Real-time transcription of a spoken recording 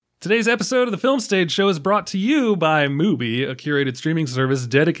Today's episode of the Film Stage Show is brought to you by Mubi, a curated streaming service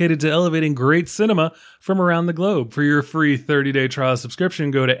dedicated to elevating great cinema from around the globe. For your free 30-day trial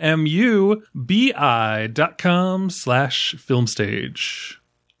subscription, go to mubi.com/filmstage.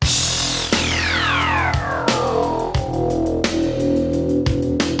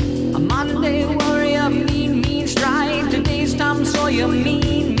 A Monday warrior, mean stride. Today's Tom Sawyer,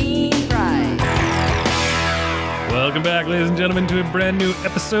 mean pride. Welcome back, ladies and gentlemen, to a brand new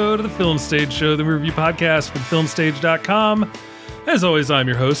episode of the Film Stage Show, the review podcast from filmstage.com. As always, I'm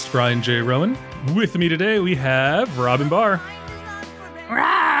your host, Brian J. Rowan. With me today, we have Robin Barr.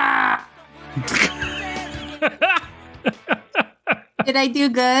 Did I do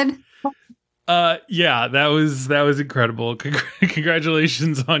good? Yeah, that was incredible.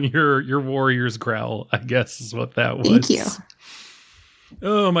 Congratulations on your Warriors growl, I guess is what that was. Thank you.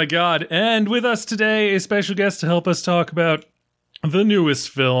 Oh my God. And with us today, a special guest to help us talk about the newest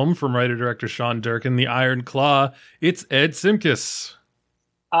film from writer-director Sean Durkin, The Iron Claw. It's Ed Symkus.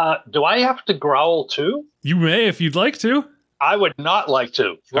 Do I have to growl too? You may if you'd like to. I would not like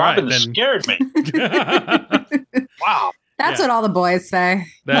to. Robin scared me. Wow. That's what all the boys say.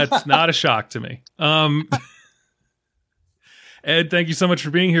 That's not a shock to me. Ed, thank you so much for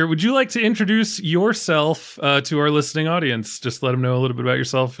being here. Would you like to introduce yourself to our listening audience? Just let them know a little bit about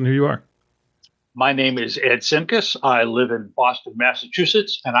yourself and who you are. My name is Ed Symkus. I live in Boston,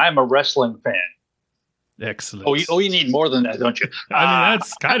 Massachusetts, and I'm a wrestling fan. Excellent. Oh, you need more than that, don't you? I mean,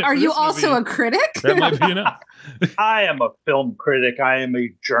 that's kind of... Are you also a critic? That might be enough. I am a film critic. I am a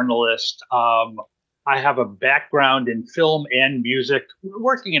journalist. I have a background in film and music,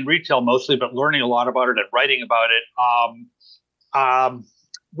 working in retail mostly, but learning a lot about it and writing about it.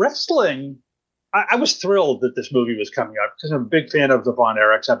 Wrestling, I was thrilled that this movie was coming out because I'm a big fan of the Von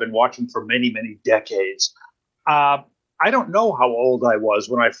Erichs. I've been watching for many, many decades. I don't know how old I was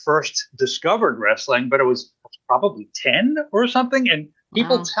when I first discovered wrestling, but it was probably 10 or something. And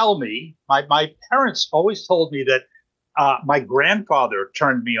people tell me, my parents always told me that my grandfather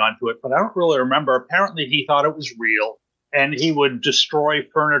turned me onto it, but I don't really remember. Apparently, he thought it was real, and he would destroy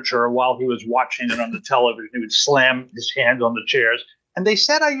furniture while he was watching it on the television. He would slam his hands on the chairs. And they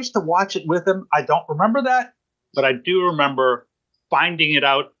said I used to watch it with him. I don't remember that, but I do remember finding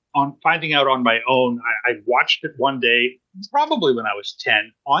out on my own. I watched it one day, probably when I was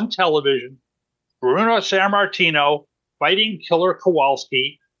 10, on television. Bruno Sammartino fighting Killer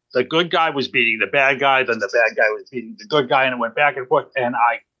Kowalski. The good guy was beating the bad guy, then the bad guy was beating the good guy, and it went back and forth, and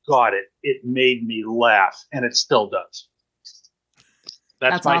I got it. It made me laugh, and it still does.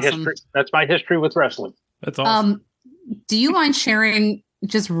 That's my awesome. history. That's my history with wrestling. That's awesome. Do you mind sharing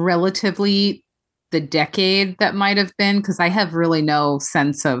just relatively the decade that might have been? Because I have really no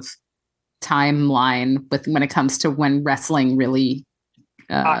sense of timeline when it comes to when wrestling really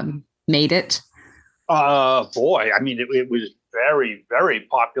made it. Boy, I mean, it was very, very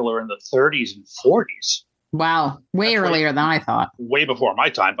popular in the 30s and 40s. Wow. Way earlier than I thought. Way before my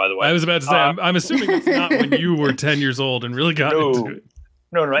time, by the way. I was about to say, I'm assuming it's not when you were 10 years old and really got into it.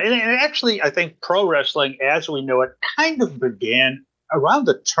 No. And actually, I think pro wrestling, as we know it, kind of began around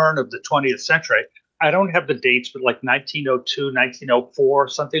the turn of the 20th century. I don't have the dates, but like 1902, 1904,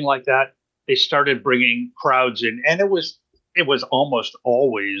 something like that. They started bringing crowds in, and it was almost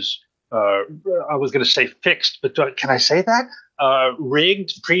always, I was going to say fixed, but can I say that?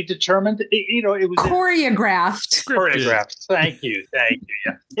 Rigged, predetermined. It was choreographed. Choreographed. Thank you.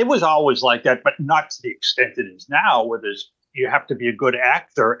 Yeah, it was always like that, but not to the extent it is now, where you have to be a good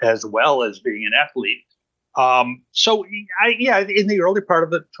actor as well as being an athlete. So in the early part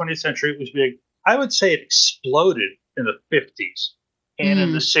of the 20th century, it was big. I would say it exploded in the 50s and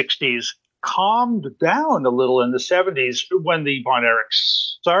in the 60s, calmed down a little in the 70s when the Von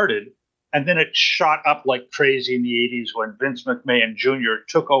Erichs started. And then it shot up like crazy in the 80s when Vince McMahon Jr.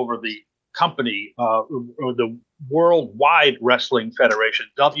 took over the company, or the Worldwide Wrestling Federation,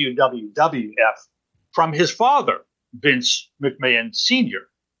 WWF, from his father, Vince McMahon Sr.,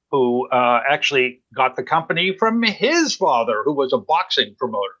 who actually got the company from his father, who was a boxing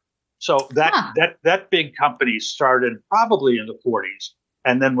promoter. So that big company started probably in the 40s.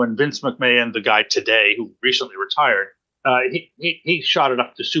 And then when Vince McMahon, the guy today who recently retired, he shot it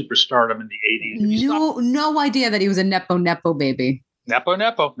up to superstardom in the 80s. No idea that he was a Nepo baby.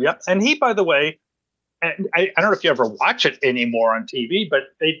 Nepo, yep. And he, by the way, and I don't know if you ever watch it anymore on TV, but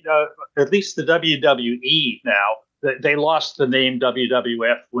they, at least the WWE now, they lost the name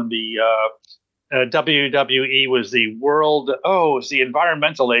WWF when the WWE was the the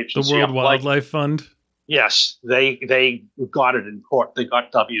environmental agency. The World Wildlife Fund? Yes, they got it in court. They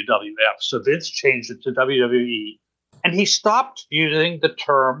got WWF. So Vince changed it to WWE. And he stopped using the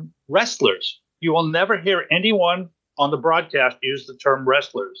term wrestlers. You will never hear anyone on the broadcast use the term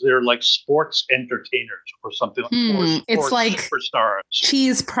wrestlers. They're like sports entertainers or something. Or It's sports like superstars.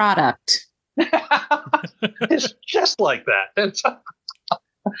 cheese product. It's just like that.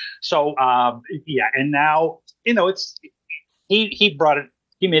 So, yeah. And now, it's he brought it.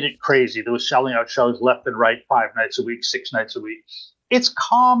 He made it crazy. There was selling out shows left and right, 5 nights a week, 6 nights a week. It's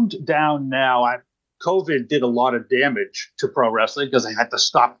calmed down now. COVID did a lot of damage to pro wrestling because they had to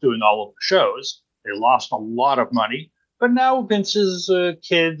stop doing all of the shows. They lost a lot of money. But now Vince's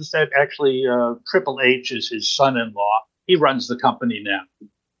kids, that actually Triple H is his son-in-law. He runs the company now.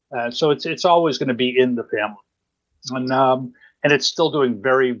 So it's always going to be in the family. And it's still doing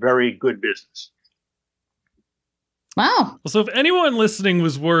very, very good business. Wow. So if anyone listening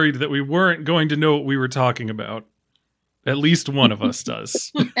was worried that we weren't going to know what we were talking about, at least one of us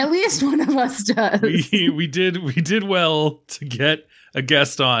does. At least one of us does. We did well to get a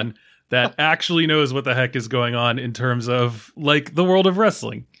guest on that actually knows what the heck is going on in terms of like the world of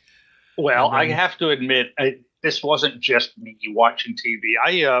wrestling. Well, I have to admit, this wasn't just me watching TV.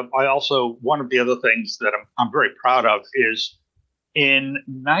 I also, one of the other things that I'm very proud of is in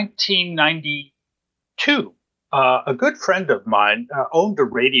 1992. A good friend of mine owned a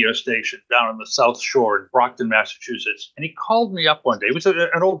radio station down on the South Shore in Brockton, Massachusetts. And he called me up one day. He was an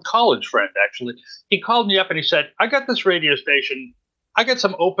old college friend, actually. He called me up and he said, I got this radio station. I got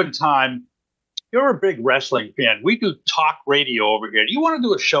some open time. You're a big wrestling fan. We do talk radio over here. Do you want to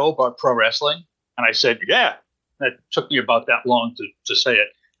do a show about pro wrestling? And I said, yeah. That took me about that long to say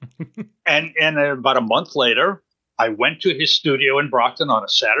it. and about a month later, I went to his studio in Brockton on a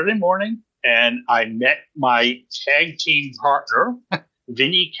Saturday morning. And I met my tag team partner,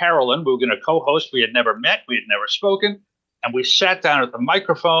 Vinnie Carolyn. We were going to co-host. We had never met. We had never spoken. And we sat down at the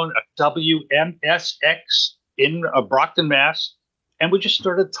microphone at WMSX in Brockton, Mass. And we just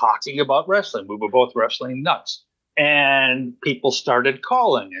started talking about wrestling. We were both wrestling nuts. And people started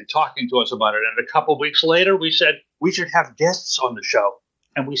calling and talking to us about it. And a couple of weeks later, we said, we should have guests on the show.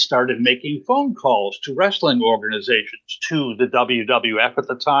 And we started making phone calls to wrestling organizations, to the WWF at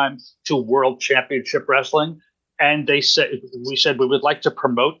the time, to World Championship Wrestling. And we said we would like to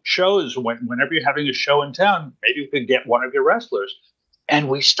promote shows. Whenever you're having a show in town, maybe we could get one of your wrestlers. And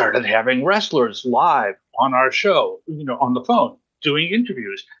we started having wrestlers live on our show, on the phone, doing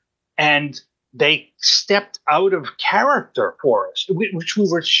interviews. And they stepped out of character for us, which we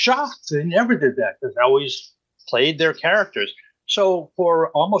were shocked. They never did that because they always played their characters. So for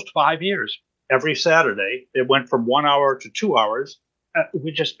almost 5 years, every Saturday, it went from 1 hour to 2 hours.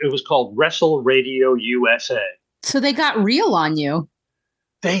 It was called Wrestle Radio USA. So they got real on you.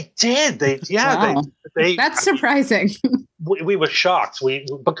 They did. Wow. That's surprising. We were shocked.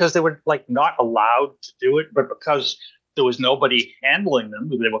 Because they were like not allowed to do it, but because there was nobody handling them,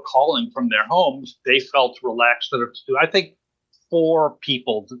 they were calling from their homes. They felt relaxed enough to do it. I think 4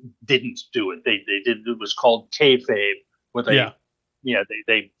 people didn't do it. They did. It was called kayfabe, where they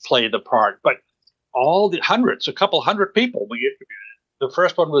play the part. But all the a couple hundred people we interviewed. The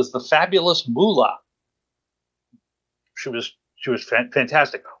first one was the fabulous Moolah. She was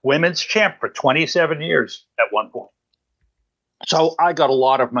fantastic. Women's champ for 27 years at one point. So I got a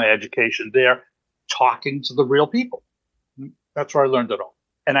lot of my education there, talking to the real people. That's where I learned it all.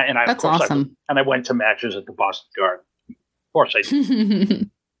 And that's awesome. I went to matches at the Boston Garden. Of course I did.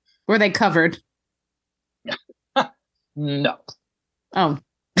 Were they covered? No. Oh,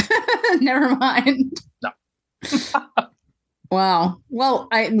 never mind. No. Wow. Well,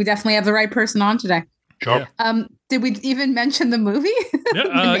 we definitely have the right person on today. Sure. Did we even mention the movie?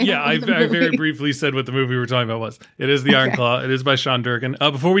 I very briefly said what the movie we were talking about was. It is The Iron Claw. It is by Sean Durkin.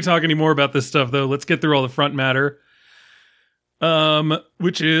 Before we talk any more about this stuff, though, let's get through all the front matter.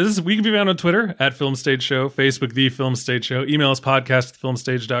 Which is, we can be found on Twitter at Film Stage Show, Facebook, The Film Stage Show, email us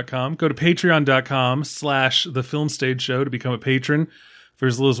podcast@filmstage.com, go to patreon.com/The Film Stage Show to become a patron. For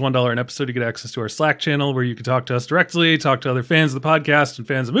as little as $1 an episode, you get access to our Slack channel where you can talk to us directly, talk to other fans of the podcast and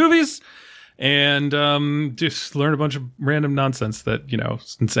fans of movies, and just learn a bunch of random nonsense that,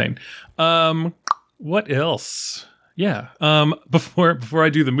 is insane. What else? Yeah. Before I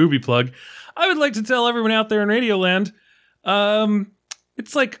do the movie plug, I would like to tell everyone out there in Radioland,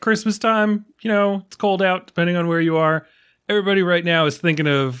 it's like Christmas time, it's cold out depending on where you are. Everybody right now is thinking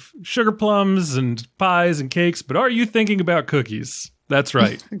of sugar plums and pies and cakes, but are you thinking about cookies? That's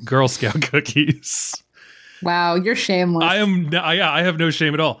right. Girl Scout cookies. Wow, you're shameless. I have no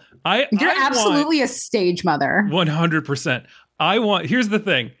shame at all. You're absolutely a stage mother. 100%. Here's the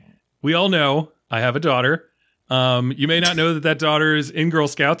thing. We all know I have a daughter. You may not know that daughter is in Girl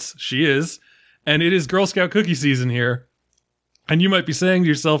Scouts. She is. And it is Girl Scout cookie season here. And you might be saying to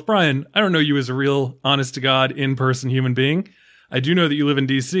yourself, Brian, I don't know you as a real, honest-to-God, in-person human being. I do know that you live in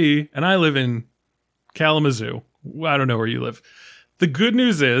D.C., and I live in Kalamazoo. I don't know where you live. The good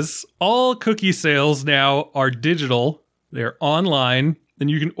news is all cookie sales now are digital. They're online, and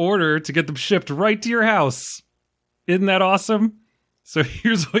you can order to get them shipped right to your house. Isn't that awesome? So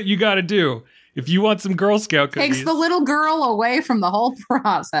here's what you got to do. If you want some Girl Scout cookies... Takes the little girl away from the whole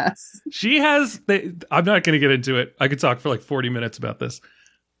process. She has... I'm not going to get into it. I could talk for like 40 minutes about this.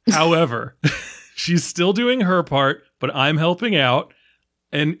 However, she's still doing her part, but I'm helping out.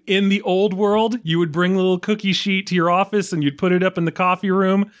 And in the old world, you would bring a little cookie sheet to your office and you'd put it up in the coffee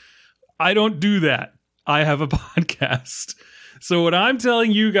room. I don't do that. I have a podcast. So what I'm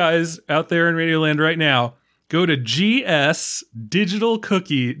telling you guys out there in Radioland right now, go to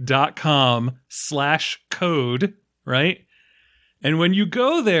gsdigitalcookie.com/code, right? And when you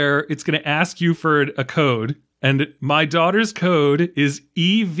go there, it's going to ask you for a code. And my daughter's code is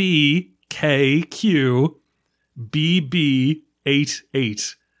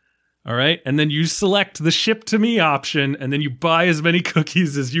EVKQBB88. All right. And then you select the ship to me option, and then you buy as many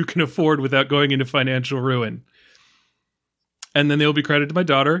cookies as you can afford without going into financial ruin. And then they'll be credited to my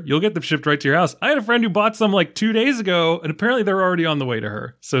daughter. You'll get them shipped right to your house. I had a friend who bought some like 2 days ago, and apparently they're already on the way to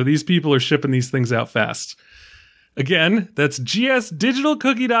her. So these people are shipping these things out fast. Again, that's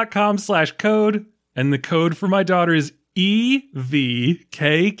gsdigitalcookie.com/code. And the code for my daughter is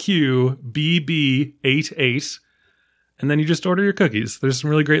EVKQBB88. And then you just order your cookies. There's some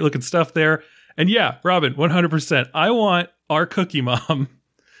really great looking stuff there. And yeah, Robin, 100%. I want our cookie mom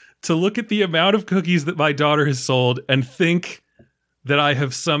to look at the amount of cookies that my daughter has sold and think that I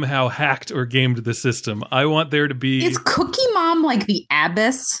have somehow hacked or gamed the system. I want there to be... Is Cookie Mom like the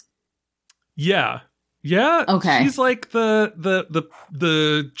abbess? Yeah. Yeah. Okay. She's like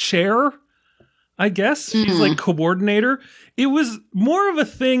the chair, I guess. She's like coordinator. It was more of a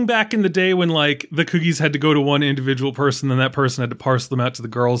thing back in the day when like the cookies had to go to one individual person, then that person had to parcel them out to the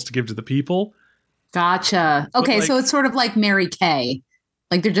girls to give to the people. Gotcha. Okay, like, so it's sort of like Mary Kay.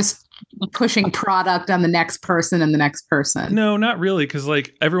 Like they're just pushing product on the next person and the next person. No, not really, because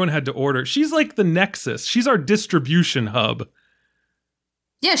like everyone had to order. She's like the nexus. She's our distribution hub.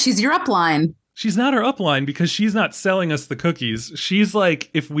 Yeah, she's your upline. She's not our upline because she's not selling us the cookies. She's like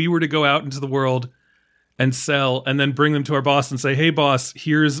if we were to go out into the world and sell and then bring them to our boss and say, hey, boss,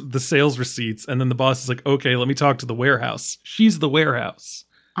 here's the sales receipts. And then the boss is like, okay, let me talk to the warehouse. She's the warehouse.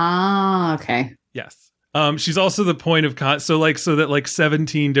 Ah, okay. Yes. She's also the point of so that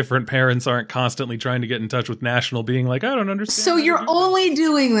 17 different parents aren't constantly trying to get in touch with National being like, I don't understand. So you're only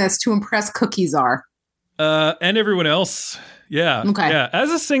doing this to impress Cookie Czar. And everyone else. Yeah. Okay. Yeah.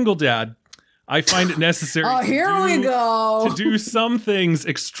 As a single dad, I find it necessary to do some things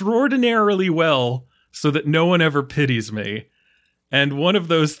extraordinarily well so that no one ever pities me. And one of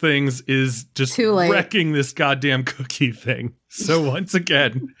those things is just wrecking this goddamn cookie thing. So once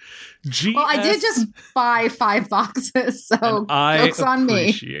again, well, I did just buy 5 boxes, so joke's on me. I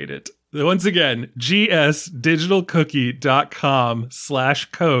appreciate it. Once again,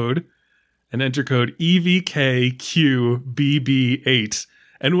 gsdigitalcookie.com/code and enter code EVKQBB8.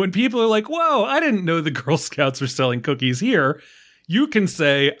 And when people are like, whoa, I didn't know the Girl Scouts were selling cookies here, you can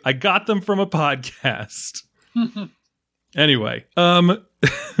say, I got them from a podcast. Anyway,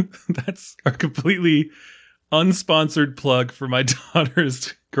 that's our completely unsponsored plug for my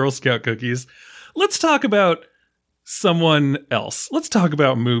daughter's Girl Scout cookies. Let's talk about someone else. Let's talk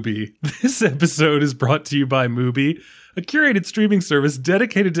about Mubi. This episode is brought to you by Mubi, a curated streaming service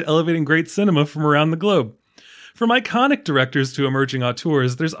dedicated to elevating great cinema from around the globe. From iconic directors to emerging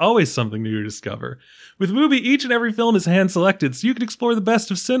auteurs, there's always something new to discover. With Mubi, each and every film is hand-selected, so you can explore the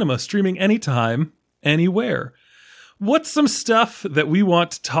best of cinema, streaming anytime, anywhere. What's some stuff that we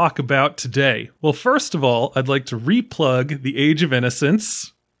want to talk about today? Well, first of all, I'd like to replug The Age of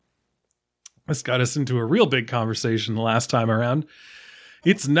Innocence. This got us into a real big conversation the last time around.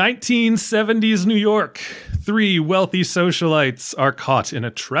 It's 1970s New York. 3 wealthy socialites are caught in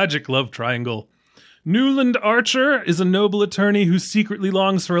a tragic love triangle. Newland Archer is a noble attorney who secretly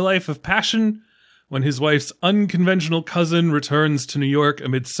longs for a life of passion. When his wife's unconventional cousin returns to New York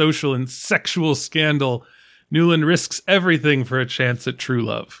amid social and sexual scandal, Newland risks everything for a chance at true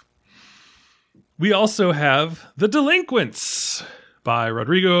love. We also have The Delinquents by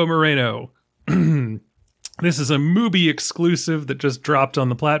Rodrigo Moreno. This is a Mubi exclusive that just dropped on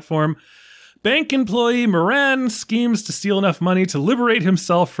the platform. Bank employee Moran schemes to steal enough money to liberate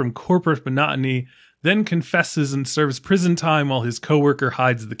himself from corporate monotony, then confesses and serves prison time while his coworker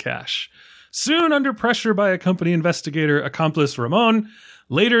hides the cash. Soon, under pressure by a company investigator, accomplice Ramon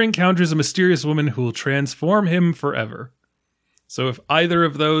later encounters a mysterious woman who will transform him forever. So if either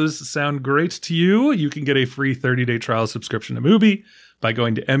of those sound great to you, you can get a free 30-day trial subscription to Mubi by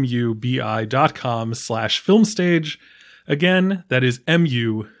going to mubi.com/filmstage. Again, that is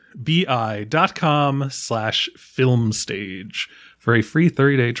mubi.com/filmstage for a free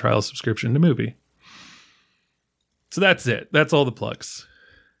 30-day trial subscription to Mubi. So that's it. That's all the plugs.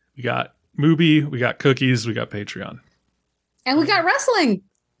 We got Mubi, we got cookies, we got Patreon. And we got wrestling.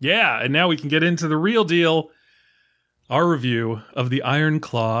 Yeah, and now we can get into the real deal. Our review of The Iron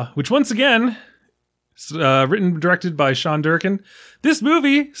Claw, which once again, written and directed by Sean Durkin. This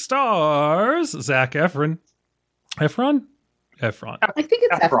movie stars Zac Efron. Efron? I think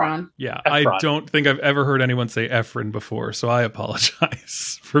it's Efron. Yeah, Efron. I don't think I've ever heard anyone say Efron before, so I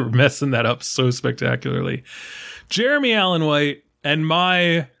apologize for messing that up so spectacularly. Jeremy Allen White and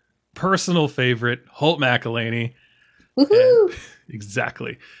my personal favorite, Holt McElhaney. Woohoo!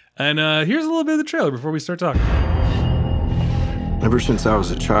 Exactly. And here's a little bit of the trailer before we start talking. Ever since I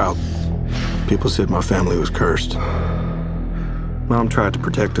was a child, people said my family was cursed. Mom tried to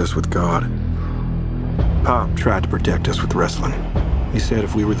protect us with God. Pop tried to protect us with wrestling. He said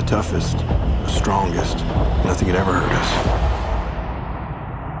if we were the toughest, the strongest, nothing could ever hurt us.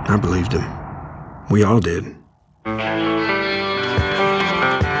 I believed him. We all did.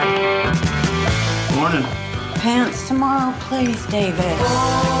 Morning. Pants tomorrow, please, David.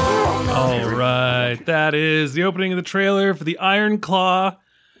 All right, that is the opening of the trailer for The Iron Claw,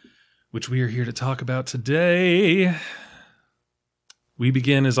 which we are here to talk about today. We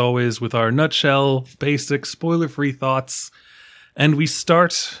begin, as always, with our nutshell, basic, spoiler-free thoughts, and we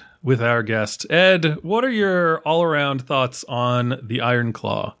start with our guest. Ed, what are your all-around thoughts on The Iron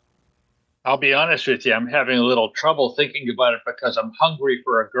Claw? I'll be honest with you, I'm having a little trouble thinking about it because I'm hungry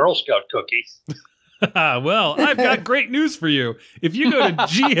for a Girl Scout cookie. Well, I've got great news for you. If you go to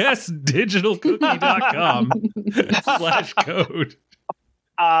gsdigitalcookie.com/code.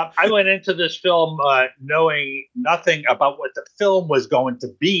 I went into this film knowing nothing about what the film was going to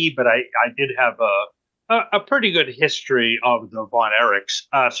be, but I did have a pretty good history of the Von Erichs.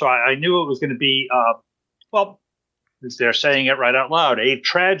 So I knew it was going to be, well, as they're saying it right out loud, a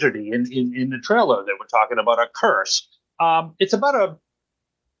tragedy in the trailer. They were talking about a curse. It's about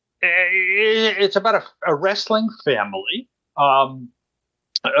a wrestling family.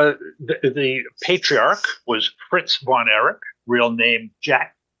 The patriarch was Fritz Von Erich, real name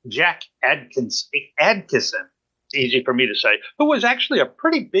Jack Adkisson, easy for me to say, who was actually a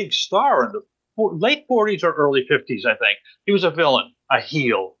pretty big star in the late 40s or early 50s, I think. He was a villain, a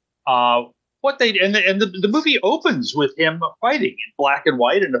heel. The movie opens with him fighting in black and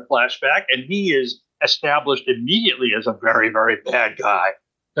white in a flashback, and he is established immediately as a very, very bad guy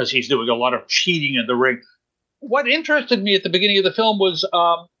because he's doing a lot of cheating in the ring. What interested me at the beginning of the film was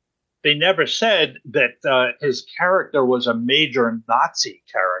they never said that his character was a major Nazi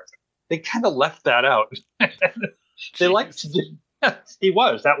character. They kind of left that out. They liked to do, he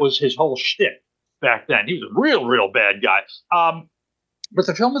was. That was his whole shtick back then. He was a real, real bad guy. But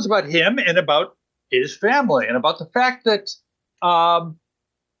the film is about him and about his family and about the fact that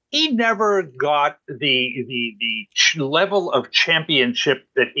he never got the level of championship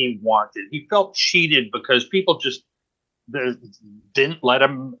that he wanted. He felt cheated because people just didn't let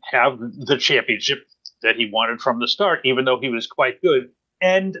him have the championship that he wanted from the start, even though he was quite good.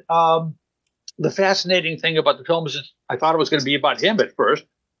 And the fascinating thing about the film is I thought it was going to be about him at first.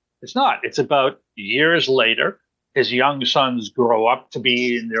 It's not. It's about years later. His young sons grow up to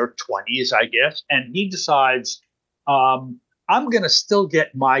be in their 20s, I guess, and he decides, I'm going to still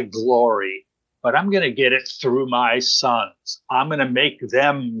get my glory, but I'm going to get it through my sons. I'm going to make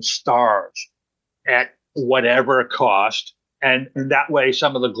them stars at whatever cost, and that way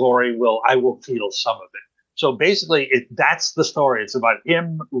some of the glory I will feel some of it. So basically, that's the story. It's about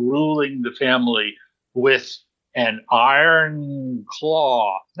him ruling the family with an iron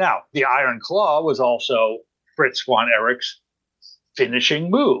claw. Now, the iron claw was also Fritz Von Erich's finishing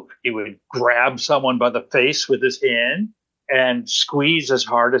move. He would grab someone by the face with his hand and squeeze as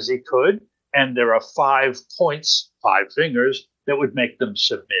hard as he could. And there are 5 points, 5 fingers, that would make them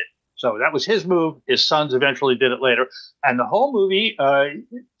submit. So that was his move. His sons eventually did it later. And the whole movie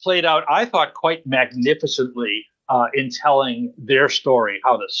played out, I thought, quite magnificently in telling their story,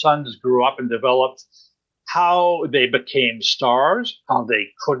 how the sons grew up and developed, how they became stars, how they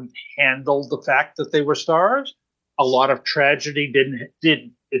couldn't handle the fact that they were stars. A lot of tragedy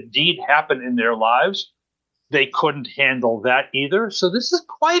did indeed happen in their lives. They couldn't handle that either. So this is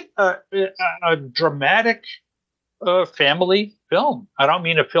quite a dramatic family film. I don't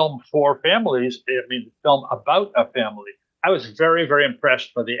mean a film for families. I mean a film about a family. I was very, very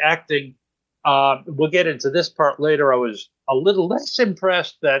impressed by the acting. We'll get into this part later. I was a little less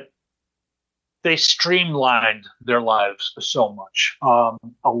impressed that they streamlined their lives so much.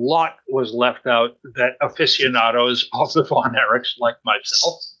 A lot was left out that aficionados of the Von Erichs, like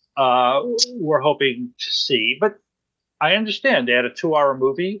myself, were hoping to see. But I understand they had a 2-hour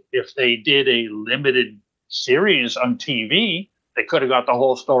movie. If they did a limited series on TV, they could have got the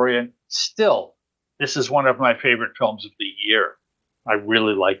whole story in. Still, this is one of my favorite films of the year. I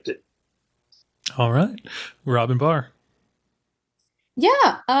really liked it. All right. Robin Barr.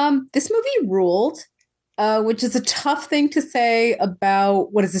 Yeah, this movie ruled, which is a tough thing to say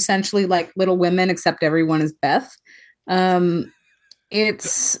about what is essentially like Little Women, except everyone is Beth.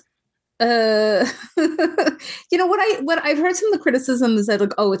 It's what I've heard some of the criticism is that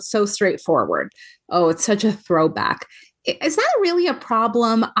like, oh, it's so straightforward. Oh, it's such a throwback. Is that really a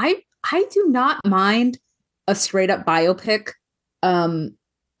problem? I do not mind a straight up biopic.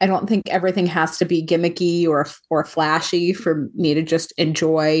 I don't think everything has to be gimmicky or flashy for me to just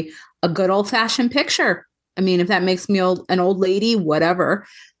enjoy a good old fashioned picture. I mean, if that makes me an old lady, whatever.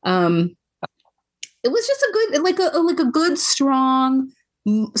 It was just a good, like a good, strong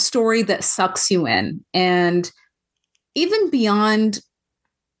story that sucks you in. And even beyond,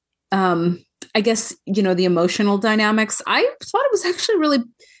 I guess, the emotional dynamics, I thought it was actually really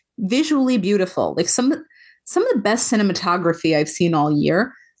visually beautiful. Like some of the best cinematography I've seen all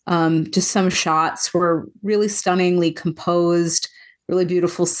year. Just some shots were really stunningly composed, really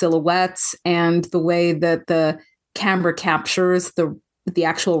beautiful silhouettes, and the way that the camera captures the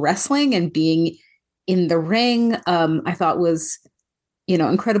actual wrestling and being in the ring, I thought was,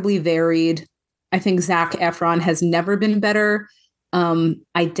 incredibly varied. I think Zac Efron has never been better.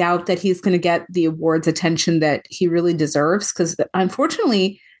 I doubt that he's going to get the awards attention that he really deserves, because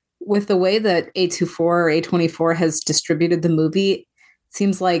unfortunately, with the way that A24 or A24 has distributed the movie, it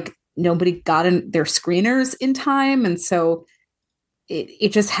seems like nobody got in their screeners in time. And so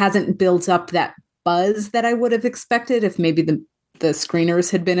it just hasn't built up that buzz that I would have expected if maybe the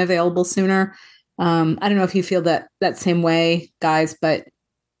screeners had been available sooner. I don't know if you feel that same way, guys, but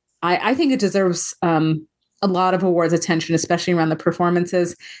I think it deserves a lot of awards attention, especially around the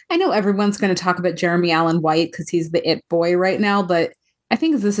performances. I know everyone's going to talk about Jeremy Allen White because he's the it boy right now, but I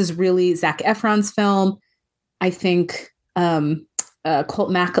think this is really Zac Efron's film. I think Colt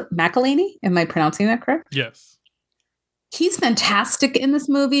McElhaney, am I pronouncing that correct? Yes. He's fantastic in this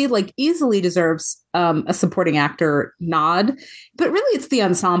movie, like easily deserves a supporting actor nod, but really it's the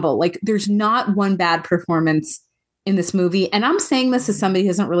ensemble. Like there's not one bad performance in this movie. And I'm saying this as somebody who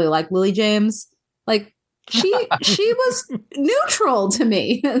doesn't really like Lily James. Like she was neutral to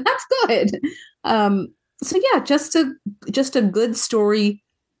me. That's good. So yeah, just a good story,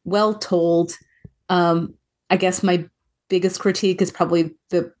 well told. I guess my biggest critique is probably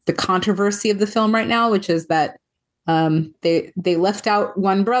the controversy of the film right now, which is that they left out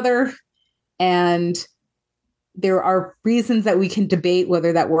one brother, and there are reasons that we can debate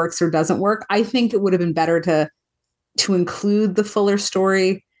whether that works or doesn't work. I think it would have been better to include the fuller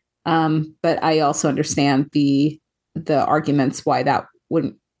story, but I also understand the arguments why that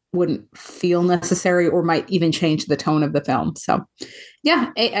wouldn't feel necessary or might even change the tone of the film. So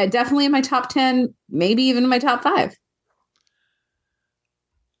yeah, definitely in my top 10, maybe even in my top 5.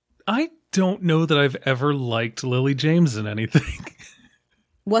 I don't know that I've ever liked Lily James in anything.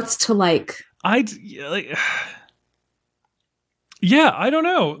 What's to like? Yeah, I don't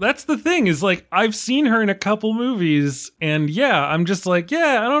know. That's the thing is like, I've seen her in a couple movies and yeah, I'm just like,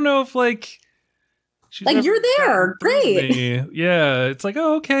 yeah, I don't know if like, she's like you're there. Great. Me. Yeah. It's like,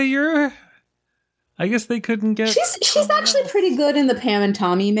 oh, okay. I guess they couldn't get. She's actually pretty good in the Pam and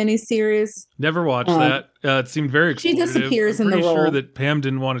Tommy miniseries. Never watched that. It seemed very exploitative. She disappears I'm in the role. pretty sure that Pam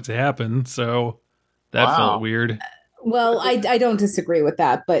didn't want it to happen, so that felt weird. Well, I don't disagree with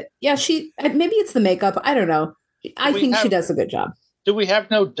that, but yeah, maybe it's the makeup. I don't know. I think she does a good job. Do we have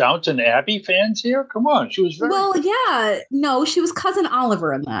no Downton Abbey fans here? Come on, she was very well. Yeah, no, she was Cousin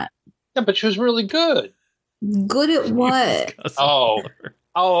Oliver in that. Yeah, but she was really good. Good at what?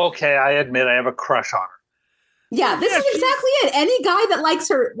 Oh, okay. I admit I have a crush on her. Yeah, this is exactly it. Any guy that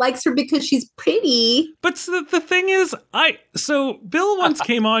likes her because she's pretty. But the thing is, so Bill once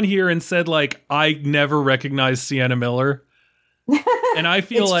came on here and said like, I never recognized Sienna Miller. And I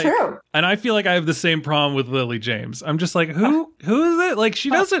feel true. And I feel like I have the same problem with Lily James. I'm just like, who is it? Like she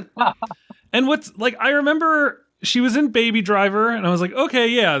doesn't. And what's like, I remember she was in Baby Driver and I was like, okay,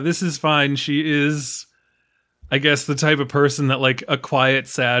 yeah, this is fine. She is, I guess, the type of person that like a quiet,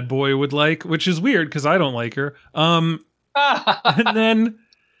 sad boy would like, which is weird because I don't like her. And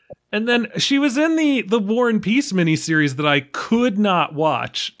And then she was in the War and Peace miniseries that I could not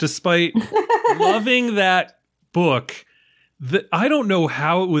watch, despite loving that book. I don't know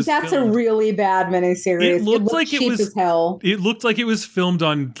how it was. That's filmed. a really bad miniseries. It looked like cheap as hell. It looked like it was filmed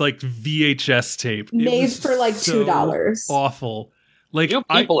on like VHS tape. Made for like so $2. Awful. Like You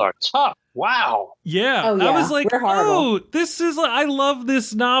people are tough. Wow. Yeah. Oh, yeah. I was like, We're horrible. oh, this is, I love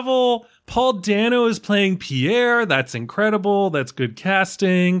this novel. Paul Dano is playing Pierre. That's incredible. That's good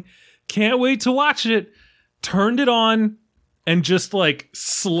casting. Can't wait to watch it. Turned it on and just like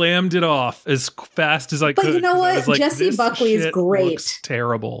slammed it off as fast as I could. But you know 'cause I what? was like, Jesse this Buckley is shit great. looks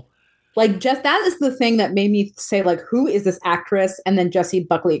terrible. Like, just that is the thing that made me say, like, who is this actress? And then Jesse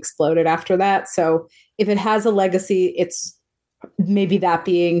Buckley exploded after that. So if it has a legacy, it's maybe that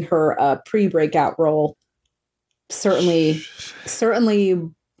being her pre-breakout role. Certainly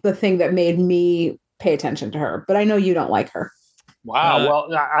the thing that made me pay attention to her. But I know you don't like her. Wow. Well,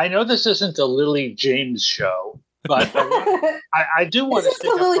 I know this isn't a Lily James show, but I do want This to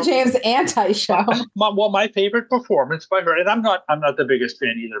is the Lily James anti-show. my favorite performance by her, and I'm not the biggest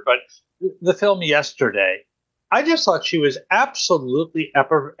fan either, but the film Yesterday, I just thought she was absolutely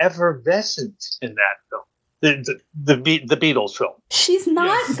effervescent in that film. The Beatles film. She's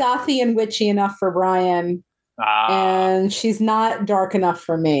not gothy and witchy enough for Brian, and she's not dark enough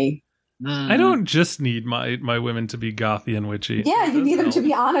for me. I don't just need my women to be gothy and witchy. Yeah, you need them to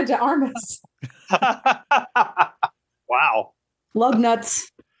be Ana de Armas. Wow. Lug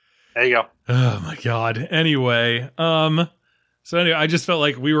nuts. There you go. Oh my god. Anyway, I just felt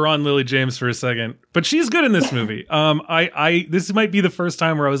like we were on Lily James for a second, but she's good in this movie. I this might be the first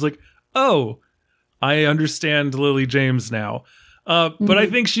time where I was like, oh, I understand Lily James now. But I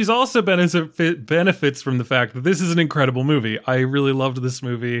think she's also benefits from the fact that this is an incredible movie. I really loved this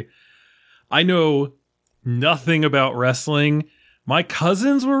movie. I know nothing about wrestling. My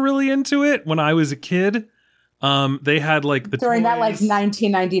cousins were really into it when I was a kid. They had like the during toys. that like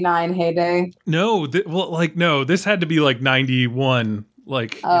 1999 heyday. No, this had to be like 91.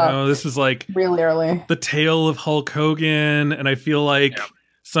 Like, this was like really early. The tale of Hulk Hogan, and I feel like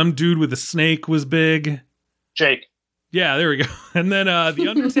some dude with a snake was big. Jake. Yeah, there we go. And then The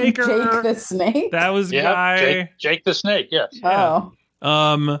Undertaker. Jake the Snake. That was the guy. Jake the Snake, yes. Yeah.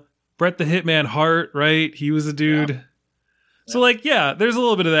 Oh. Bret the Hitman Hart, right? He was a dude. Yeah. So like, yeah, there's a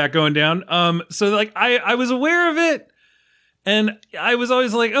little bit of that going down. So like I was aware of it, and I was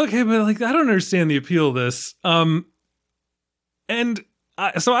always like, okay, but like I don't understand the appeal of this. So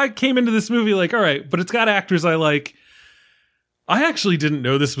I came into this movie like, all right, but it's got actors I like. I actually didn't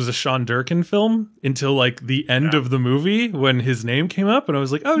know this was a Sean Durkin film until like the end of the movie when his name came up, and I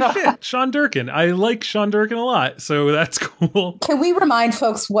was like, oh shit, Sean Durkin. I like Sean Durkin a lot, so that's cool. Can we remind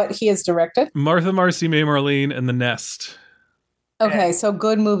folks what he has directed? Martha, Marcy, May Marlene, and The Nest. Okay, so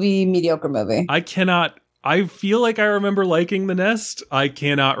good movie, mediocre movie. I feel like I remember liking The Nest. I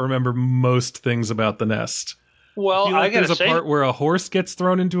cannot remember most things about The Nest. Well, I feel like there's a part where a horse gets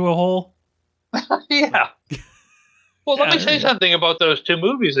thrown into a hole. Yeah. Well, let me say something about those two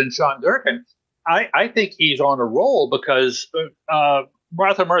movies and Sean Durkin. I think he's on a roll because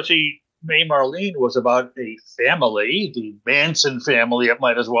Martha, Marcy, May Marlene was about a family, the Manson family, it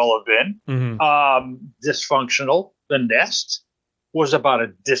might as well have been, dysfunctional. The Nest was about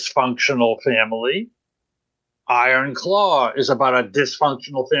a dysfunctional family. Iron Claw is about a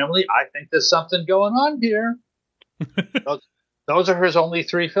dysfunctional family. I think there's something going on here. Those are his only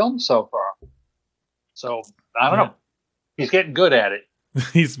 3 films so far. So, I don't know. He's getting good at it.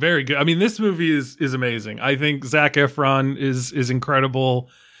 He's very good. I mean, this movie is amazing. I think Zac Efron is incredible.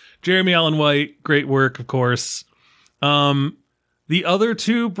 Jeremy Allen White, great work, of course. The other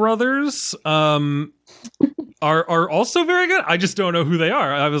 2 brothers are also very good. I just don't know who they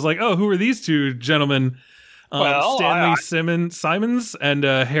are. I was like, oh, who are these 2 gentlemen? Stanley Simons and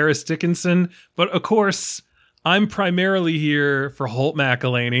Harris Dickinson. But of course, I'm primarily here for Holt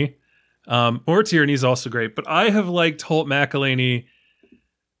McElhaney. Or Tierney's also great, but I have liked Holt McElhaney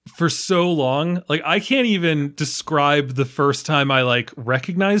for so long. Like, I can't even describe the first time I like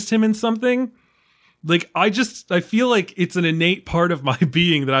recognized him in something. Like, I feel like it's an innate part of my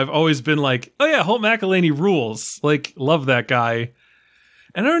being that I've always been like, oh yeah, Holt McElhaney rules. Like, love that guy.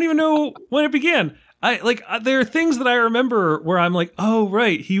 And I don't even know when it began. There are things that I remember where I'm like, oh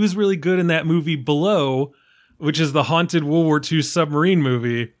right, he was really good in that movie Below, which is the haunted World War II submarine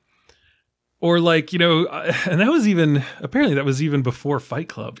movie. Or like, and that was even before Fight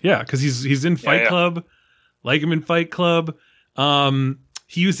Club. Yeah, because he's in Fight Club, like him in Fight Club.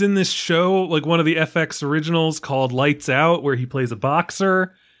 He was in this show, like one of the FX originals called Lights Out, where he plays a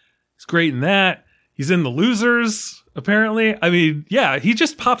boxer. He's great in that. He's in The Losers. apparently. I mean, yeah, he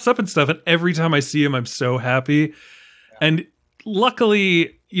just pops up and stuff, and every time I see him, I'm so happy. And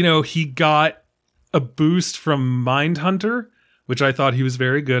luckily, he got a boost from Mindhunter, which I thought he was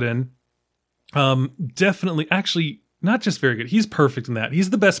very good in. Definitely, actually, not just very good. He's perfect in that. He's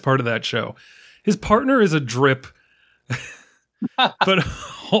the best part of that show. His partner is a drip, but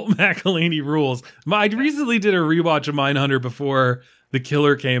Holt McElhaney rules. I recently did a rewatch of Mindhunter before The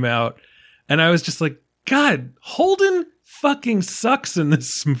Killer came out, and I was just like, God, Holden fucking sucks in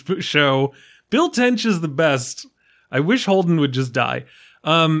this show. Bill Tench is the best. I wish Holden would just die.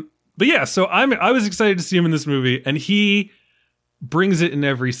 But yeah, so I was excited to see him in this movie, and he brings it in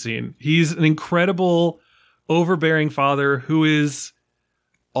every scene. He's an incredible, overbearing father who is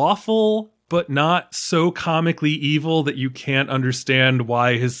awful, but not so comically evil that you can't understand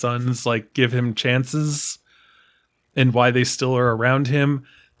why his sons give him chances and why they still are around him.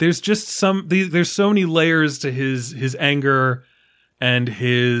 There's just there's so many layers to his anger and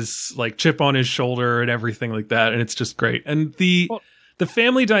his chip on his shoulder and everything like that, and it's just great. And the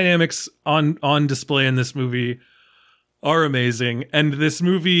family dynamics on display in this movie are amazing. And this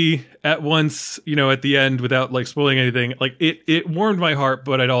movie at once, at the end, without spoiling anything, it warmed my heart,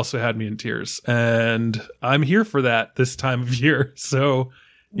 but it also had me in tears. And I'm here for that this time of year. So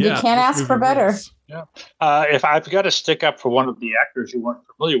yeah, you can't ask for better. Works. Yeah. If I've got to stick up for one of the actors you weren't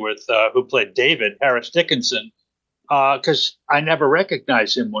familiar with, who played David, Harris Dickinson, because I never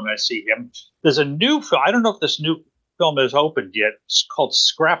recognize him when I see him. There's a new film. I don't know if this new film is opened yet. It's called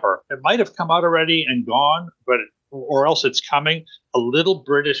Scrapper. It might have come out already and gone, or else it's coming. A little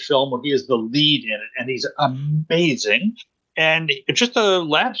British film where he is the lead in it, and he's amazing. And just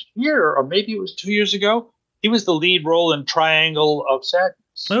last year, or maybe it was 2 years ago, he was the lead role in Triangle of Sadness.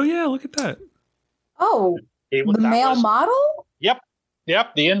 Oh yeah, look at that. Oh, the male model? Yep,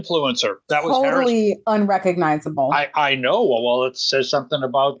 the influencer. That was totally unrecognizable. I know. Well, it says something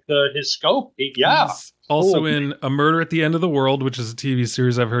about his scope. He's also in A Murder at the End of the World, which is a TV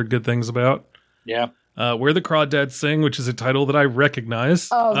series I've heard good things about. Yeah. Where the Crawdads Sing, which is a title that I recognize.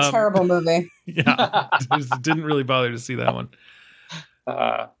 Oh, terrible movie. Yeah, didn't really bother to see that one.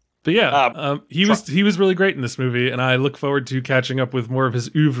 But yeah, he was really great in this movie, and I look forward to catching up with more of his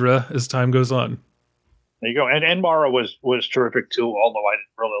oeuvre as time goes on. There you go. And Mara was terrific too, although I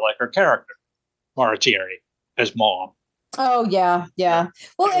didn't really like her character, Mara Tierney, as mom. Oh yeah.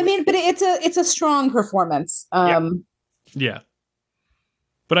 Well, I mean, but it's a strong performance. Yeah.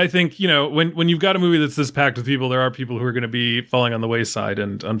 But I think, when you've got a movie that's this packed with people, there are people who are going to be falling on the wayside,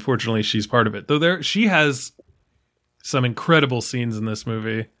 and unfortunately she's part of it. Though she has some incredible scenes in this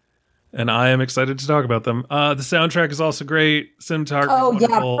movie, and I am excited to talk about them. The soundtrack is also great. Cinematography. Oh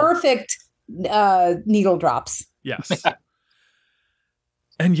wonderful. Yeah, perfect needle drops. Yes.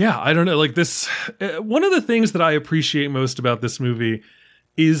 And yeah, I don't know, this one of the things that I appreciate most about this movie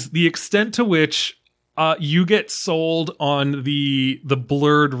is the extent to which you get sold on the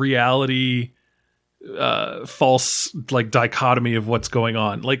blurred reality, false dichotomy of what's going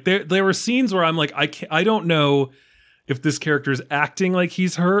on. There were scenes where I'm I don't know if this character is acting like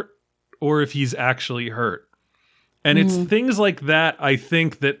he's hurt or if he's actually hurt. And it's things like that, I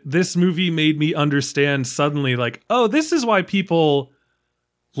think, that this movie made me understand suddenly, oh, this is why people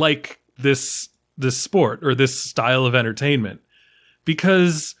like this sport or this style of entertainment.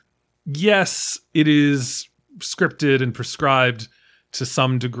 Because yes, it is scripted and prescribed to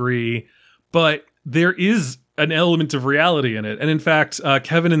some degree, but there is an element of reality in it. And in fact,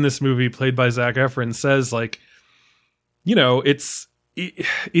 Kevin in this movie, played by Zac Efron, says it's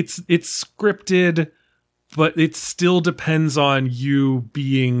scripted, but it still depends on you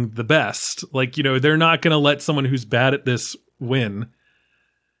being the best. They're not going to let someone who's bad at this win.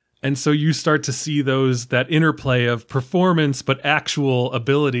 And so you start to see that interplay of performance, but actual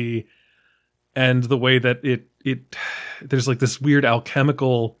ability, and the way that there's this weird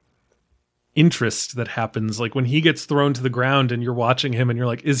alchemical interest that happens. When he gets thrown to the ground and you're watching him and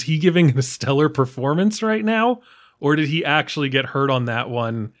you're is he giving a stellar performance right now? Or did he actually get hurt on that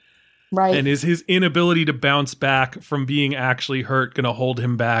one? Right. And is his inability to bounce back from being actually hurt going to hold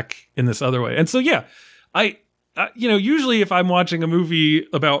him back in this other way? And so, yeah, usually if I'm watching a movie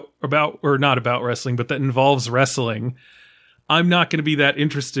about or not about wrestling, but that involves wrestling, I'm not going to be that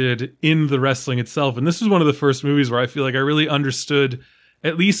interested in the wrestling itself. And this is one of the first movies where I feel like I really understood,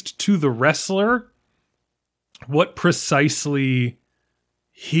 at least to the wrestler, what precisely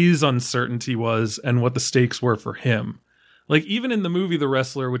his uncertainty was and what the stakes were for him. Even in the movie The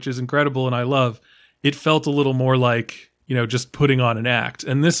Wrestler, which is incredible and I love, it felt a little more just putting on an act.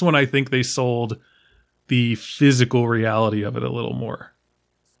 And this one, I think they sold the physical reality of it a little more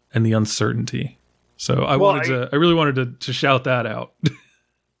and the uncertainty. So I really wanted to shout that out.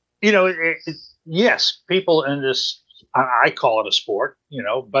 Yes, people in this, I call it a sport,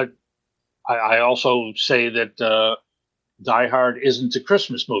 but I also say that Die Hard isn't a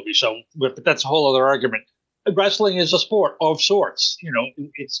Christmas movie. But that's a whole other argument. Wrestling is a sport of sorts.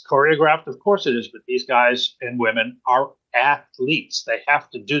 It's choreographed, of course it is, but these guys and women are athletes. They have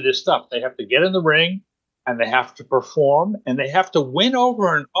to do this stuff. They have to get in the ring, and they have to perform, and they have to win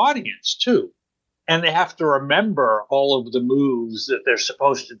over an audience too. And they have to remember all of the moves that they're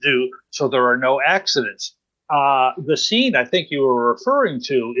supposed to do so there are no accidents. The scene I think you were referring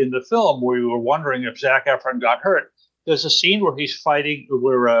to in the film where you were wondering if Zac Efron got hurt, there's a scene where he's fighting,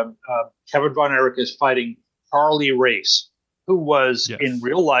 where Kevin Von Erich is fighting Harley Race, who was in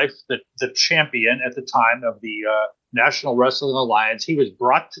real life the champion at the time of the National Wrestling Alliance. He was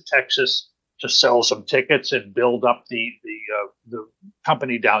brought to Texas to sell some tickets and build up the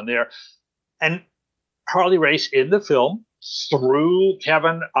company down there. And Harley Race in the film threw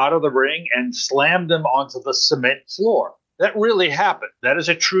Kevin out of the ring and slammed him onto the cement floor. That really happened. That is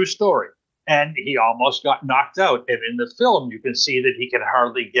a true story. And he almost got knocked out. And in the film, you can see that he can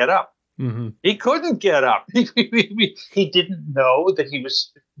hardly get up. Mm-hmm. He couldn't get up. He didn't know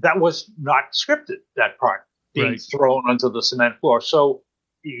that was not scripted, that part, being thrown onto the cement floor. So,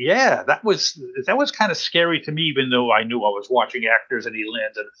 yeah, that was kind of scary to me, even though I knew I was watching actors and he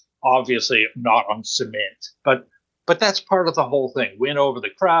landed obviously not on cement. But that's part of the whole thing. Win over the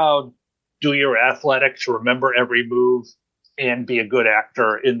crowd, do your athletics, remember every move, and be a good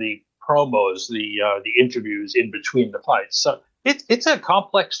actor in the promos, the interviews in between the fights. So it's a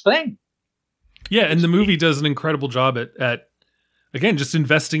complex thing. Yeah, and the movie does an incredible job at again, just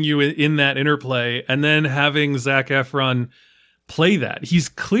investing you in that interplay and then having Zac Efron play that. He's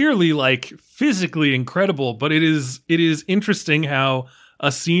clearly physically incredible, but it is interesting how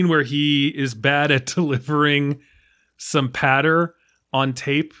a scene where he is bad at delivering some patter on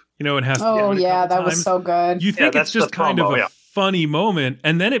tape, and has to that was so good. You think it's just kind of a funny moment,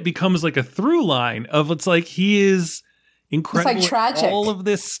 and then it becomes like a through line of he is incredible. It's tragic. All of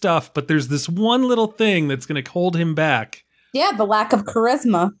this stuff, but there's this one little thing that's going to hold him back. Yeah, the lack of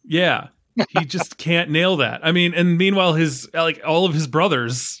charisma. Yeah. He just can't nail that. I mean, and meanwhile, his all of his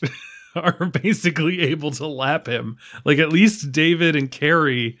brothers are basically able to lap him. At least David and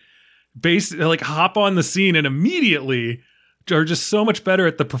Carrie basically hop on the scene and immediately are just so much better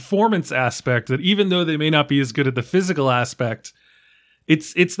at the performance aspect that even though they may not be as good at the physical aspect,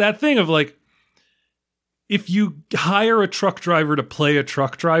 it's that thing of if you hire a truck driver to play a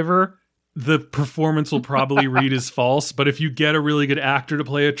truck driver, the performance will probably read as false. But if you get a really good actor to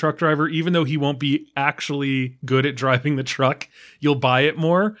play a truck driver, even though he won't be actually good at driving the truck, you'll buy it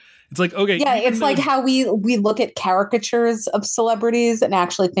more. It's okay. Yeah, it's how we look at caricatures of celebrities and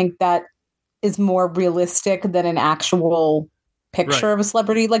actually think that is more realistic than an actual picture of a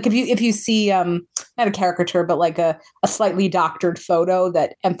celebrity. If you see not a caricature, but a slightly doctored photo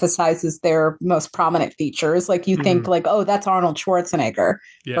that emphasizes their most prominent features, you think oh, that's Arnold Schwarzenegger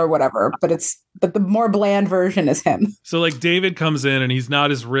or whatever, but the more bland version is him. So David comes in and he's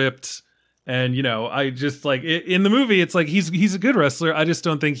not as ripped, and I just in the movie it's he's a good wrestler. I just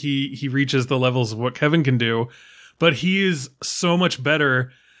don't think he reaches the levels of what Kevin can do, but he is so much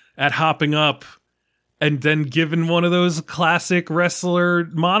better at hopping up and then given one of those classic wrestler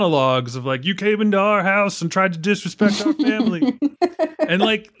monologues of you came into our house and tried to disrespect our family. And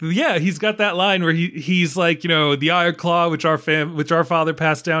he's got that line where he's the iron claw, which our father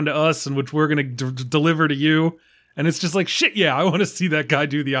passed down to us and which we're going to deliver to you. And it's just shit. Yeah, I want to see that guy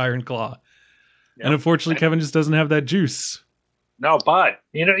do the iron claw. Yep. And unfortunately, Kevin just doesn't have that juice. No, but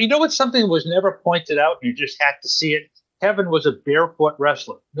you know what? Something was never pointed out. You just had to see it. Kevin was a barefoot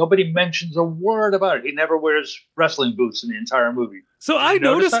wrestler. Nobody mentions a word about it. He never wears wrestling boots in the entire movie. So I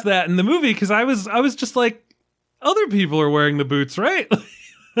noticed that in the movie because I was just other people are wearing the boots, right?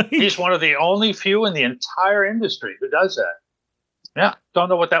 He's one of the only few in the entire industry who does that. Yeah, don't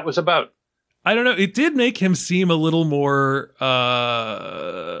know what that was about. I don't know. It did make him seem a little more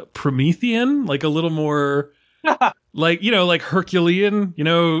Promethean, a little more Herculean.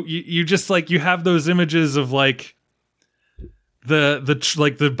 You just you have those images of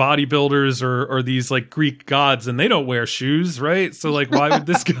the bodybuilders or these Greek gods, and they don't wear shoes, right? So why would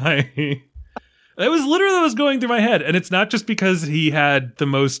this guy? That was literally what was going through my head, and it's not just because he had the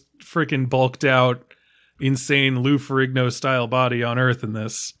most freaking bulked out, insane Lou Ferrigno style body on earth in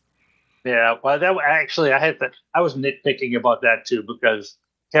this. Yeah, well, that actually I was nitpicking about that too because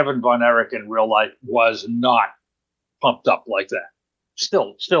Kevin Von Erich in real life was not pumped up like that.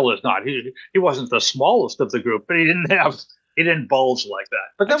 Still is not. He wasn't the smallest of the group, but he didn't have He didn't bulge like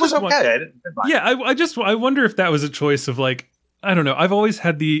that, but that was okay. I didn't mind. Yeah, I wonder if that was a choice of like, I don't know. I've always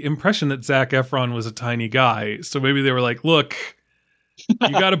had the impression that Zac Efron was a tiny guy, so maybe they were like, look,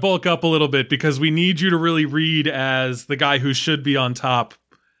 you got to bulk up a little bit because we need you to really read as the guy who should be on top,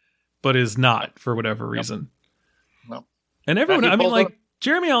 but is not for whatever reason. No. And everyone, I mean, like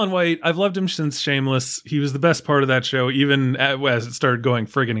Jeremy Allen White, I've loved him since Shameless. He was the best part of that show, even as it started going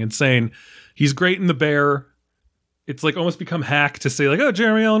friggin' insane. He's great in The Bear. It's like almost become hack to say like, oh,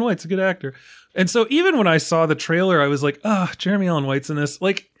 Jeremy Allen White's a good actor. And so even when I saw the trailer, I was like, oh, Jeremy Allen White's in this.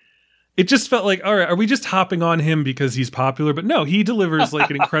 Like, it just felt like, all right, are we just hopping on him because he's popular? But no, he delivers like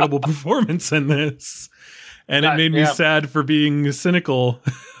an incredible performance in this. And it made me sad for being cynical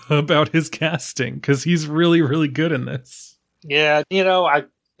about his casting because he's really, really good in this. Yeah,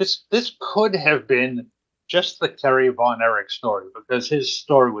 this could have been just the Kerry Von Erich story because his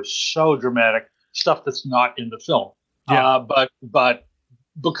story was so dramatic, stuff that's not in the film. Yeah. But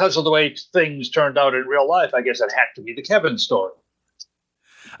because of the way things turned out in real life, I guess it had to be the Kevin story.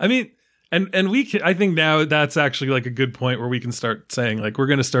 I mean, and I think now that's actually like a good point where we can start saying like, we're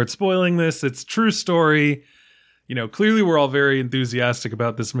going to start spoiling this. It's a true story. Clearly we're all very enthusiastic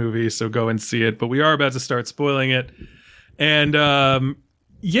about this movie, so go and see it, but we are about to start spoiling it. And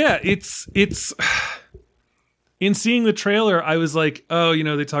it's in seeing the trailer, I was like, oh,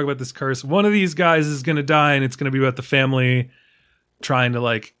 they talk about this curse. One of these guys is going to die and it's going to be about the family trying to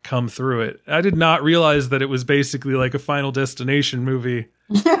like come through it. I did not realize that it was basically like a Final Destination movie.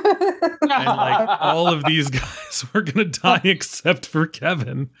 And like all of these guys were going to die except for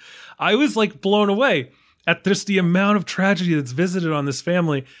Kevin. I was like blown away at just the amount of tragedy that's visited on this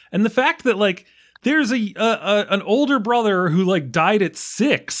family. And the fact that like there's an older brother who like died at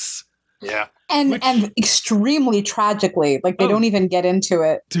 6. Yeah. And extremely tragically, like they don't even get into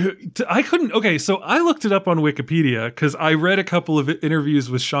it. Dude, I couldn't. Okay, so I looked it up on Wikipedia because I read a couple of interviews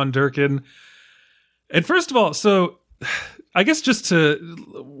with Sean Durkin. And first of all, so I guess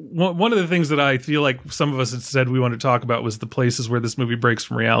one of the things that I feel like some of us had said we wanted to talk about was the places where this movie breaks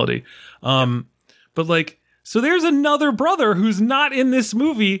from reality. But like, so there's another brother who's not in this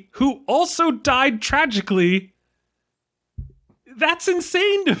movie who also died tragically. That's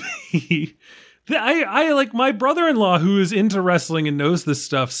insane to me. I like my brother-in-law who is into wrestling and knows this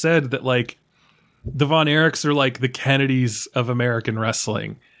stuff said that like the Von Erichs are like the Kennedys of American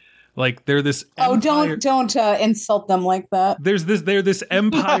wrestling. Like they're this empire. Don't insult them like that. They're this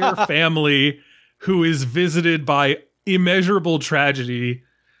empire family who is visited by immeasurable tragedy.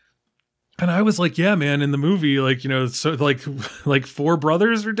 And I was like, yeah, man, in the movie, like, so like 4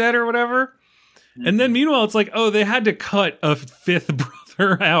 brothers are dead or whatever. And then meanwhile, it's like, oh, they had to cut a 5th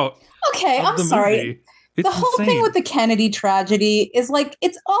brother out. Okay, I'm sorry. The whole thing with the Kennedy tragedy is like,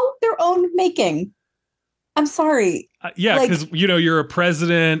 it's all their own making. I'm sorry. Yeah, because, you're a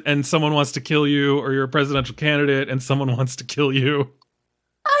president and someone wants to kill you, or you're a presidential candidate and someone wants to kill you.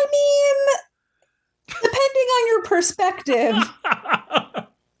 I mean, depending on your perspective.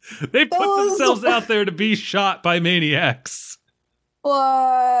 They put themselves out there to be shot by maniacs.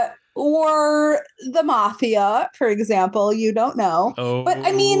 Or the mafia, for example, you don't know. Oh, but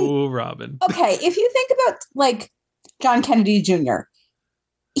I mean, Robin. Okay, if you think about like John Kennedy Jr.,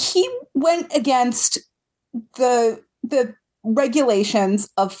 he went against the regulations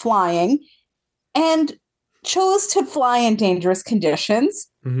of flying and chose to fly in dangerous conditions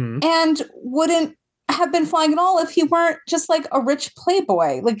and wouldn't have been flying at all if he weren't just like a rich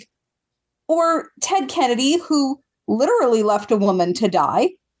playboy, like, or Ted Kennedy, who literally left a woman to die.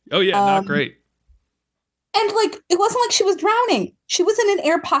 Oh yeah, not great. And like, it wasn't like she was drowning. She was in an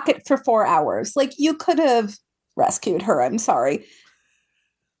air pocket for 4 hours. Like, you could have rescued her. I'm sorry.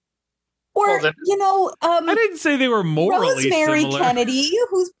 Or, I didn't say they were morally Rosemary similar. Kennedy,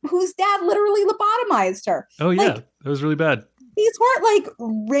 whose dad literally lobotomized her. Oh yeah, like, that was really bad. These weren't like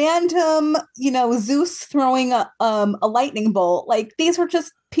random, Zeus throwing a lightning bolt. Like, these were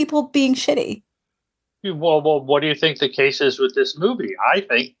just people being shitty. Well, what do you think the case is with this movie? I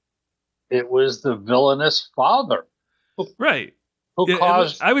think it was the villainous father, right? Who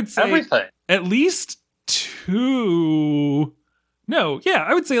caused I would say everything. At least 2. No, yeah,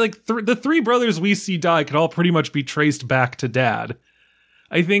 I would say like the 3 brothers we see die could all pretty much be traced back to dad.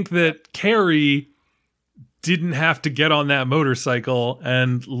 I think that Carrie didn't have to get on that motorcycle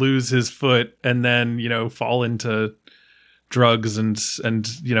and lose his foot and then, fall into drugs and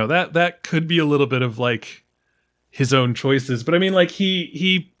that could be a little bit of like his own choices. But I mean, like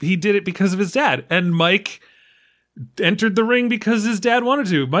he did it because of his dad, and Mike entered the ring because his dad wanted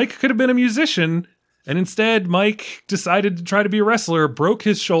to. Mike could have been a musician And instead, Mike decided to try to be a wrestler, broke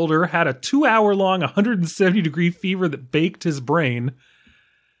his shoulder, had a 2-hour-long 170-degree fever that baked his brain.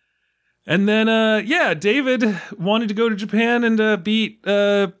 And then, David wanted to go to Japan and beat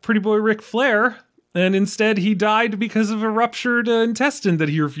Pretty Boy Ric Flair. And instead, he died because of a ruptured intestine that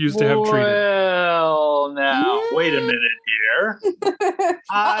he refused to have treated. Well, now, wait a minute here.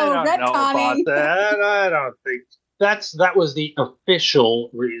 I don't know about that. I don't think that was the official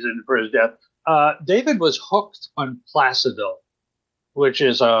reason for his death. David was hooked on Placidil, which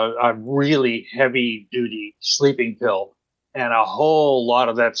is a really heavy-duty sleeping pill. And a whole lot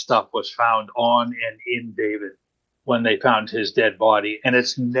of that stuff was found on and in David when they found his dead body. And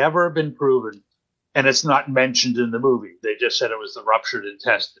it's never been proven. And it's not mentioned in the movie. They just said it was the ruptured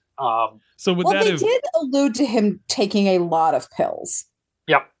intestine. They did allude to him taking a lot of pills.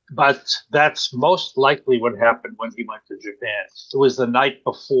 Yep. But that's most likely what happened when he went to Japan. It was the night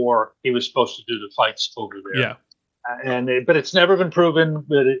before he was supposed to do the fights over there. Yeah. But it's never been proven,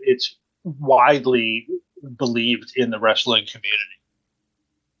 but it's widely believed in the wrestling community.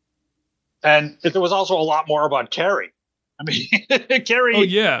 And there was also a lot more about Kerry. I mean, Kerry. Oh,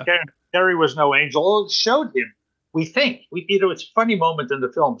 yeah. Kerry was no angel. It showed him. We think. It's a funny moment in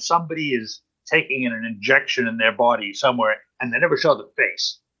the film. Somebody is taking an injection in their body somewhere, and they never show the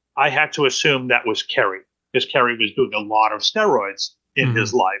face. I had to assume that was Kerry, because Kerry was doing a lot of steroids in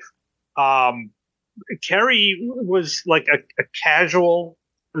his life. Kerry was like a casual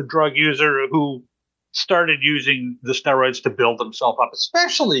drug user who started using the steroids to build himself up,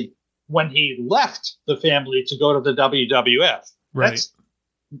 especially when he left the family to go to the WWF. Right. That's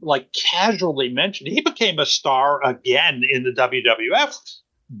like casually mentioned. He became a star again in the WWF,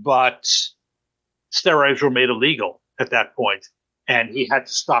 but steroids were made illegal at that point, and he had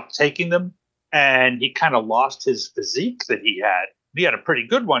to stop taking them, and he kind of lost his physique that he had. He had a pretty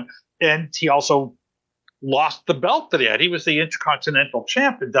good one, and he also lost the belt that he had. He was the Intercontinental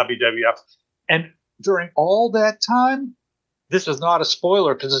Champ in WWF, and during all that time, this is not a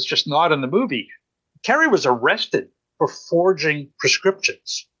spoiler because it's just not in the movie, Kerry was arrested for forging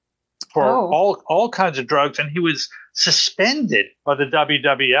prescriptions for all kinds of drugs, and he was suspended by the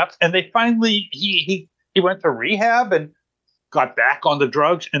WWF. And they finally he went to rehab and got back on the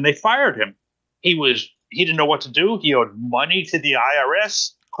drugs, and they fired him. He didn't know what to do. He owed money to the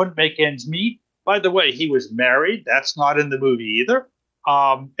IRS, couldn't make ends meet. By the way, he was married. That's not in the movie either.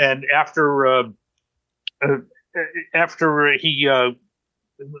 And after he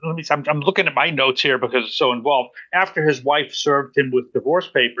I'm looking at my notes here because it's so involved. After his wife served him with divorce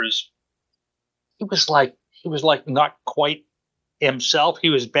papers, he was like not quite himself. He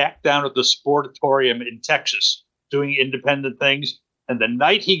was back down at the Sportatorium in Texas doing independent things. And the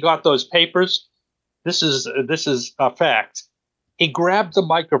night he got those papers, this is a fact. He grabbed the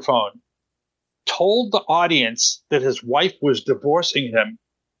microphone, told the audience that his wife was divorcing him,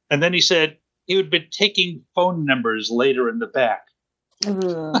 and then he said he had been taking phone numbers later in the back.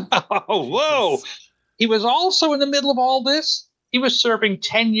 Oh, whoa. He was also in the middle of all this. He was serving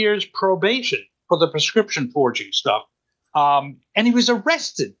 10 years probation for the prescription forging stuff. And he was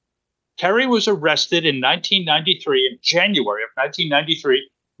arrested. Kerry was arrested in 1993, in January of 1993.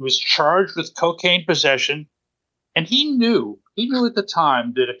 He was charged with cocaine possession. And he knew at the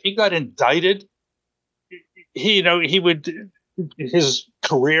time that if he got indicted, his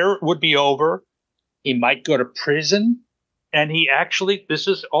career would be over. He might go to prison. And he actually, this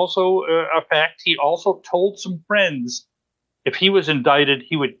is also a fact, he also told some friends if he was indicted,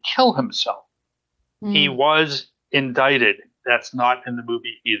 he would kill himself. He was indicted. That's not in the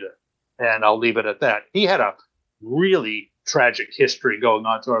movie either. And I'll leave it at that. He had a really tragic history going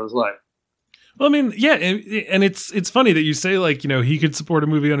on throughout his life. Well, I mean, yeah, and it's funny that you say, like, he could support a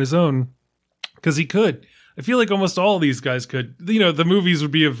movie on his own, because he could. I feel like almost all of these guys could. The movies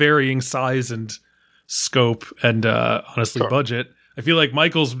would be of varying size and scope and honestly budget. I feel like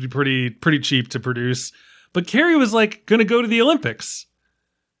Michael's would be pretty cheap to produce, but Kerry was like going to go to the Olympics.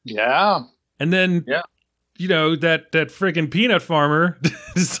 Yeah. And then, that freaking peanut farmer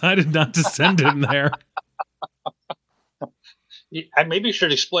decided not to send him there. I maybe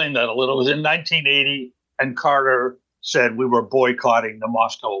should explain that a little. It was in 1980, and Carter said we were boycotting the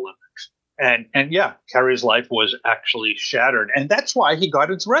Moscow Olympics. And yeah, Kerry's life was actually shattered. And that's why he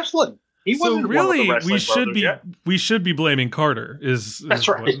got into wrestling. He wasn't really, one of the we should be blaming Carter. That's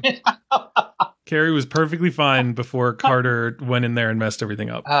right. Kerry was perfectly fine before Carter went in there and messed everything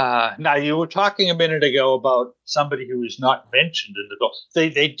up. Now, you were talking a minute ago about somebody who was not mentioned in the film.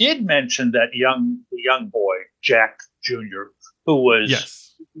 They did mention that young boy, Jack Jr., who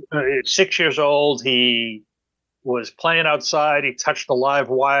was 6 years old. He was playing outside. He touched a live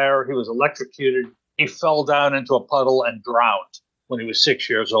wire. He was electrocuted. he fell down into a puddle and drowned when he was 6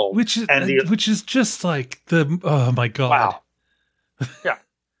 years old. Which is just like oh my God. Wow. Yeah.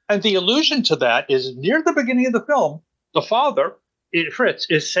 And the allusion to that is near the beginning of the film, the father, Fritz,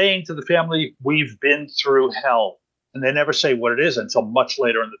 is saying to the family, "We've been through hell." And they never say what it is until much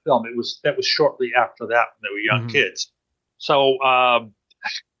later in the film. That was shortly after that when they were young kids. So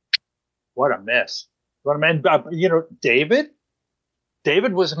what a mess. What a man.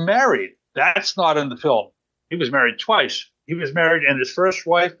 David was married. That's not in the film. He was married twice. He was married, and his first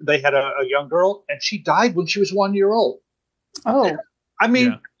wife, they had a young girl, and she died when she was 1 year old. Oh. I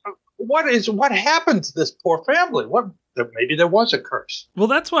mean, what happened to this poor family? Maybe there was a curse. Well,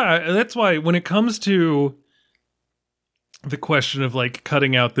 that's why when it comes to the question of like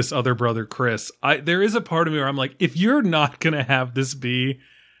cutting out this other brother, Chris, there is a part of me where I'm like, if you're not going to have this be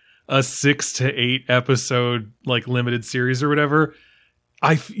a 6 to 8 episode like limited series or whatever,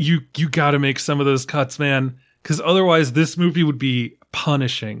 you got to make some of those cuts, man, because otherwise this movie would be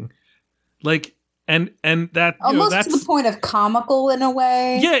punishing. Like, and that almost that's to the point of comical in a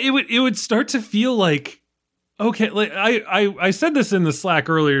way. Yeah, it would start to feel like, okay, like I said this in the Slack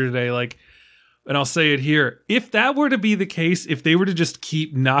earlier today, like, and I'll say it here. If that were to be the case, if they were to just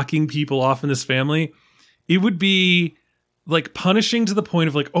keep knocking people off in this family, it would be like punishing to the point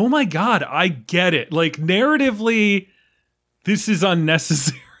of like, oh my God, I get it. Like narratively, this is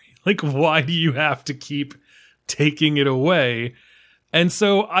unnecessary. Like, why do you have to keep taking it away? And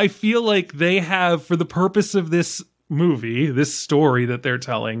so I feel like they have, for the purpose of this movie, this story that they're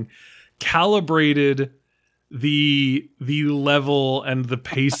telling, calibrated the level and the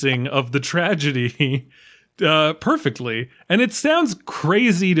pacing of the tragedy perfectly. And it sounds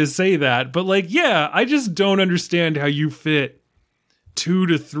crazy to say that, but like, yeah, I just don't understand how you fit 2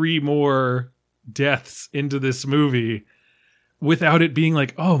 to 3 more deaths into this movie without it being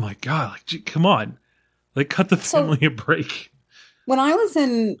like, oh my God, like, come on, like cut the family a break. When I was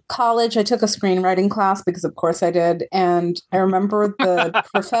in college, I took a screenwriting class because of course I did. And I remember the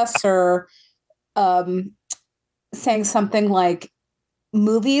professor saying something like,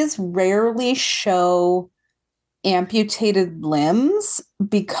 movies rarely show amputated limbs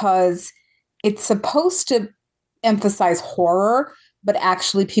because it's supposed to emphasize horror, but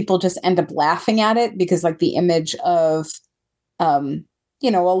actually people just end up laughing at it because like the image of, a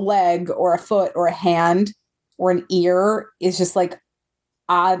leg or a foot or a hand or an ear is just like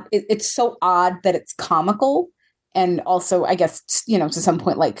odd. It's so odd that it's comical. And also, I guess, to some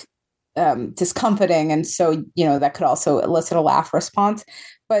point, like, discomforting, and so that could also elicit a laugh response.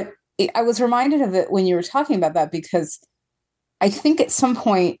 But I was reminded of it when you were talking about that, because I think at some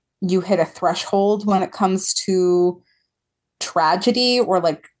point you hit a threshold when it comes to tragedy, or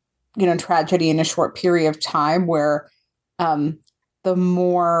like tragedy in a short period of time, where the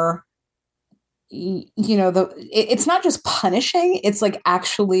more it's not just punishing, it's like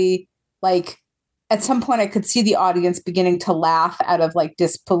actually like at some point I could see the audience beginning to laugh out of like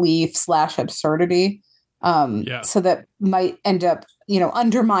disbelief / absurdity. So that might end up,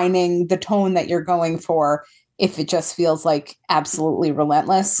 undermining the tone that you're going for if it just feels like absolutely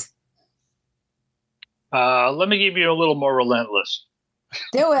relentless. Let me give you a little more relentless.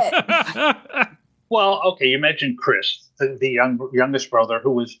 Do it. Well, okay, you mentioned Chris, the youngest brother,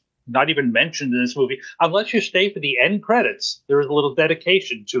 who was not even mentioned in this movie. Unless you stay for the end credits, there is a little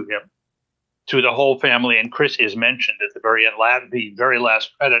dedication to him, to the whole family, and Chris is mentioned at the very end, the very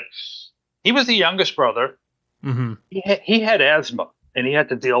last credit. He was the youngest brother. Mm-hmm. He had asthma, and he had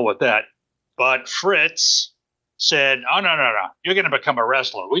to deal with that. But Fritz said, "Oh, no. You're going to become a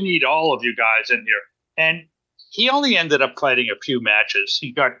wrestler. We need all of you guys in here." And he only ended up fighting a few matches.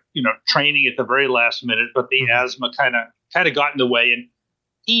 He got, training at the very last minute, but the asthma kind of got in the way, and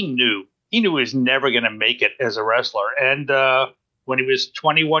he knew he was never going to make it as a wrestler. And when he was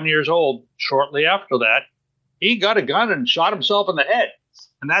 21 years old, shortly after that, he got a gun and shot himself in the head.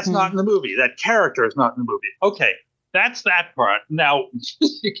 And that's not in the movie. That character is not in the movie. Okay, that's that part. Now,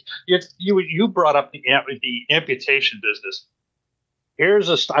 you brought up the amputation business.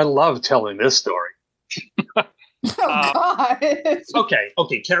 I love telling this story. God.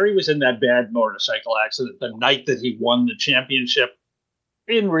 Okay. Kerry was in that bad motorcycle accident the night that he won the championship.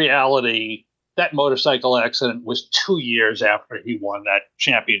 In reality, that motorcycle accident was 2 years after he won that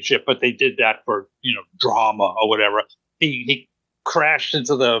championship, but they did that for, drama or whatever. He crashed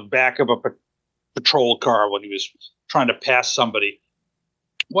into the back of a patrol car when he was trying to pass somebody.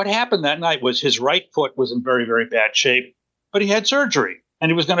 What happened that night was his right foot was in very, very bad shape, but he had surgery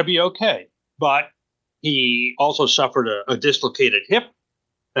and he was going to be okay. But he also suffered a dislocated hip.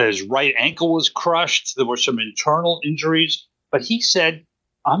 His right ankle was crushed. There were some internal injuries, but he said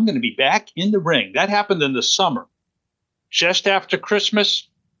I'm going to be back in the ring. That happened in the summer. Just after Christmas,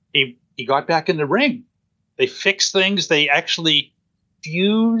 he got back in the ring. They fixed things. They actually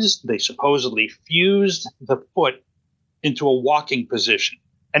supposedly fused the foot into a walking position.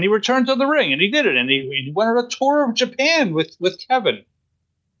 And he returned to the ring, and he did it. And he went on a tour of Japan with Kevin.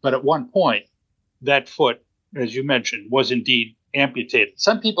 But at one point, that foot, as you mentioned, was indeed amputated.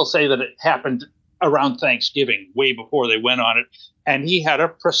 Some people say that it happened around Thanksgiving, way before they went on it. And he had a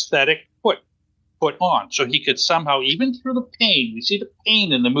prosthetic foot put on. So he could somehow, even through the pain, we see the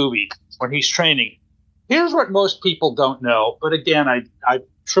pain in the movie when he's training. Here's what most people don't know. But again, I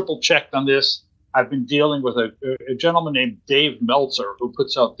triple checked on this. I've been dealing with a gentleman named Dave Meltzer, who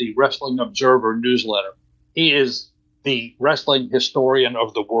puts out the Wrestling Observer newsletter. He is the wrestling historian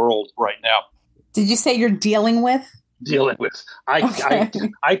of the world right now. Did you say you're dealing with? Dealing with.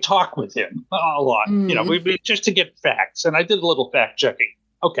 I talk with him a lot, we just to get facts. And I did a little fact checking.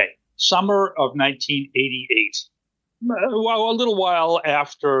 Okay. Summer of 1988. Well, a little while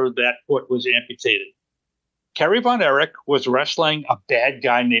after that foot was amputated. Kerry Von Erich was wrestling a bad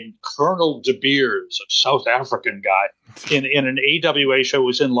guy named Colonel De Beers, a South African guy, in an AWA show. It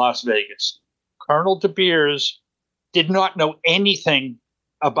was in Las Vegas. Colonel De Beers did not know anything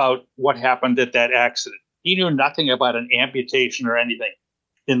about what happened at that accident. He knew nothing about an amputation or anything.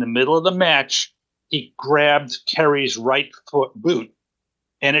 In the middle of the match, he grabbed Kerry's right foot boot,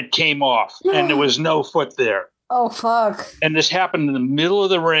 and it came off, and there was no foot there. Oh, fuck. And this happened in the middle of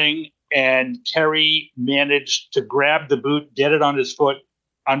the ring, and Kerry managed to grab the boot, get it on his foot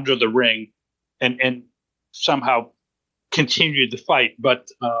under the ring, and somehow continued the fight. But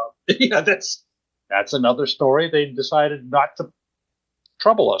that's another story they decided not to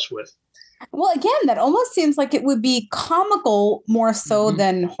trouble us with. Well, again, that almost seems like it would be comical more so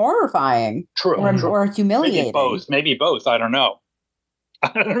than horrifying. True. Or humiliating. Maybe both. I don't know.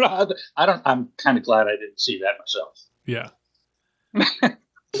 I'm kind of glad I didn't see that myself. Yeah.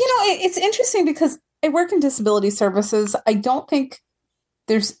 It's interesting because I work in disability services. I don't think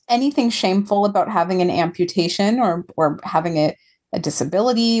there's anything shameful about having an amputation or having a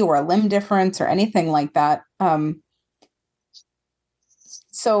disability or a limb difference or anything like that.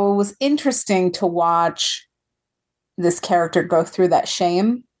 So it was interesting to watch this character go through that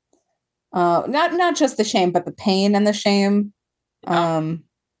shame. Not just the shame, but the pain and the shame.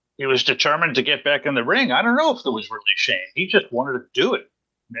 He was determined to get back in the ring. I don't know if there was really shame. He just wanted to do it.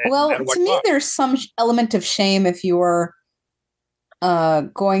 Well, to me, there's some element of shame if you're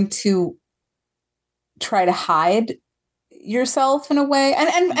going to try to hide yourself in a way,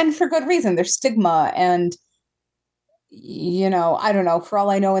 and for good reason. There's stigma, and I don't know. For all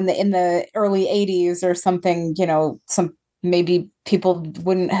I know, in the early '80s or something, some maybe people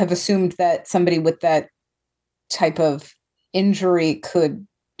wouldn't have assumed that somebody with that type of injury could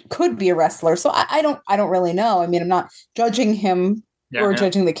be a wrestler. So I don't really know. I mean, I'm not judging him or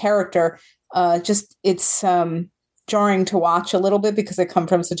judging the character. Just it's jarring to watch a little bit because I come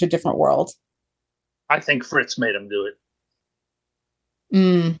from such a different world. I think Fritz made him do it.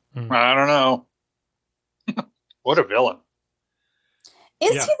 I don't know. What a villain.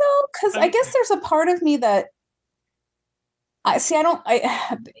 Is he though? Because I guess there's a part of me that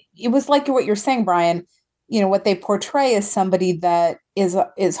it was like what you're saying, Brian. What they portray is somebody that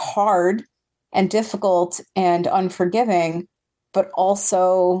is hard and difficult and unforgiving, but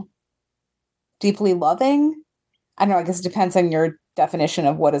also deeply loving. I don't know. I guess it depends on your definition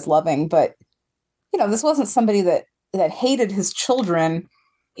of what is loving, but this wasn't somebody that hated his children.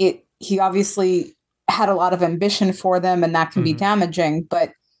 He obviously had a lot of ambition for them, and that can be damaging.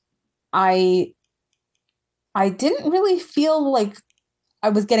 But I didn't really feel like I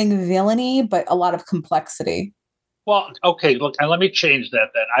was getting villainy, but a lot of complexity. Well, okay, look, and let me change that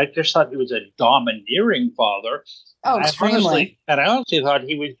then. I just thought he was a domineering father. Oh, extremely. I honestly thought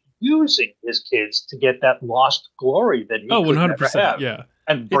he was using his kids to get that lost glory that he could 100%, never have. Yeah.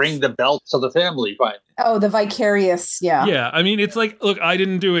 And bring the belt to the family, fine. Oh, the vicarious, yeah. Yeah, I mean, it's like, look, I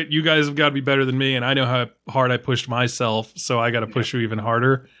didn't do it. You guys have got to be better than me, and I know how hard I pushed myself, so I got to push you even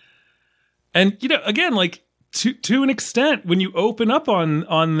harder. And, again, like, to an extent, when you open up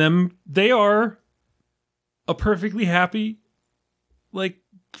on them, they are a perfectly happy, like,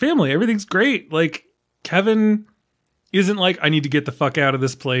 family. Everything's great. Like, Kevin isn't like, I need to get the fuck out of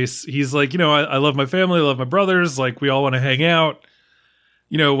this place. He's like, I love my family, I love my brothers. Like, we all want to hang out.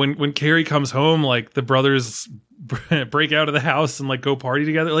 When Carrie comes home, like, the brothers break out of the house and, like, go party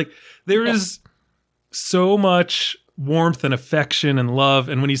together. Like, there is so much warmth and affection and love.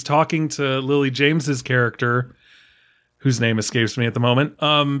 And when he's talking to Lily James's character, whose name escapes me at the moment,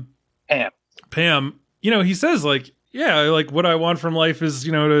 Pam, he says, like, yeah, like what I want from life is,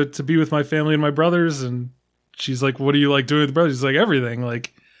 you know, to be with my family and my brothers. And she's like, what do you like doing with the brothers? He's like, everything.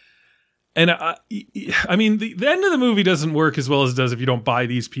 Like, and I mean, the end of the movie doesn't work as well as it does if you don't buy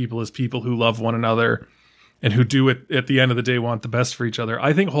these people as people who love one another and who do it at the end of the day want the best for each other.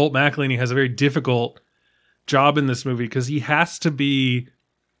 I think Holt McElhaney has a very difficult job in this movie because he has to be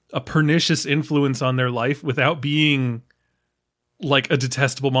a pernicious influence on their life without being like a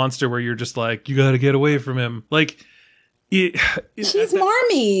detestable monster where you're just like, you got to get away from him. Like, he's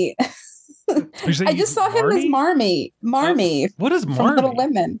Marmee. I just saw him as Marmee. Marmee. What is from Marmee? Little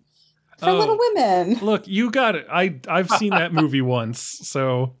Women. For Little Women. Look, you got it. I've seen that movie once,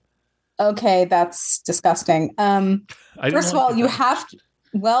 so okay, that's disgusting. First of all, you have to.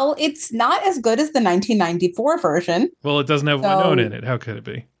 Well, it's not as good as the 1994 version. Well, it doesn't have Winona in it. How could it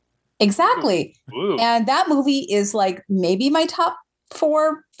be? Exactly. Ooh. And that movie is like maybe my top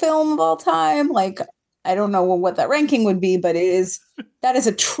 4 film of all time. Like, I don't know what that ranking would be, but that is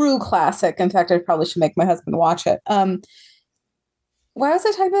a true classic. In fact, I probably should make my husband watch it. Why was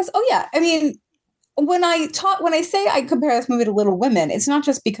I talking about this? Oh yeah. I mean, when I say I compare this movie to Little Women, it's not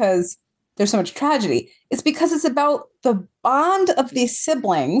just because there's so much tragedy. It's because it's about the bond of these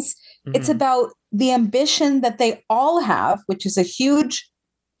siblings. Mm-hmm. It's about the ambition that they all have, which is a huge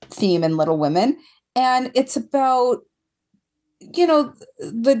theme in Little Women. And it's about, you know,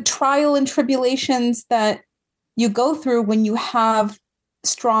 the trial and tribulations that you go through when you have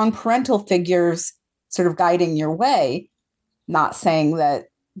strong parental figures sort of guiding your way. Not saying that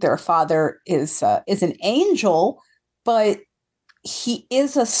their father is an angel, but he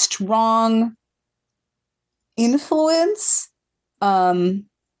is a strong influence.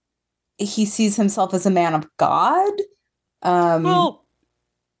 He sees himself as a man of God. Well,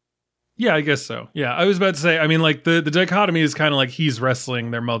 yeah, I guess so. Yeah, I was about to say, I mean, like the dichotomy is kind of like he's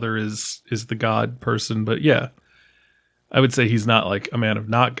wrestling, their mother is the God person, but yeah, I would say he's not like a man of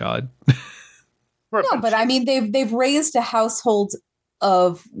not God. No, but I mean, they've raised a household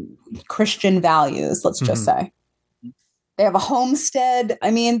of Christian values. Let's just say they have a homestead. I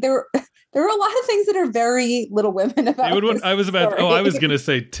mean, there are a lot of things that are very Little Women about. I was going to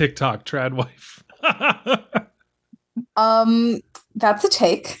say TikTok trad wife. That's a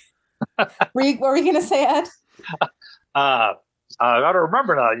take. What were you going to say, Ed? I got to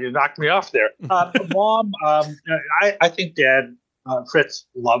remember now. You knocked me off there. Mom, I think Dad. Fritz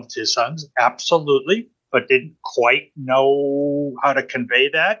loved his sons, absolutely, but didn't quite know how to convey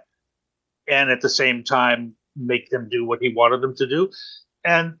that. And at the same time, make them do what he wanted them to do.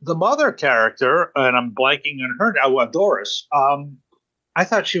 And the mother character, and I'm blanking on her now, Doris, I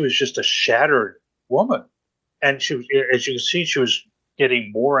thought she was just a shattered woman. And she was, as you can see, she was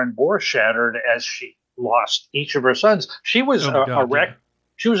getting more and more shattered as she lost each of her sons. She was a wreck. Yeah.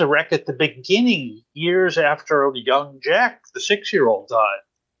 She was a wreck at the beginning, years after young Jack, the 6-year-old, died.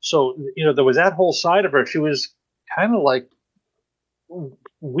 So, you know, there was that whole side of her. She was kind of like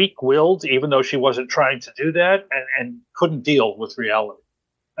weak-willed, even though she wasn't trying to do that, and couldn't deal with reality.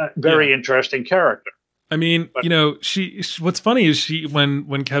 Very interesting character. I mean, you know, she what's funny is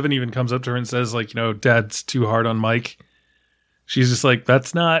when Kevin even comes up to her and says, like, you know, Dad's too hard on Mike, she's just like,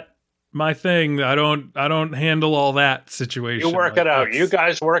 that's not my thing. I don't handle all that situation. You work it out. You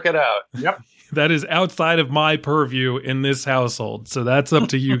guys work it out. Yep. That is outside of my purview in this household. So that's up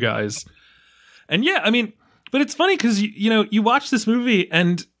to you guys. And yeah, I mean, but it's funny because you know, you watch this movie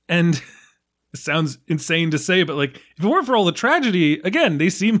and it sounds insane to say, but like if it weren't for all the tragedy, again, they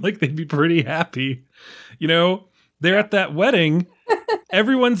seem like they'd be pretty happy. You know, they're at that wedding,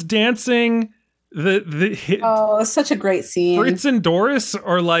 everyone's dancing. Such a great scene. Fritz and Doris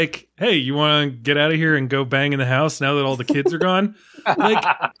are like, hey, you want to get out of here and go bang in the house now that all the kids are gone? Like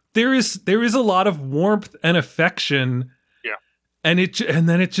there is a lot of warmth and affection. Yeah. And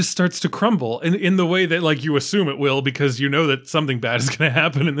then it just starts to crumble in the way that like you assume it will, because you know that something bad is going to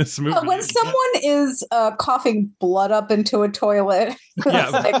happen in this movie. When someone is coughing blood up into a toilet. Yeah.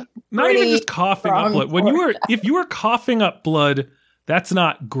 Like not even just coughing up blood. If you are coughing up blood, that's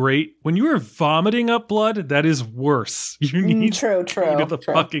not great. When you are vomiting up blood, that is worse. You need to go to the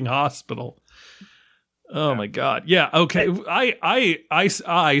fucking hospital. Oh my God. Yeah. Okay.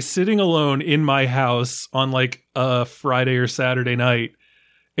 I sitting alone in my house on like a Friday or Saturday night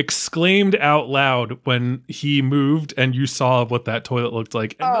exclaimed out loud when he moved and you saw what that toilet looked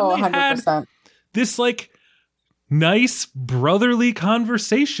like. And then they 100%. Had this like nice brotherly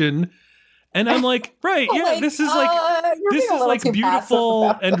conversation. And I'm like, right, yeah, like, this is like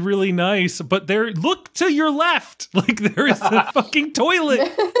beautiful and really nice. But look to your left, like there is a fucking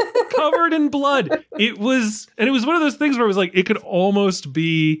toilet covered in blood. It was one of those things where it was like it could almost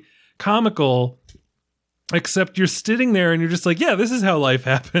be comical. Except you're sitting there and you're just like, yeah, this is how life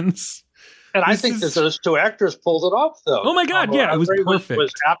happens. And I think that those two actors pulled it off, though. Oh my God, yeah, it was perfect.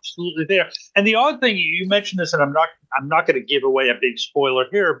 Was absolutely there. And the odd thing, you mentioned this, and I'm not going to give away a big spoiler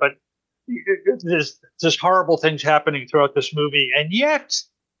here, but there's horrible things happening throughout this movie, and yet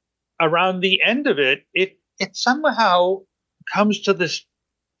around the end of it, it somehow comes to this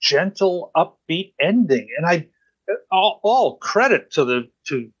gentle, upbeat ending. And all credit to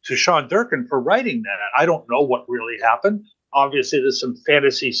Sean Durkin for writing that. I don't know what really happened. Obviously, there's some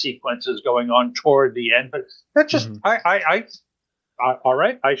fantasy sequences going on toward the end, but that just all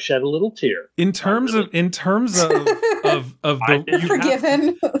right. I shed a little tear. In terms of the You're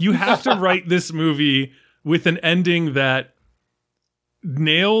forgiven. You have to write this movie with an ending that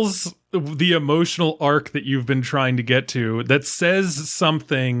nails the emotional arc that you've been trying to get to, that says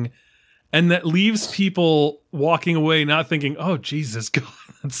something, and that leaves people walking away not thinking, "Oh Jesus, God,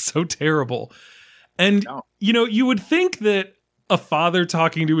 that's so terrible." And, you would think that a father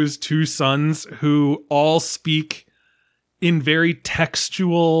talking to his two sons who all speak in very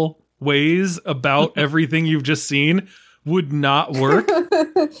textual ways about everything you've just seen would not work.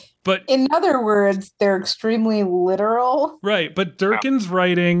 But in other words, they're extremely literal. Right. But Durkin's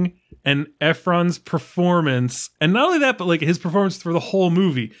writing and Efron's performance, and not only that, but like his performance through the whole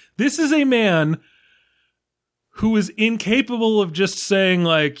movie. This is a man who is incapable of just saying,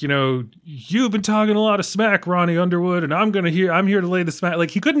 like, you've been talking a lot of smack, Ronnie Underwood, and I'm here to lay the smack.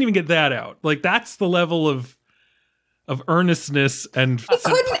 Like, he couldn't even get that out. Like, that's the level of earnestness and he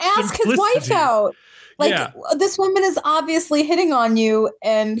couldn't ask his wife out. Like, this woman is obviously hitting on you,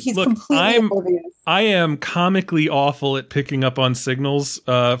 and he's completely oblivious. I am comically awful at picking up on signals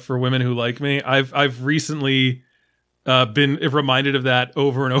for women who like me. I've recently been reminded of that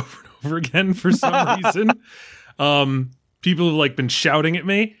over and over and over again for some reason. People have like been shouting at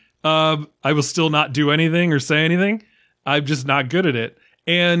me. I will still not do anything or say anything. I'm just not good at it.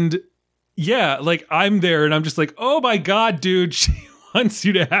 And yeah, like I'm there and I'm just like, oh my God, dude, she wants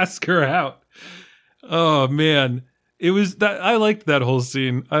you to ask her out. Oh man. It was that I liked that whole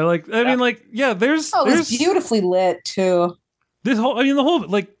scene. There's it was beautifully lit too. The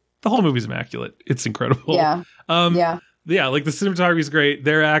whole movie's immaculate. It's incredible. Yeah. Yeah, like the cinematography is great.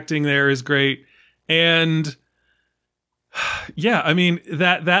 Their acting there is great. And yeah, I mean,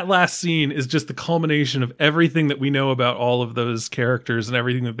 that last scene is just the culmination of everything that we know about all of those characters and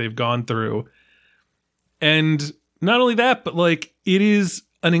everything that they've gone through. And not only that, but like it is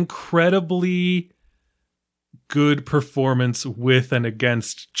an incredibly good performance with and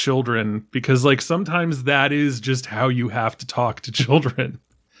against children, because like sometimes that is just how you have to talk to children.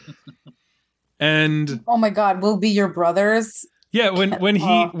 And oh my God, we'll be your brothers. Yeah, when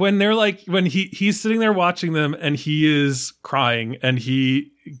he's sitting there watching them and he is crying, and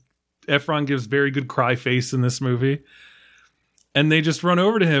Efron gives very good cry face in this movie, and they just run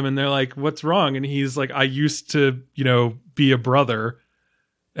over to him and they're like, "What's wrong?" And he's like, "I used to, be a brother,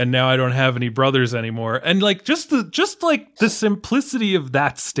 and now I don't have any brothers anymore." And like just the simplicity of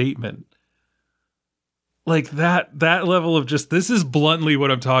that statement, like that level of just, this is bluntly what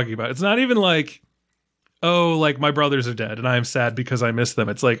I'm talking about. It's not even like, oh, like my brothers are dead and I am sad because I miss them.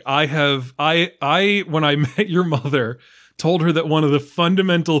 It's like I when I met your mother, told her that one of the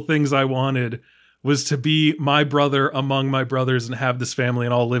fundamental things I wanted was to be my brother among my brothers and have this family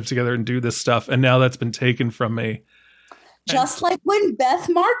and all live together and do this stuff. And now that's been taken from me. Just like when Beth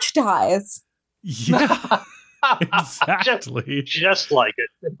March dies. Yeah, exactly. Just like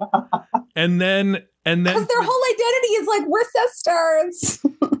it. And then because their whole identity is like, we're sisters.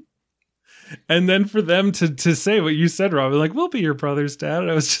 And then for them to say what you said, Robin, like, we'll be your brother's dad. And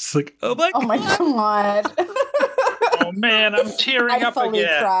I was just like, oh my God. Oh man, I'm tearing up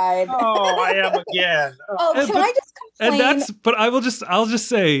again. Cried. Oh, I am again. I just complain? I'll just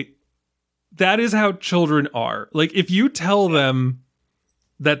say that is how children are. Like, if you tell them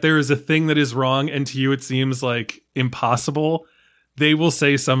that there is a thing that is wrong and to you it seems like impossible, they will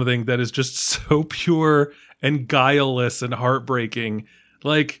say something that is just so pure and guileless and heartbreaking.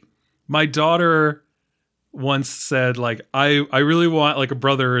 Like, my daughter once said, like, I really want like a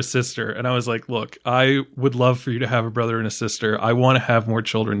brother or a sister. And I was like, look, I would love for you to have a brother and a sister. I want to have more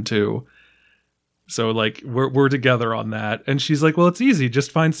children too. So like we're together on that. And she's like, well, it's easy.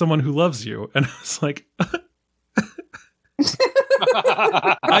 Just find someone who loves you. And I was like,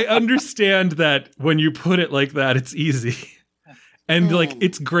 I understand that when you put it like that, it's easy. And like,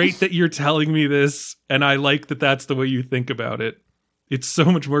 it's great that you're telling me this. And I like that that's the way you think about it. It's so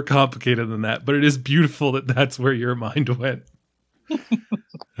much more complicated than that, but it is beautiful that that's where your mind went.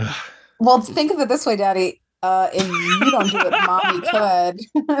 Well, think of it this way, Daddy. If you don't do it, mommy could.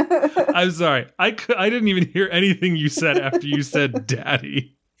 I'm sorry. I didn't even hear anything you said after you said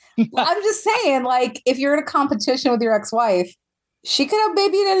daddy. I'm just saying, like, if you're in a competition with your ex-wife, she could have a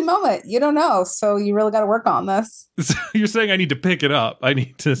baby at any moment. You don't know. So you really got to work on this. So you're saying I need to pick it up. I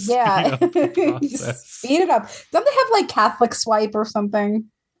need to speed up the process. Speed it up. Don't they have like Catholic swipe or something?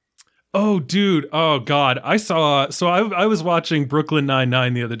 Oh, dude. Oh, God. I was watching Brooklyn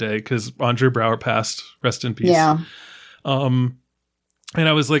Nine-Nine the other day because Andre Brower passed. Rest in peace. Yeah. And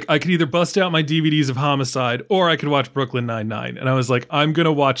I was like, I could either bust out my DVDs of Homicide or I could watch Brooklyn Nine-Nine. And I was like, I'm going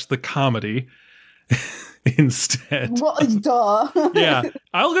to watch the comedy instead. Well, duh. Yeah.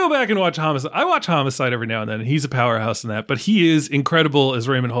 I'll go back and watch Homicide. I watch Homicide every now and then. And he's a powerhouse in that. But he is incredible as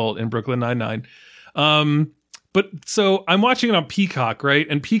Raymond Holt in Brooklyn Nine-Nine. But so I'm watching it on Peacock, right?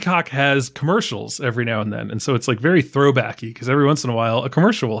 And Peacock has commercials every now and then. And so it's like very throwbacky because every once in a while a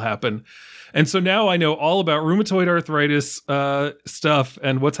commercial will happen. And so now I know all about rheumatoid arthritis stuff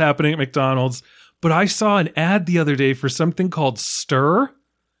and what's happening at McDonald's. But I saw an ad the other day for something called Stir.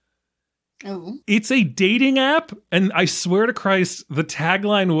 Oh. It's a dating app. And I swear to Christ, the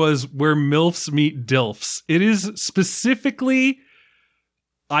tagline was where MILFs meet DILFs. It is specifically,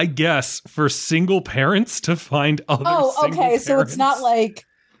 I guess, for single parents to find other single parents. So it's not like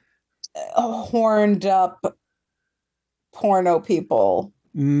horned up porno people.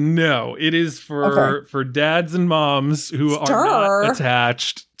 No, it is for dads and moms who are not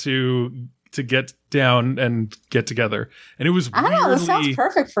attached to get down and get together. And it was I don't know, this sounds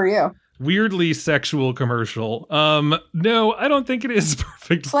perfect for you. Weirdly sexual commercial. No, I don't think it is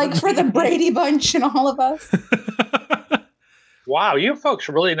perfect. It's like for the Brady Bunch and all of us. Wow, you folks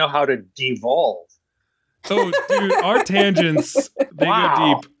really know how to devolve. Oh, dude, our tangents, they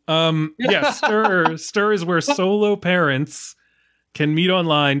go deep. Yeah, Stir is where solo parents can meet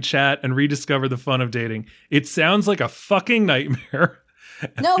online, chat, and rediscover the fun of dating. It sounds like a fucking nightmare.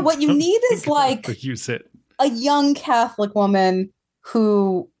 No, what you need is like use it. A young Catholic woman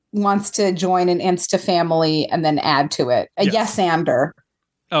who wants to join an Insta family and then add to it. A yes-ander.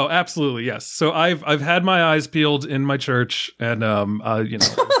 Oh, absolutely, yes. So I've had my eyes peeled in my church, and you know,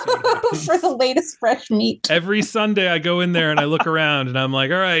 for the latest fresh meat. Every Sunday I go in there and I look around, and I'm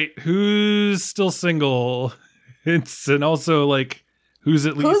like, all right, who's still single? And also like who's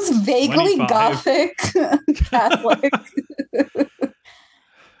at least vaguely 25? Gothic Catholic.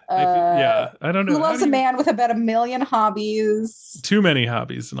 I don't know. Who loves a man with about 1 million hobbies? Too many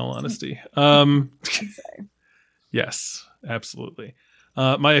hobbies, in all honesty. Yes, absolutely.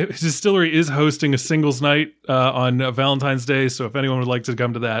 My distillery is hosting a singles night on Valentine's Day, so if anyone would like to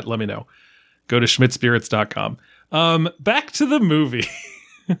come to that, let me know. Go to schmidtspirits.com. Back to the movie.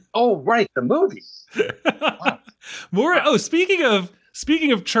 Oh, right, the movie. Wow.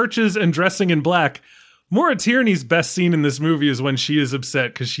 Speaking of churches and dressing in black, Maura Tierney's best scene in this movie is when she is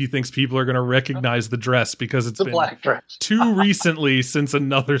upset because she thinks people are going to recognize the dress because it's been black dress. too recently since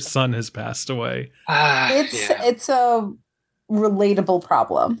another son has passed away. It's a relatable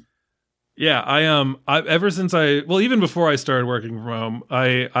problem. Yeah, even before I started working from home,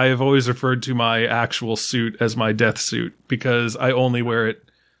 I have always referred to my actual suit as my death suit because I only wear it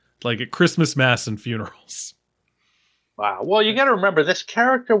like at Christmas, Mass, and funerals. Wow. Well, you got to remember, this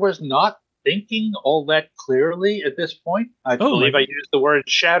character was not thinking all that clearly at this point. I believe I used the word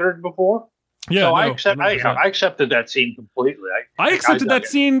shattered before. Yeah, so no, I accepted that scene completely. I accepted that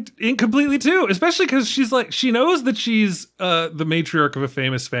scene completely too, especially because she knows that she's the matriarch of a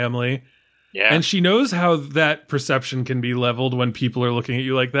famous family. Yeah. And she knows how that perception can be leveled when people are looking at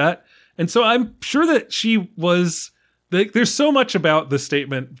you like that. And so I'm sure that she was there's so much about the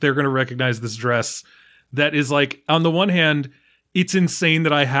statement, they're going to recognize this dress, that is like, on the one hand, it's insane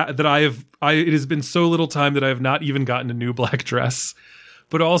that it has been so little time that I have not even gotten a new black dress.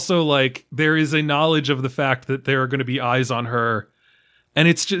 But also, like, there is a knowledge of the fact that there are going to be eyes on her. And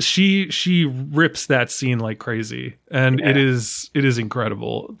it's just, she rips that scene like crazy. And it is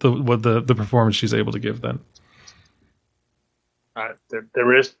incredible, the performance she's able to give then.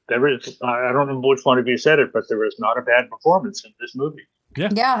 There is, I don't know which one of you said it, but there is not a bad performance in this movie.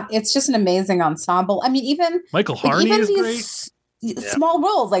 Yeah, it's just an amazing ensemble. I mean, even Michael Harney is great. Small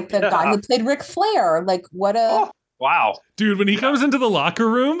roles, like the guy who played Ric Flair. Like, what a... Wow. Dude, when he comes into the locker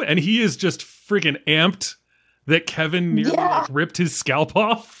room and he is just freaking amped that Kevin nearly ripped his scalp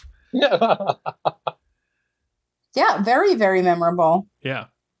off. Yeah. Yeah, very, very memorable. Yeah.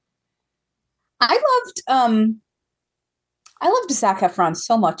 I loved Zac Efron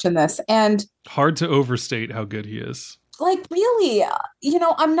so much in this, and hard to overstate how good he is. Like, really,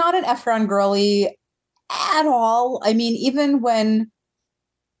 I'm not an Efron girly at all. I mean, even when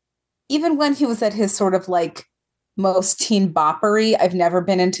even when he was at his sort of like most teen boppery, I've never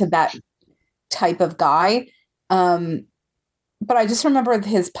been into that type of guy. But I just remember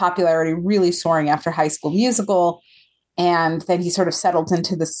his popularity really soaring after High School Musical. And then he sort of settled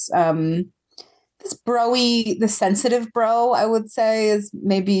into this broy, the sensitive bro, I would say, is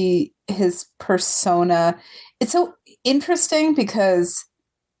maybe his persona. It's so interesting because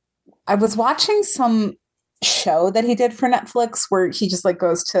I was watching some show that he did for Netflix where he just like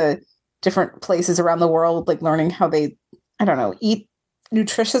goes to different places around the world, like learning how they, I don't know, eat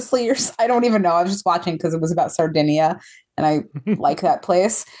nutritiously, or I don't even know. I was just watching because it was about Sardinia and I like that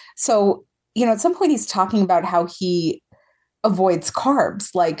place. So, at some point he's talking about how he avoids carbs,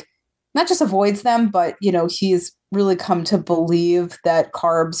 like not just avoids them, but, he's really come to believe that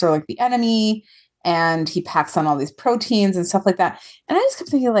carbs are like the enemy, and he packs on all these proteins and stuff like that. And I just kept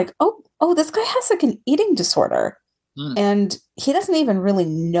thinking like, oh, this guy has like an eating disorder. And he doesn't even really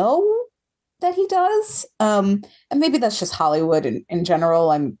know that he does. And maybe that's just Hollywood in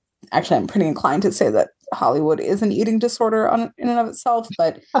general. I'm pretty inclined to say that Hollywood is an eating disorder in and of itself.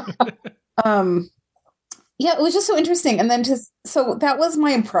 But yeah, it was just so interesting. And then so that was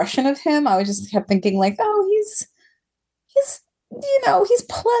my impression of him. I just kept thinking like, oh, he's he's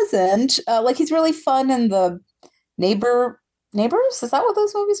pleasant. Like he's really fun in the Neighbors. Is that what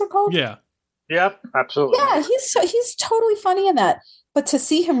those movies are called? Yeah. Yep, absolutely. Yeah, he's totally funny in that. But to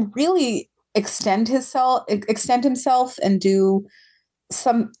see him really extend himself and do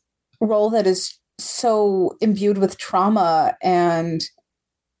some role that is so imbued with trauma and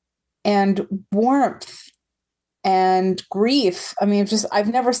warmth and grief. I mean, I've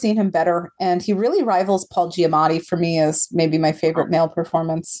never seen him better. And he really rivals Paul Giamatti for me as maybe my favorite my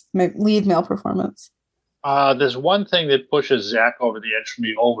lead male performance. There's one thing that pushes Zach over the edge for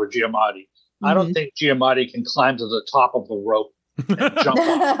me over Giamatti. I don't think Giamatti can climb to the top of the rope and jump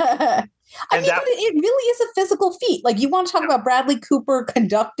off. But it really is a physical feat. Like, you want to talk about Bradley Cooper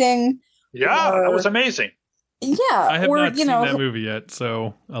conducting. Yeah, that was amazing. Yeah. I have not seen that movie yet,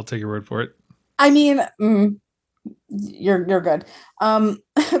 so I'll take your word for it. I mean, you're good.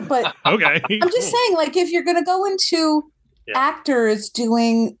 But okay. I'm just saying, like, if you're going to go into actors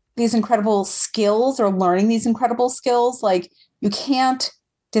doing these incredible skills or learning these incredible skills, like, you can't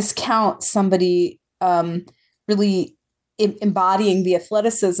discount somebody really embodying the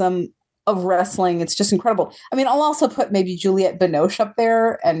athleticism of wrestling. It's just incredible. I mean, I'll also put maybe Juliette Binoche up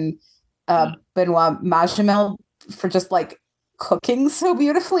there and Benoit Magimel for just like cooking so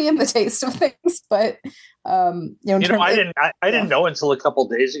beautifully in The Taste of Things. But I didn't know until a couple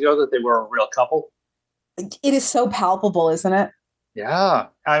days ago that they were a real couple. It is so palpable, isn't it? Yeah.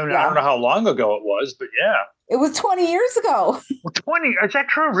 I don't know how long ago it was, but yeah. It was 20 years ago. 20? Is that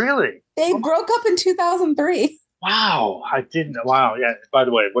true? Really? They broke up in 2003. Wow. I didn't know. Wow. Yeah. By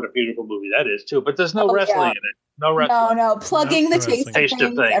the way, what a beautiful movie that is, too. But there's no wrestling in it. No wrestling. No. Plugging The Taste of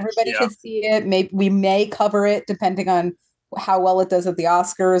Things. Everybody should see it. We may cover it depending on how well it does at the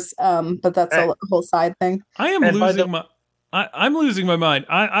Oscars. But that's a whole side thing. I'm losing my mind.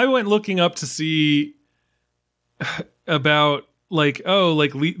 I went looking up to see about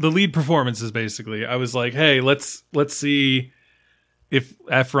the lead performances. Basically, I was like, hey, let's see if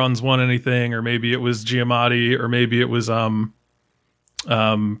Efron's won anything, or maybe it was Giamatti, or maybe it was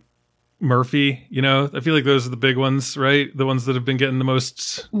Murphy. I feel like those are the big ones, right? The ones that have been getting the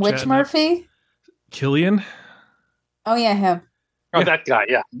most. Which Murphy? Killian. Oh yeah, him. Oh, that guy,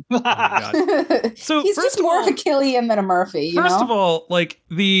 yeah. Oh my God. So he's just more of a Killian than a Murphy. First of all, like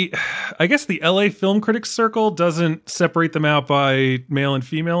I guess the LA Film Critics Circle doesn't separate them out by male and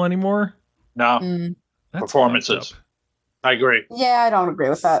female anymore. No, performances. I agree. Yeah, I don't agree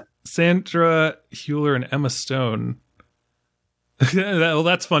with that. Sandra Hüller and Emma Stone. Well,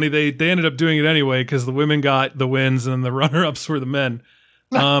 that's funny. They ended up doing it anyway because the women got the wins and the runner-ups were the men.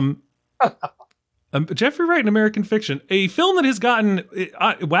 Jeffrey Wright in American Fiction, a film that has gotten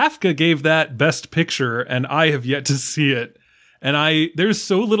WAFCA gave that Best Picture, and I have yet to see it. And there's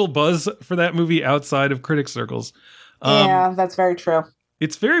so little buzz for that movie outside of critic circles. Yeah, that's very true.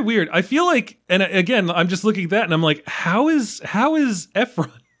 It's very weird. I feel like, and again, I'm just looking at that and I'm like, how is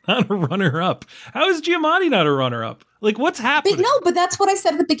Efron not a runner-up? How is Giamatti not a runner-up? Like, what's happening? But that's what I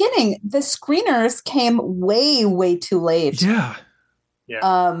said at the beginning. The screeners came way, way too late. Yeah.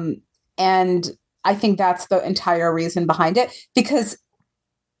 And I think that's the entire reason behind it. Because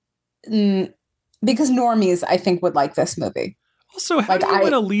normies, I think, would like this movie. Also, how do you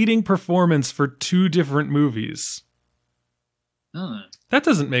win a leading performance for two different movies? That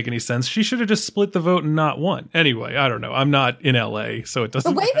doesn't make any sense. She should have just split the vote and not won. Anyway, I don't know. I'm not in LA, so it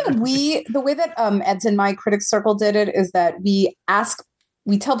doesn't matter. The way that Ed's and my Critics Circle did it is that we ask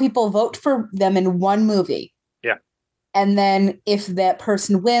we tell people vote for them in one movie. Yeah. And then if that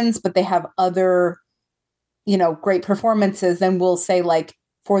person wins, but they have other, great performances, then we'll say like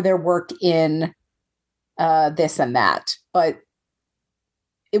for their work in this and that. But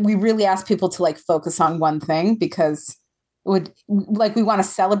we really ask people to like focus on one thing because we want to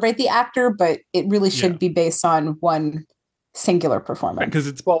celebrate the actor, but it really should be based on one singular performance. Because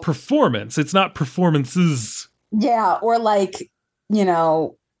it's performance. It's not performances. Yeah. Or like,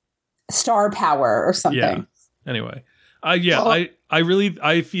 star power or something. Yeah. Anyway. I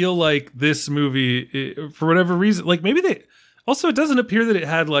feel like this movie, for whatever reason, like maybe it doesn't appear that it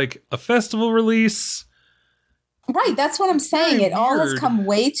had like a festival release. Right. That's what I'm saying. Very it all has weird. come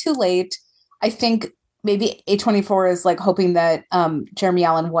way too late. I think maybe A24 is like hoping that Jeremy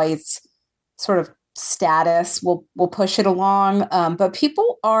Allen White's sort of status will push it along. But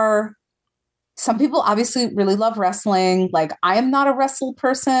some people obviously really love wrestling. Like I am not a wrestle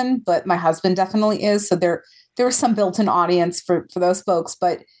person, but my husband definitely is. So there was some built-in audience for those folks.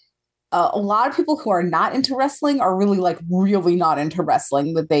 But a lot of people who are not into wrestling are really not into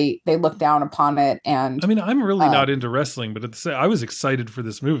wrestling, that they look down upon it. And I mean, I'm really not into wrestling, but I was excited for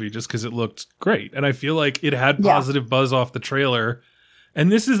this movie just because it looked great. And I feel like it had positive buzz off the trailer. And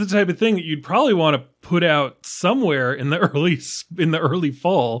this is the type of thing that you'd probably want to put out somewhere in the early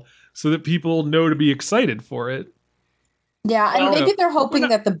fall so that people know to be excited for it. Yeah, and maybe they're hoping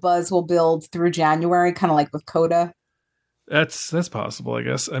that the buzz will build through January, kind of like with Coda. That's possible, I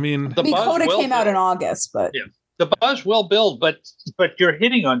guess. I mean, Coda came out in August, but the buzz will build. But you're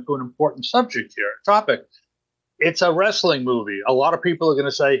hitting onto an important topic. It's a wrestling movie. A lot of people are going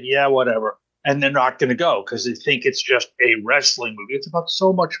to say, "Yeah, whatever," and they're not going to go because they think it's just a wrestling movie. It's about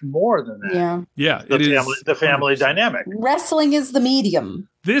so much more than that. Yeah, The family dynamic. Wrestling is the medium.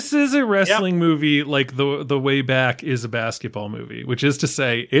 This is a wrestling movie like the Way Back is a basketball movie, which is to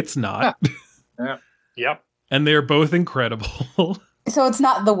say it's not. Yeah. Yep. And they're both incredible. So it's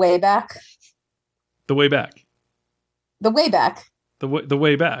not The Way Back? The Way Back. The Way Back. The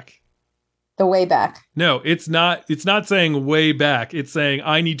Way Back. The Way Back. No, it's not saying way back. It's saying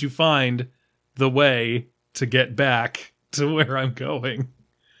I need to find the way to get back to where I'm going.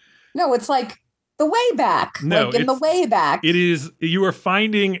 No, it's like the way back. No, like in the way back. It is, you are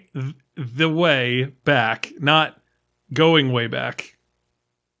finding the way back, not going way back.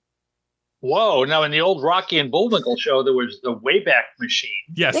 Whoa! Now, in the old Rocky and Bullwinkle show, there was the Wayback Machine.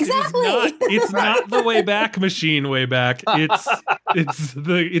 Yes, exactly. It's not the Wayback Machine way back. It's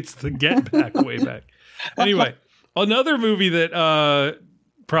the Get Back way back. Anyway, another movie that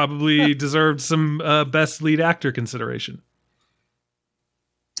probably deserved some best lead actor consideration.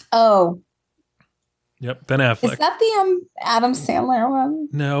 Oh, yep, Ben Affleck. Is that the Adam Sandler one?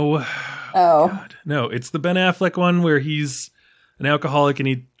 No. Oh, God. No, it's the Ben Affleck one where he's an alcoholic and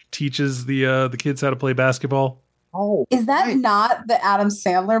he teaches the kids how to play basketball. Oh, is that not the Adam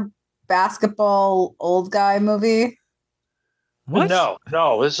Sandler basketball old guy movie? What?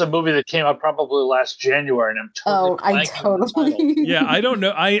 No. This is a movie that came out probably last January, and I'm totally. Yeah, I don't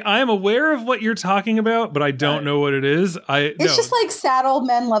know. I am aware of what you're talking about, but I don't know what it is. It's just like sad old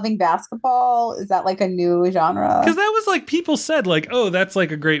men loving basketball. Is that like a new genre? Because that was like people said like, oh, that's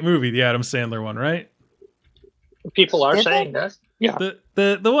like a great movie, the Adam Sandler one, right? People are saying that. Yeah.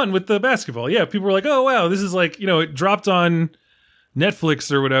 The one with the basketball. Yeah, people were like, oh wow, this is like, it dropped on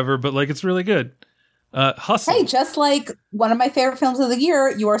Netflix or whatever, but like it's really good. Hustle. Hey, just like one of my favorite films of the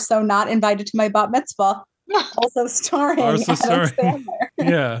year, You Are So Not Invited to My Bat Mitzvah, also starring Adam Sandler.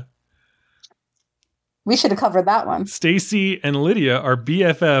 Yeah. We should have covered that one. Stacy and Lydia are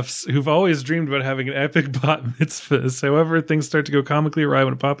BFFs who've always dreamed about having an epic bat mitzvahs. However, things start to go comically awry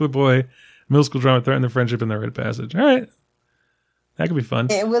when a popular boy, middle school drama threaten their friendship and their rite of passage. All right. That could be fun.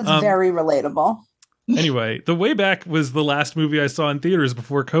 It was very relatable. Anyway, The Way Back was the last movie I saw in theaters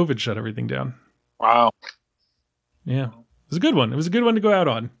before COVID shut everything down. Wow. Yeah. It was a good one. It was a good one to go out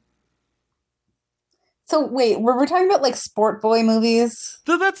on. So wait, we're talking about like sport boy movies?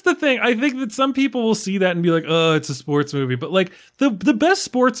 So that's the thing. I think that some people will see that and be like, oh, it's a sports movie. But like the best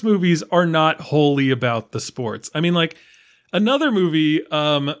sports movies are not wholly about the sports. I mean, like another movie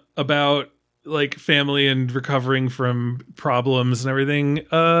about like family and recovering from problems and everything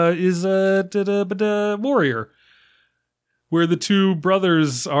is Warrior, where the two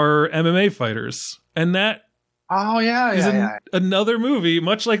brothers are MMA fighters. And that is another movie,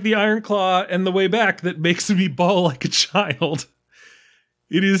 much like The Iron Claw and The Way Back, that makes me bawl like a child.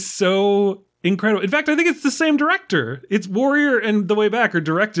 It is so incredible. In fact, I think it's the same director. It's Warrior and The Way Back are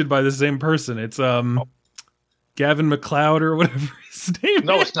directed by the same person. It's Gavin MacLeod or whatever his name is.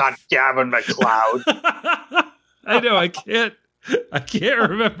 No, it's not Gavin MacLeod. I know, I can't I can't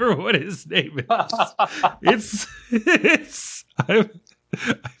remember what his name is. I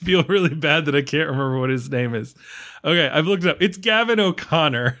feel really bad that I can't remember what his name is. Okay, I've looked it up. It's Gavin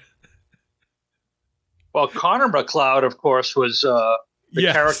O'Connor. Well, Connor McLeod, of course, was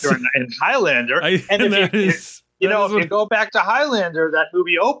the character in Highlander. If you go back to Highlander, that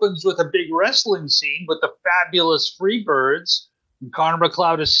movie opens with a big wrestling scene with the fabulous Freebirds. And Connor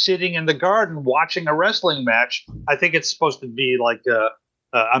McLeod is sitting in the garden watching a wrestling match. I think it's supposed to be like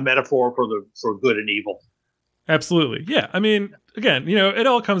a metaphor for good and evil. Absolutely. Yeah. I mean, again, it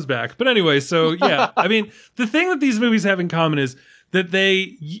all comes back. But anyway, so yeah, I mean, the thing that these movies have in common is that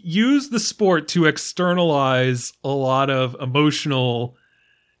they use the sport to externalize a lot of emotional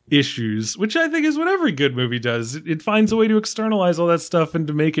issues, which I think is what every good movie does. It finds a way to externalize all that stuff and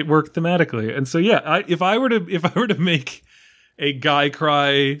to make it work thematically. And so, yeah, if I were to make a guy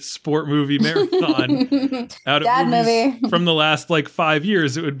cry sport movie marathon out of Dad movies movie from the last 5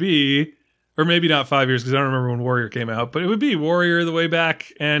 years, it would be, or maybe not 5 years because I don't remember when Warrior came out, but it would be Warrior the Way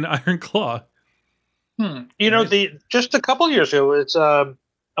Back and Iron Claw. Just a couple years ago, it's I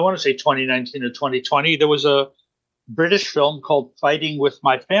want to say 2019 or 2020, there was a British film called Fighting with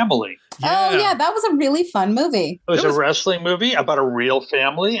My Family. Oh yeah, that was a really fun movie. It was a wrestling movie about a real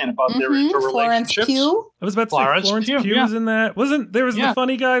family and about their interrelationships. Florence Pugh. I was about to say Florence Pugh was in that. Wasn't there? Was the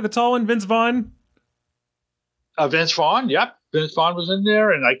funny guy, the tall one, Vince Vaughn? Vince Vaughn, yep. Vince Vaughn was in there,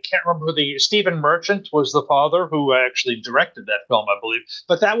 and I can't remember Stephen Merchant was the father who actually directed that film, I believe.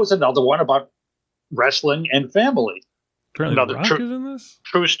 But that was another one about wrestling and family. Apparently another The Rock is in this?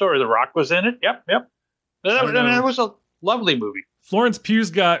 True story. The Rock was in it. Yep. It was a lovely movie. Florence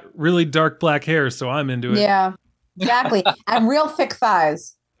Pugh's got really dark black hair, so I'm into it. Yeah, exactly. And real thick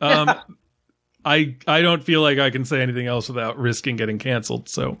thighs. I don't feel like I can say anything else without risking getting canceled,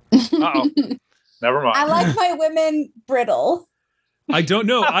 so. Uh-oh. Never mind. I like my women brittle. I don't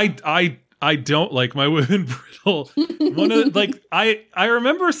know. I don't like my women brittle. I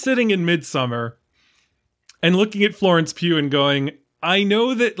remember sitting in Midsummer and looking at Florence Pugh and going, I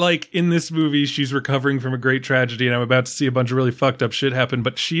know that in this movie she's recovering from a great tragedy and I'm about to see a bunch of really fucked up shit happen,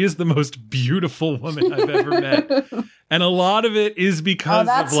 but she is the most beautiful woman I've ever met. And a lot of it is because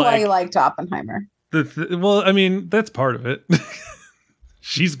that's why you liked Oppenheimer. Well, I mean, that's part of it.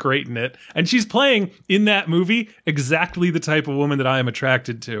 She's great in it. And she's playing in that movie exactly the type of woman that I am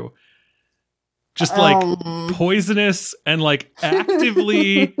attracted to. Just poisonous and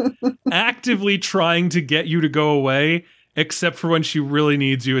actively trying to get you to go away, except for when she really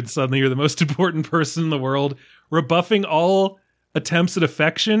needs you and suddenly you're the most important person in the world, rebuffing all attempts at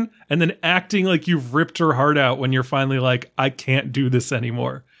affection and then acting like you've ripped her heart out when you're finally like, I can't do this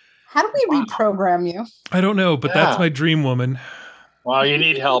anymore. How do we reprogram you? I don't know, but that's my dream woman. Well, you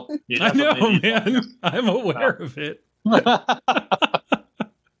need help. I know, man. Help. I'm aware of it.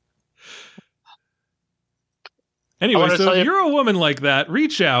 Anyway, so if you're a woman like that,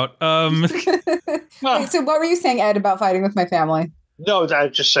 reach out. So what were you saying, Ed, about Fighting with My Family? No, I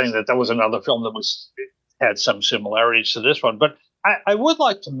was just saying that was another film that had some similarities to this one. But I would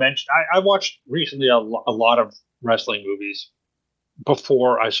like to mention, I watched recently a lot of wrestling movies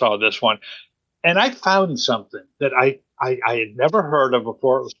before I saw this one. And I found something that I had never heard of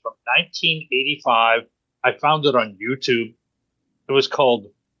before. It was from 1985. I found it on YouTube. It was called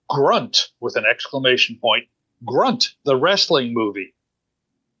Grunt with an exclamation point. Grunt, the wrestling movie.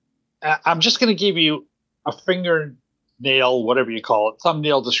 I'm just going to give you a fingernail, whatever you call it,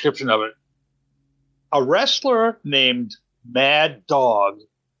 thumbnail description of it. A wrestler named Mad Dog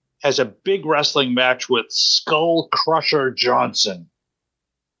has a big wrestling match with Skull Crusher Johnson.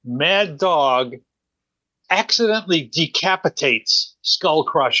 Mad Dog accidentally decapitates Skull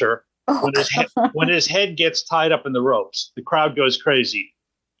Crusher when his head gets tied up in the ropes. The crowd goes crazy.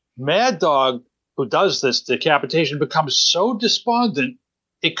 Mad Dog, who does this decapitation, becomes so despondent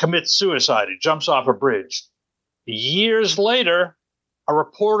it commits suicide. It jumps off a bridge. Years later, a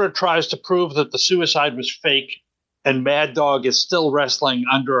reporter tries to prove that the suicide was fake, and Mad Dog is still wrestling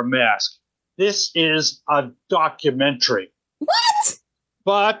under a mask. This is a documentary. What?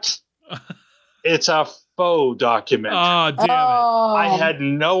 But it's a faux documentary. Oh, damn it. I had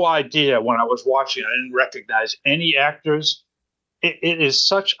no idea when I was watching. I didn't recognize any actors. It is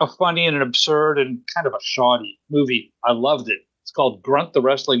such a funny and an absurd and kind of a shoddy movie. I loved it. It's called Grunt, the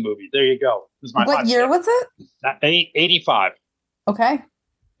wrestling movie. There you go. What year was it? 85. Okay.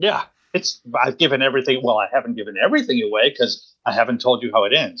 Yeah. I've given everything. Well, I haven't given everything away because I haven't told you how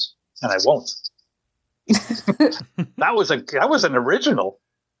it ends, and I won't. That was an original.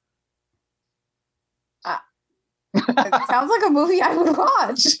 It sounds like a movie I would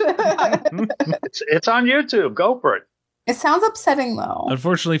watch. It's on YouTube. Go for it. It sounds upsetting though.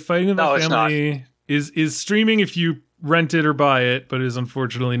 Unfortunately, Fighting with No, My it's not. Family is streaming if you rent it or buy it, but is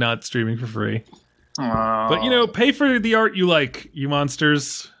unfortunately not streaming for free. But, pay for the art you like, you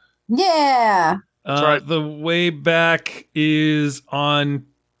monsters. Yeah. right. The way back is on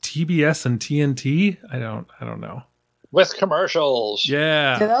TBS and TNT. I don't know. With commercials. Do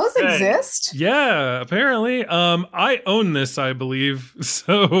Yeah. those Hey. exist? Yeah, apparently. I own this, I believe,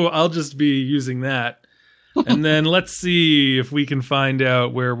 so I'll just be using that. And then let's see if we can find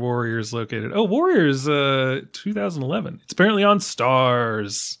out where Warrior's located. Oh, Warrior's 2011. It's apparently on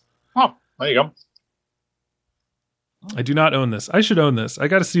Stars. Oh, there you go. I do not own this. I should own this. I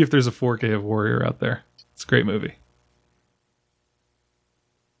got to see if there's a 4K of Warrior out there. It's a great movie.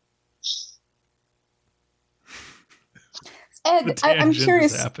 Ed, The I'm tangent has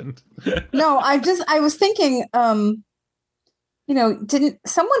curious. happened. No, I was thinking, didn't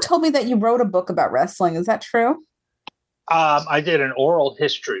someone told me that you wrote a book about wrestling? Is that true? I did an oral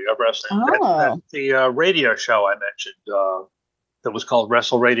history of wrestling. Oh. The radio show I mentioned that was called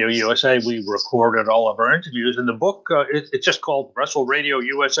Wrestle Radio USA. We recorded all of our interviews. And the book, it's just called Wrestle Radio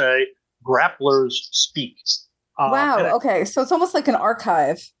USA Grapplers Speak. Wow. Okay. So it's almost like an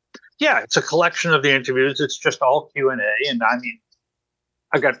archive. Yeah, it's a collection of the interviews. It's just all Q&A. And I mean,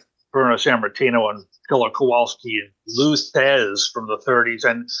 I got Bruno Sammartino and Gilles Kowalski and Lou Thez from the 30s.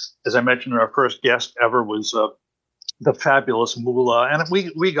 And as I mentioned, our first guest ever was the fabulous Moolah. And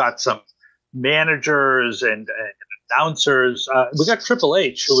we got some managers and announcers. We got Triple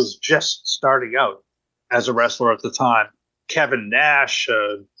H, who was just starting out as a wrestler at the time. Kevin Nash,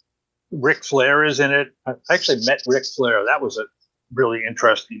 Ric Flair is in it. I actually met Ric Flair. That was a really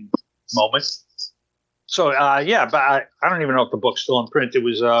interesting moment. So, but I don't even know if the book's still in print. It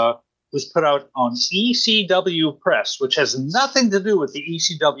was put out on ECW Press, which has nothing to do with the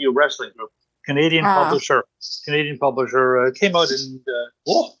ECW Wrestling Group. Canadian publisher came out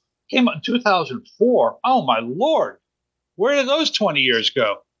in 2004. Oh my Lord, where did those 20 years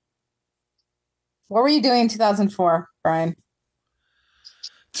go? What were you doing in 2004, Brian?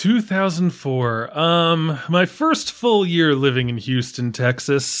 2004. My first full year living in Houston,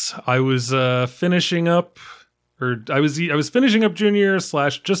 Texas. I was finishing up junior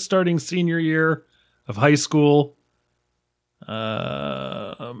 / just starting senior year of high school.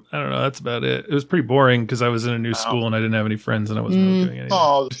 I don't know. That's about it. It was pretty boring because I was in a new school and I didn't have any friends and I wasn't really doing anything.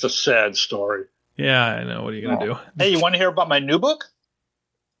 Oh, it's a sad story. Yeah, I know. What are you gonna do? Hey, you want to hear about my new book?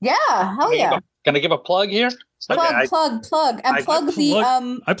 Yeah, hell yeah. Can I give a plug here? Plug. And plug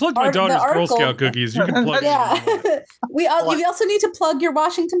the I plugged my daughter's Girl article. Scout cookies. You can plug. Yeah. We also need to plug your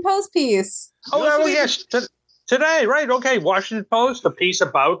Washington Post piece. Oh, well, yes. Today, right? Okay, Washington Post, a piece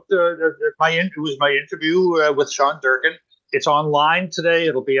about my interview with Sean Durkin. It's online today.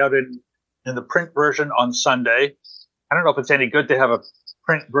 It'll be out in the print version on Sunday. I don't know if it's any good to have a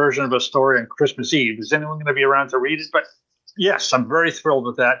print version of a story on Christmas Eve. Is anyone going to be around to read it? But yes, I'm very thrilled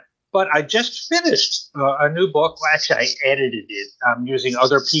with that. But I just finished a new book. Well, actually, I edited it. I'm using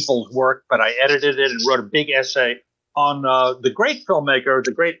other people's work, but I edited it and wrote a big essay on the great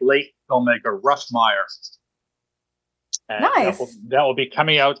late filmmaker, Russ Meyer. And nice. That will be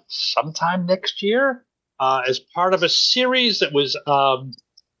coming out sometime next year as part of a series that was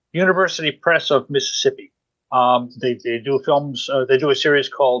University Press of Mississippi. They do films. They do a series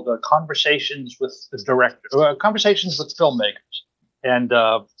called Conversations with Filmmakers. And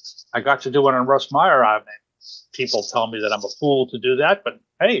I got to do one on Russ Meyer. People tell me that I'm a fool to do that, but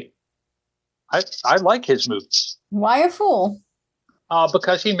hey, I like his movies. Why a fool?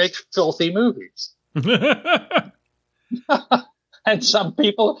 Because he makes filthy movies. And some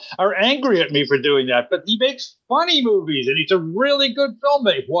people are angry at me for doing that, but he makes funny movies, and he's a really good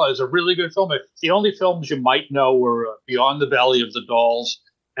filmmaker. The only films you might know were Beyond the Valley of the Dolls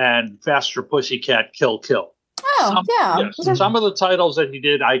and Faster Pussycat Kill Kill. Oh, yeah. Yes, some of the titles that he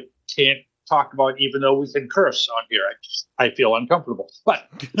did, I can't talk about, even though we can curse on here. I feel uncomfortable. But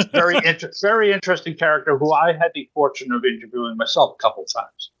very interesting character who I had the fortune of interviewing myself a couple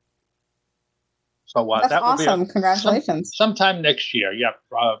times. So that's that will awesome. be Congratulations. sometime next year. Yeah,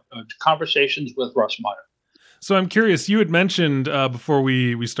 Conversations with Russ Meyer. So I'm curious. You had mentioned before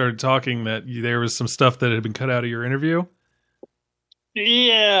we started talking that there was some stuff that had been cut out of your interview.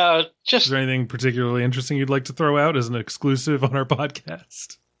 Yeah, Is there anything particularly interesting you'd like to throw out as an exclusive on our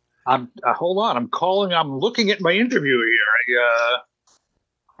podcast? Hold on. I'm looking at my interview here.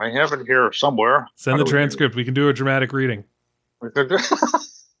 I have it here somewhere. Send the transcript. We can do a dramatic reading.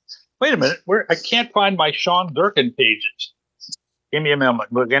 Wait a minute. I can't find my Sean Durkin pages. Give me a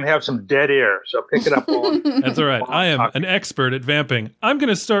moment. We're going to have some dead air, so pick it up. That's all right. I am an expert at vamping. I'm going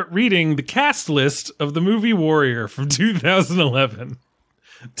to start reading the cast list of the movie Warrior from 2011.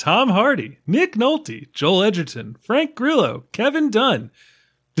 Tom Hardy, Nick Nolte, Joel Edgerton, Frank Grillo, Kevin Dunn.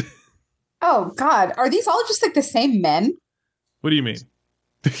 Oh, God. Are these all just like the same men? What do you mean?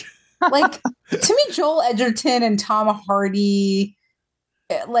 Like, to me, Joel Edgerton and Tom Hardy,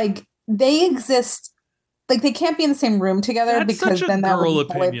 like, they exist. Like, they can't be in the same room together. That's because such a then that girl would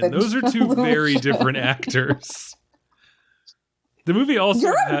opinion. Those are two very different actors. The movie also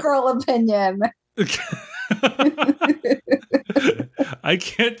You're a girl opinion. Okay, I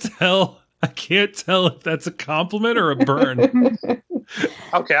can't tell if that's a compliment or a burn.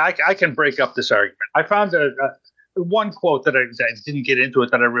 I can break up this argument. I found one quote that I didn't get into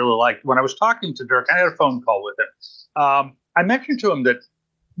it that I really liked. When I was talking to Dirk, I had a phone call with him. I mentioned to him that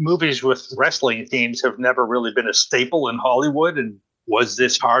movies with wrestling themes have never really been a staple in Hollywood. And was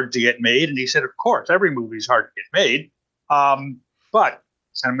this hard to get made? And he said, of course, every movie is hard to get made. But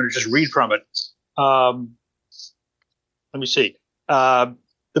I'm going to just read from it. Let me see.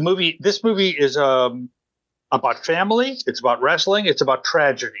 This movie is about family. It's about wrestling. It's about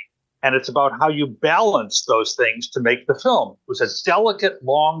tragedy. And it's about how you balance those things to make the film. It was a delicate,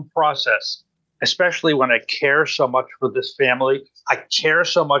 long process, especially when I care so much for this family. I care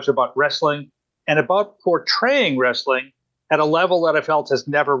so much about wrestling and about portraying wrestling at a level that I felt has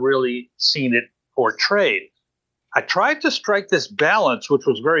never really seen it portrayed. I tried to strike this balance, which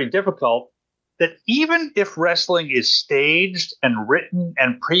was very difficult, that even if wrestling is staged and written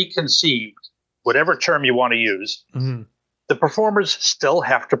and preconceived, whatever term you want to use, the performers still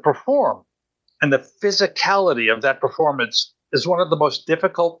have to perform. And the physicality of that performance is one of the most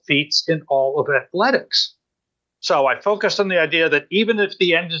difficult feats in all of athletics. So I focused on the idea that even if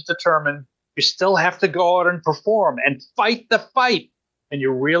the end is determined, you still have to go out and perform and fight the fight. And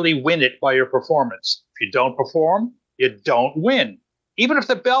you really win it by your performance. If you don't perform, you don't win. Even if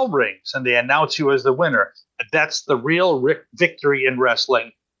the bell rings and they announce you as the winner, that's the real victory in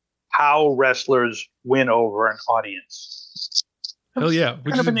wrestling, how wrestlers win over an audience. Hell yeah,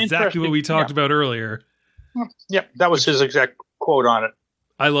 which is exactly what we talked about earlier. Yep, that was his exact quote on it.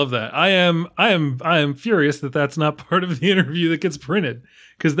 I love that. I am furious that that's not part of the interview that gets printed,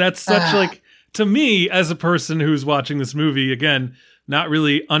 because that's such like, to me as a person who's watching this movie again, not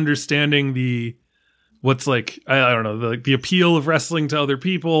really understanding what's like, I don't know, the appeal of wrestling to other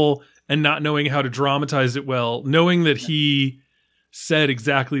people and not knowing how to dramatize it well, knowing that he said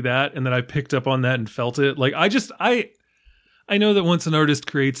exactly that and that I picked up on that and felt it. Like, I know that once an artist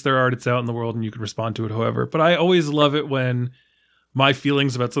creates their art, it's out in the world and you can respond to it however, but I always love it when my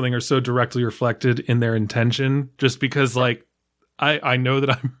feelings about something are so directly reflected in their intention, just because like, I know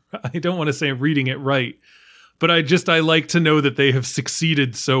that I don't want to say I'm reading it right, but I like to know that they have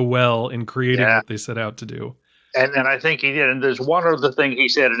succeeded so well in creating what they set out to do. And I think he did. And there's one other thing he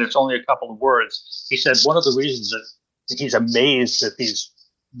said, and it's only a couple of words. He said one of the reasons that he's amazed that these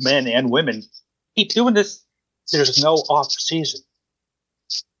men and women keep doing this, there's no off season.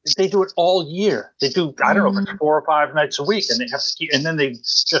 They do it all year. They do, I don't know if it's 4 or 5 nights a week, and they have to keep, and then they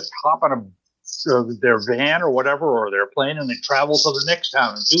just hop on their van or whatever, or their plane, and they travel to the next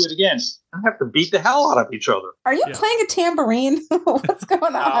town and do it again. And have to beat the hell out of each other. Are you playing a tambourine? What's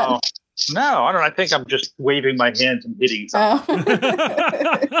going on? No, I don't know. I think I'm just waving my hands and hitting something.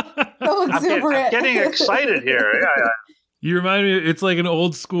 I'm getting excited here. Yeah. You remind me, it's like an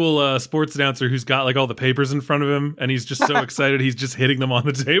old school sports announcer who's got like all the papers in front of him, and he's just so excited he's just hitting them on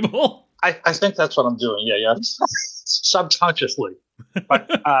the table. I think that's what I'm doing. Yeah. Subconsciously. But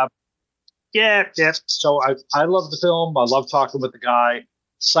yeah. So I love the film. I love talking with the guy.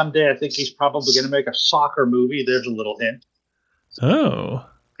 Someday I think he's probably going to make a soccer movie. There's a little hint. Oh.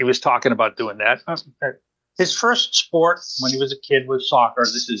 He was talking about doing that. His first sport when he was a kid was soccer.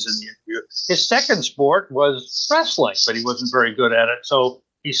 This is in the interview. His second sport was wrestling, but he wasn't very good at it. So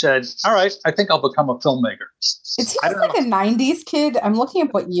he said, all right, I think I'll become a filmmaker. Is he like a 90s kid? I'm looking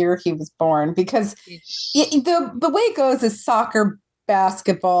at what year he was born, because the way it goes is soccer,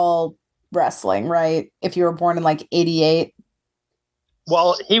 basketball, wrestling, right? If you were born in like 88.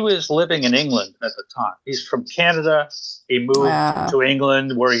 Well, he was living in England at the time. He's from Canada. He moved to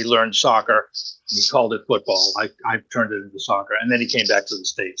England where he learned soccer. He called it football. I turned it into soccer. And then he came back to the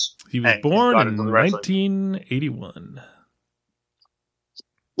States. He was born in 1981.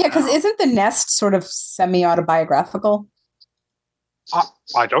 Yeah, because isn't The Nest sort of semi-autobiographical?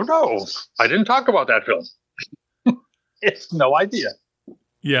 I don't know. I didn't talk about that film. It's no idea.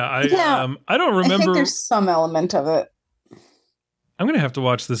 Yeah, I don't remember. I think there's some element of it. I'm going to have to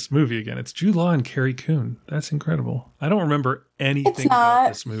watch this movie again. It's Jude Law and Carrie Coon. That's incredible. I don't remember anything about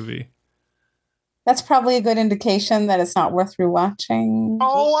this movie. That's probably a good indication that it's not worth rewatching.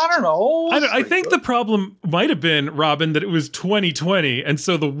 Oh, I don't know. I think the problem might have been, Robin, that it was 2020, and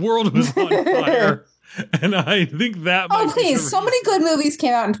so the world was on fire. And I think that might be please. So many good movies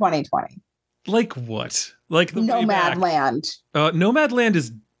came out in 2020. Like what? Like the Nomadland. Nomadland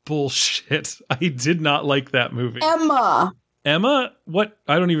is bullshit. I did not like that movie. Emma? What?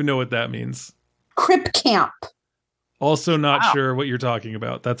 I don't even know what that means. Crip Camp. Also not sure what you're talking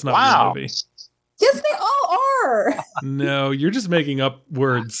about. That's not your movie. Yes, they all are. No, you're just making up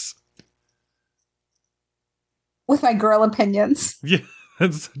words. With my girl opinions. Yeah,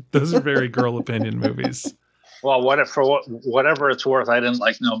 those are very girl opinion movies. Well, whatever it's worth, I didn't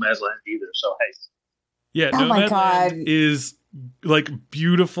like Nomadland either. So hey, yeah, Nomadland is like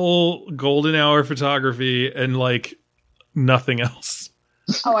beautiful golden hour photography and like nothing else.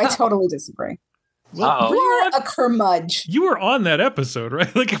 Oh, I totally disagree. Well, you're a curmudge. You were on that episode,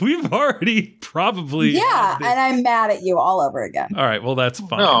 right? Like we've already probably. Yeah, and I'm mad at you all over again. All right, well that's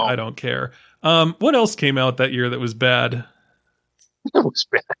fine. No. I don't care. What else came out that year that was bad? It was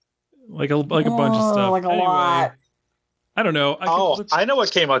bad. Like a bunch of stuff. Like a lot. I don't know. I know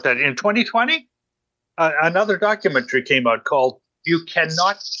what came out that in 2020. Another documentary came out called "You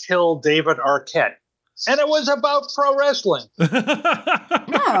Cannot Kill David Arquette," and it was about pro wrestling.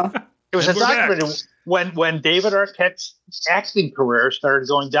 Oh. It was a documentary when David Arquette's acting career started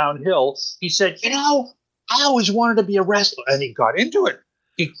going downhill. He said, I always wanted to be a wrestler. And he got into it.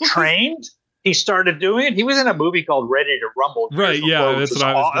 He trained. He started doing it. He was in a movie called Ready to Rumble. Right, yeah, that's what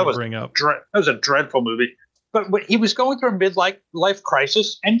I was going to bring up. That was a dreadful movie. But he was going through a midlife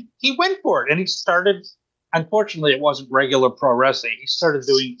crisis, and he went for it. And he started, unfortunately, it wasn't regular pro wrestling. He started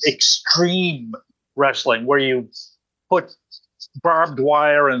doing extreme wrestling, where you put barbed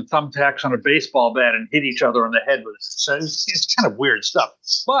wire and thumbtacks on a baseball bat and hit each other on the head with it. So it's kind of weird stuff.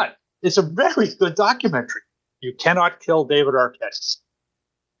 But it's a very good documentary. You Cannot Kill David Arquette.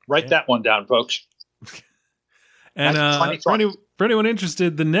 Write that one down, folks. And for anyone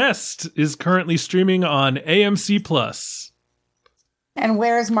interested, The Nest is currently streaming on AMC Plus. And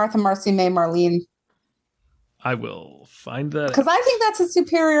where is Martha, Marcy, May, Marlene? I will find that. Because I think that's a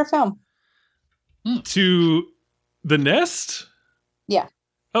superior film. To The Nest? Yeah.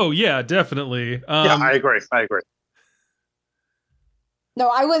 Oh, yeah, definitely. Yeah, I agree. No,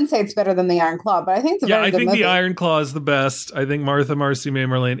 I wouldn't say it's better than The Iron Claw, but I think it's a very good movie. I think The Iron Claw is the best. I think Martha, Marcy, May,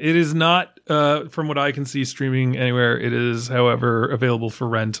 Marlene. It is not, from what I can see, streaming anywhere. It is, however, available for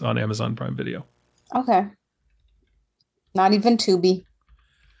rent on Amazon Prime Video. Okay. Not even Tubi.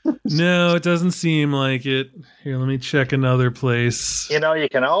 No, it doesn't seem like it. Here, let me check another place. You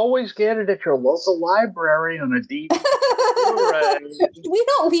can always get it at your local library on a DVD. We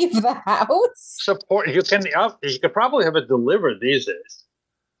don't leave the house. You could probably have it delivered these days.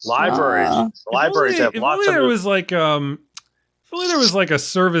 Libraries have lots of. There was like if only there was like a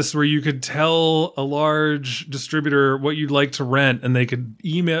service where you could tell a large distributor what you'd like to rent, and they could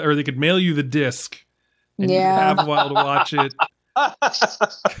email or they could mail you the disc. And you could have a while to watch it.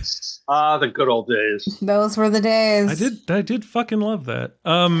 The good old days. Those were the days. I did fucking love that.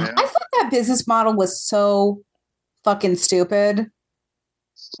 I thought that business model was so fucking stupid.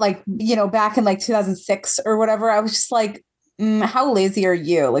 Like, back in like 2006 or whatever, I was just like, how lazy are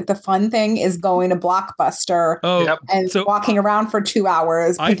you? Like, the fun thing is going to Blockbuster and walking around for 2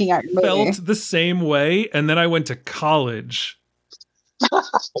 hours picking out your movie. I felt the same way, and then I went to college.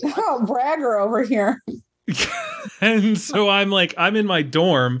 Oh, bragger over here. And so I'm in my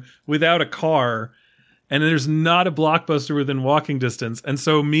dorm without a car, and there's not a Blockbuster within walking distance. And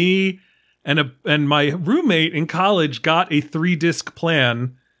so me and my roommate in college got a 3-disc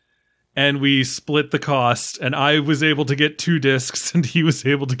plan, and we split the cost, and I was able to get 2 discs and he was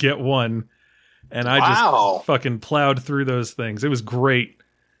able to get 1. And I just fucking plowed through those things. It was great.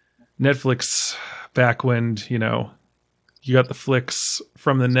 Netflix back when, you got the flicks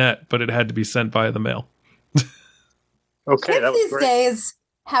from the net, but it had to be sent via the mail. Okay, kids these days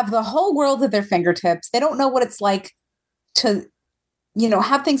have the whole world at their fingertips. They don't know what it's like to,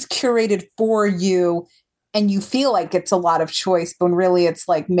 have things curated for you, and you feel like it's a lot of choice, but when really it's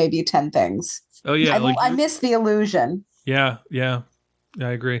like maybe 10 things. Oh yeah, I miss the illusion. Yeah, I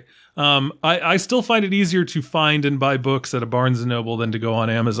agree. I still find it easier to find and buy books at a Barnes & Noble than to go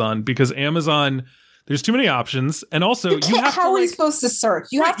on Amazon, because Amazon, there's too many options, and also how are you supposed to search?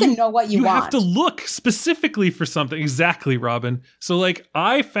 You have to know what you want. You have to look specifically for something. Exactly, Robin. So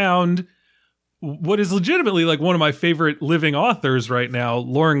I found what is legitimately like one of my favorite living authors right now,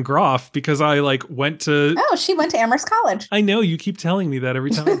 Lauren Groff, because I like went to. Oh, she went to Amherst College. I know, you keep telling me that every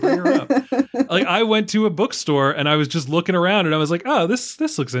time I bring her up. Like, I went to a bookstore and I was just looking around and I was like, oh, this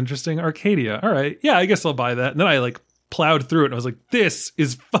looks interesting. Arcadia. All right. Yeah, I guess I'll buy that. And then I like plowed through it and I was like, this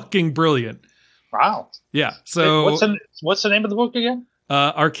is fucking brilliant. Wow. Yeah. So what's the name of the book again?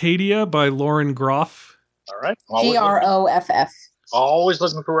 Arcadia by Lauren Groff. All right. Groff. Always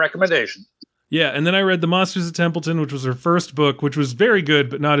looking for recommendations. Yeah, and then I read The Monsters of Templeton, which was her first book, which was very good,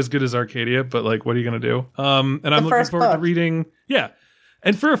 but not as good as Arcadia. But like, what are you going to do? And I'm looking forward to reading. Yeah,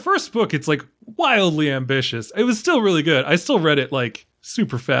 and for a first book, it's like wildly ambitious. It was still really good. I still read it like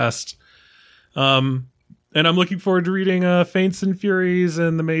super fast. And I'm looking forward to reading Faints and Furies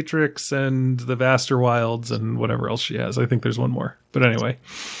and The Matrix and The Vaster Wilds and whatever else she has. I think there's one more, but anyway.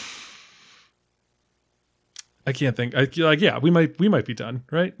 I can't think. We might be done,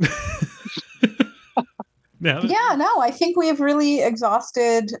 right? I think we have really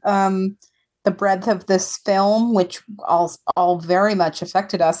exhausted the breadth of this film, which all very much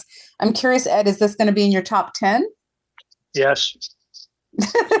affected us. I'm curious, Ed, is this going to be in your top 10? Yes.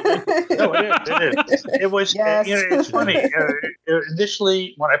 No, it is. It was. Yes. It's funny.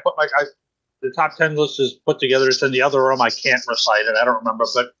 Initially, when I put the top 10 list is put together, it's in the other room. I can't recite it. I don't remember,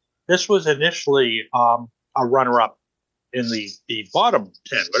 but this was initially a runner-up in the bottom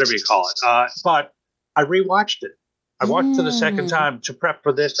 10, whatever you call it. But I rewatched it. I watched it a second time to prep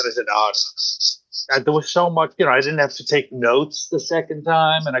for this, and I said, "Oh, there was so much." I didn't have to take notes the second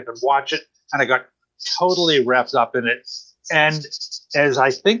time, and I could watch it, and I got totally wrapped up in it. And as I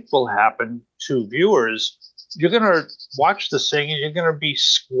think will happen to viewers, you're going to watch this thing, and you're going to be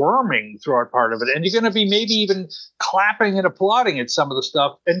squirming throughout part of it, and you're going to be maybe even clapping and applauding at some of the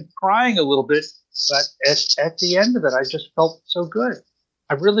stuff and crying a little bit. But at the end of it, I just felt so good.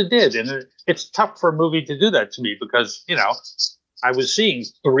 I really did. And it's tough for a movie to do that to me because, I was seeing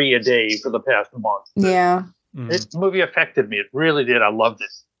 3 a day for the past month. Yeah. The movie affected me. It really did. I loved it.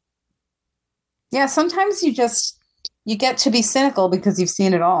 Yeah, sometimes you get to be cynical because you've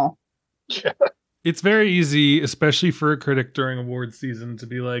seen it all. It's very easy, especially for a critic during award season, to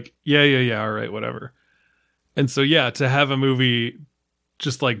be like, yeah, all right, whatever. And so, to have a movie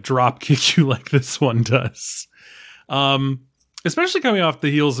just like drop kick you like this one does. Especially coming off the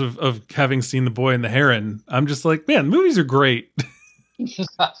heels of having seen The Boy and the Heron. I'm just like, man, movies are great.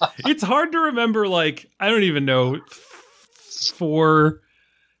 It's hard to remember, like, I don't even know, 4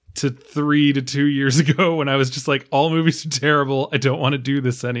 to 3 to 2 years ago when I was just like, all movies are terrible. I don't want to do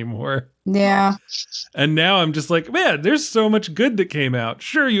this anymore. Yeah. And now I'm just like, man, there's so much good that came out.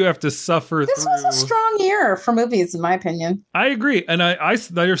 Sure, you have to suffer This was a strong year for movies, in my opinion. I agree. And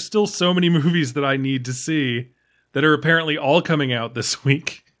there are still so many movies that I need to see that are apparently all coming out this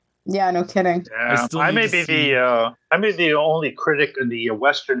week. Yeah, no kidding. Yeah. I may be the only critic in the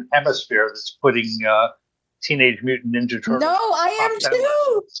Western Hemisphere that's putting Teenage Mutant Ninja Turtles. No, I am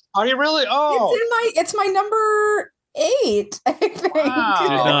too. Are you really? Oh, it's my number 8, I think. Wow. Did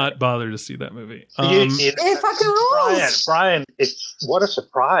not bother to see that movie. It fucking rules. Brian, what a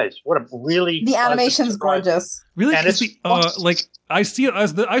surprise! What a really the animation's surprise. Gorgeous. Really, and it's like I see it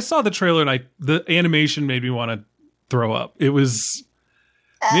as I saw the trailer and the animation made me want to throw up. It was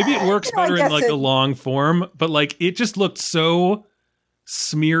maybe it works better in like a long form, but like it just looked so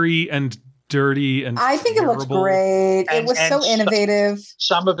smeary and dirty and I think terrible. It looked great. It was so innovative.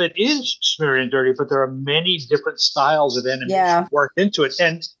 Some of it is smeary and dirty, but there are many different styles of animation worked into it.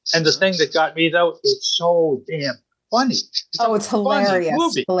 And the thing that got me though, it's so damn funny. It's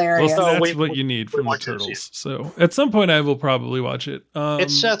hilarious. Hilarious. Well, so that's what you need from the Turtles. So at some point I will probably watch it.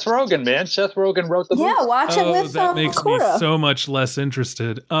 It's Seth Rogen, man. Seth Rogen wrote the movie. Yeah, watch it with that makes Makura. me so much less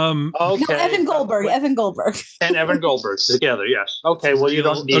interested. Okay. No, Evan Goldberg. And Evan Goldberg together, yes. Okay, well you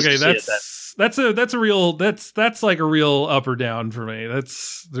don't need to see it then. That's like a real up or down for me.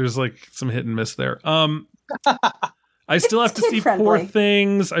 There's like some hit and miss there. I still have to see Poor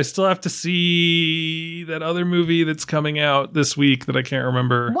Things. I still have to see that other movie that's coming out this week that I can't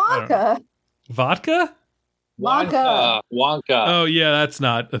remember. Wonka. Vodka? Wonka. Oh yeah, that's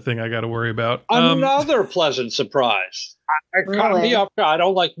not a thing I got to worry about. Another pleasant surprise. It caught me up. I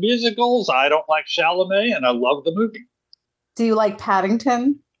don't like musicals. I don't like Chalamet, and I love the movie. Do you like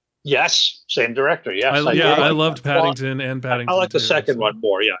Paddington? Yes, same director. Yes, I loved Paddington and Paddington. I like the second one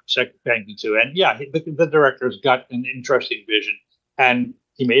more. Yeah, second Paddington 2, and yeah, the director's got an interesting vision, and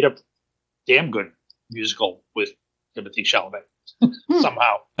he made a damn good musical with Timothée Chalamet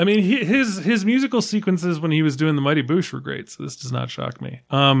somehow. I mean, his musical sequences when he was doing the Mighty Boosh were great, so this does not shock me.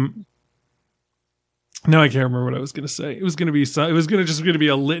 No, I can't remember what I was going to say. It was going to be just going to be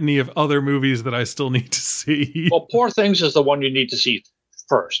a litany of other movies that I still need to see. Well, Poor Things is the one you need to see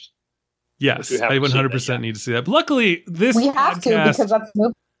first. Yes, I 100% need to see that. But luckily, this We have to because that's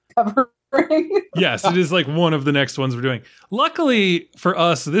movie covering. Yes, it is like one of the next ones we're doing. Luckily for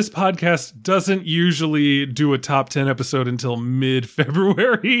us, this podcast doesn't usually do a top 10 episode until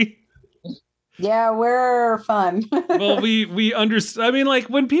mid-February. Yeah, we're fun. Well, we understand. I mean, like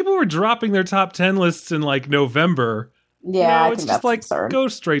when people were dropping their top 10 lists in like November, yeah, it's just like absurd. Go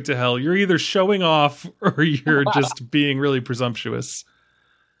straight to hell. You're either showing off or you're just being really presumptuous.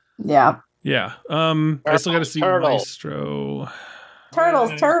 Yeah. Yeah. I still got to see Maestro.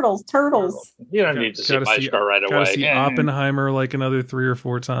 Turtles. You don't need to see Maestro right away. Got to see Oppenheimer like another 3 or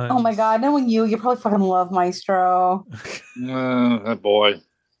 4 times. Oh my God, knowing you probably fucking love Maestro. Boy.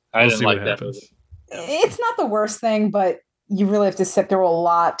 I didn't like that movie. It's not the worst thing, but you really have to sit through a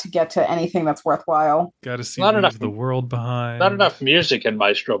lot to get to anything that's worthwhile. Got to see Leave the World Behind. Not enough music in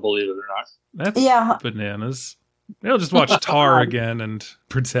Maestro, believe it or not. That's bananas. They'll just watch Tar again and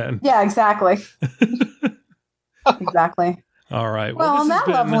pretend. Yeah, exactly. Exactly. All right. Well, on that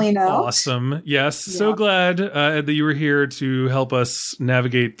lovely note. Awesome. Yes. So glad, Ed, that you were here to help us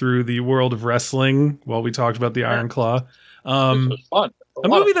navigate through the world of wrestling while we talked about the Iron Claw. This was fun. A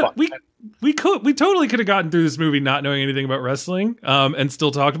movie that we totally could have gotten through this movie not knowing anything about wrestling and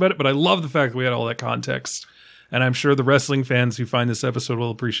still talked about it, but I love the fact that we had all that context. And I'm sure the wrestling fans who find this episode will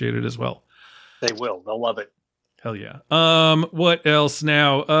appreciate it as well. They will. They'll love it. Hell yeah. What else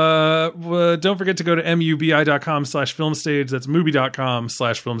now? Don't forget to go to mubi.com/filmstage. That's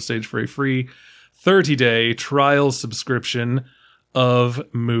mubi.com/filmstage for a free 30-day trial subscription of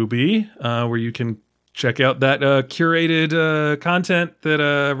Mubi, where you can check out that curated content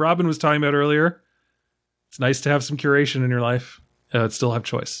that Robin was talking about earlier. It's nice to have some curation in your life. Still have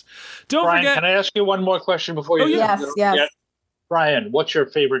choice. Don't forget. Can I ask you one more question before you? Yes. Brian, what's your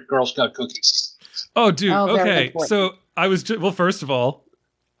favorite Girl Scout cookie? Oh, dude. Okay. So I was well, first of all,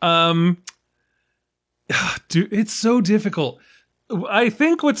 dude, it's so difficult. I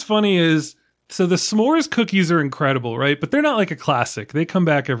think what's funny is, so the s'mores cookies are incredible, right? But they're not like a classic. They come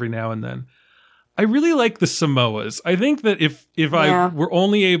back every now and then. I really like the Samoas. I think that if I were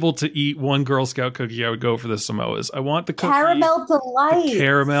only able to eat one Girl Scout cookie, I would go for the Samoas. I want the cookie, Caramel Delights. The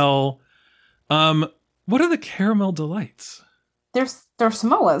caramel. What are the Caramel Delights? They're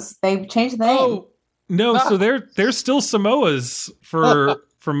Samoas. They changed the name. Oh no, so they're still Samoas for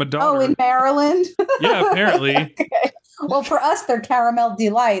my daughter. Oh, in Maryland? Yeah, apparently. Okay. Well, for us, they're Caramel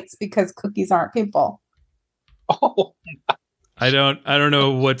Delights because cookies aren't people. Oh, I don't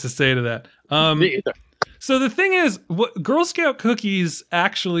know what to say to that. me either. So the thing is, Girl Scout cookies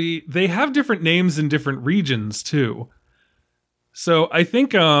actually, they have different names in different regions too. So I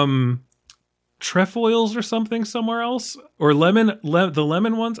think trefoils or something somewhere else, or the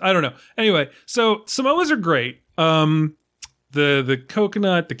lemon ones. I don't know. Anyway, so Samoas are great. The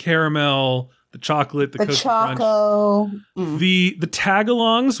coconut, the caramel, the chocolate, the cookie choco. crunch. The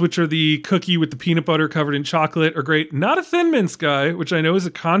tagalongs, which are the cookie with the peanut butter covered in chocolate, are great. Not a Thin Mints guy, which I know is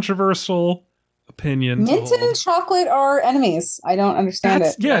a controversial opinion. Mint and chocolate are enemies. I don't understand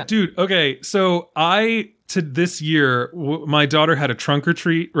it. Yeah, dude. Okay, so this year, my daughter had a trunk or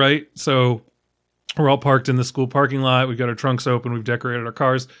treat, right? So we're all parked in the school parking lot. We've got our trunks open. We've decorated our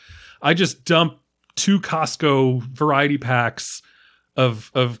cars. I just dumped 2 Costco variety packs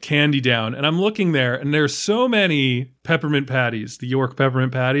of candy down, and I'm looking there, and there's so many peppermint patties, the York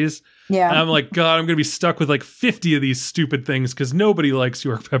peppermint patties. Yeah. And I'm like, God, I'm going to be stuck with like 50 of these stupid things because nobody likes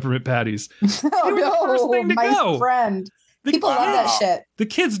York peppermint patties. Oh, no, first thing to my go. friend. People love that shit. The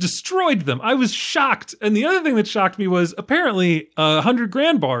kids destroyed them. I was shocked. And the other thing that shocked me was apparently 100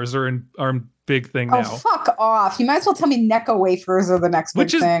 grand bars are a big thing now. Oh, fuck off. You might as well tell me Necco wafers are the next big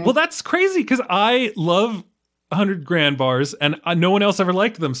thing. Well, that's crazy because I love 100 grand bars and no one else ever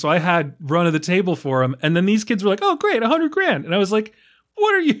liked them. So I had run of the table for them. And then these kids were like, oh, great, 100 grand. And I was like,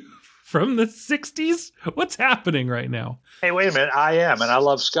 what are you, from the 60s? What's happening right now? Hey, wait a minute. I am, and I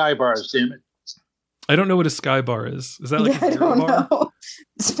love Sky Bars, damn it. I don't know what a Sky Bar is. Is that like a zero bar? Know.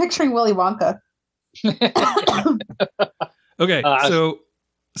 Just picturing Willy Wonka. Okay, so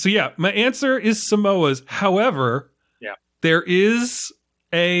yeah, my answer is Samoas. However, there is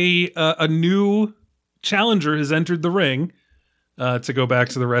a new challenger has entered the ring. To go back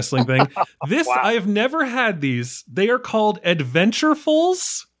to the wrestling thing, I have never had these. They are called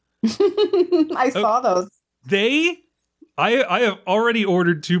Adventurefuls. I saw those. I have already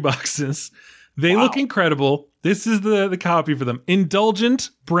ordered 2 boxes. They look incredible. This is the copy for them. Indulgent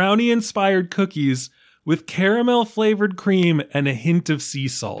brownie-inspired cookies with caramel-flavored cream and a hint of sea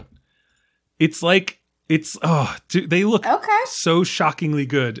salt. It's like It's dude, they look so shockingly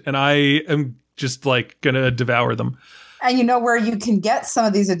good, and I am just like gonna devour them. And you know where you can get some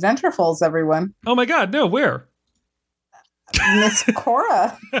of these adventurefuls, everyone? Oh my God, no, where? Miss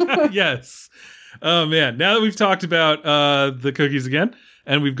Cora. Yes. Oh man, now that we've talked about the cookies again,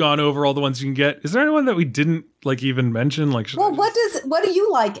 and we've gone over all the ones you can get, is there anyone that we didn't like even mention? Like, well, what do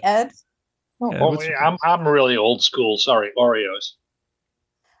you like, Ed? I'm really old school. Sorry, Oreos.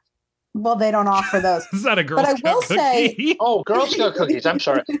 Well, they don't offer those. Is that a Girl But I Scout will cookie? say, Girl Scout cookies. I'm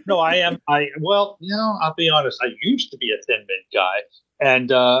sorry. No, I am. Well, I'll be honest. I used to be a Thin Mint guy,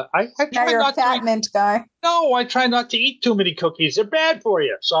 and I now try you're a not fat to. mint guy. No, I try not to eat too many cookies. They're bad for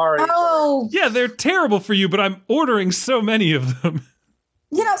you. Sorry. Oh, Yeah, they're terrible for you, but I'm ordering so many of them.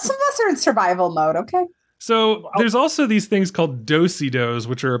 some of us are in survival mode. Okay. So there's also these things called Do-si-dos,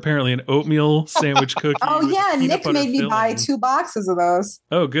 which are apparently an oatmeal sandwich cookie. Oh with a yeah, peanut Nick butter made me buy filling. 2 boxes of those.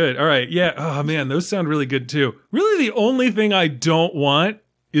 Oh, good. All right. Yeah. Oh man, those sound really good too. Really, the only thing I don't want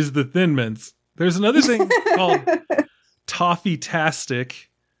is the Thin Mints. There's another thing called Toffee-tastic.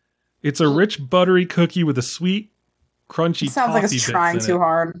 It's a rich buttery cookie with a sweet, crunchy. It sounds like toffee it's bits trying in too it.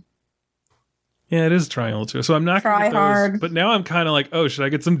 hard. Yeah, it is trying a little too. So I'm not Try gonna get those. hard. But now I'm kind of like, oh, should I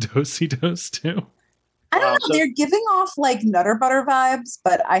get some Do-si-dos too? I don't know. so- They're giving off like Nutter Butter vibes,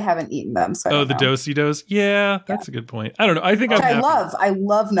 but I haven't eaten them. So I Oh, don't the know. Do-si-dos. Yeah, that's a good point. I don't know. I think Which I'm I happy. love. I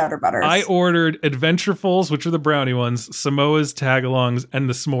love Nutter Butters. I ordered Adventurefuls, which are the brownie ones, Samoa's, Tagalongs, and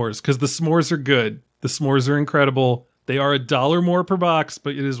the s'mores, because the s'mores are good. The s'mores are incredible. They are $1 more per box,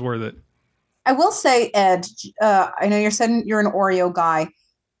 but it is worth it. I will say, Ed, I know you're saying you're an Oreo guy.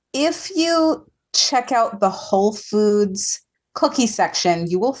 If you check out the Whole Foods cookie section,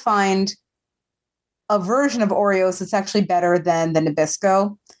 you will find a version of Oreos that's actually better than the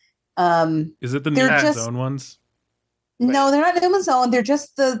Nabisco. Is it the They're Newman's just- Own ones? No, they're not Newman's Own. They're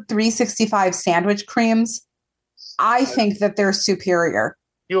just the 365 sandwich creams. I think that they're superior.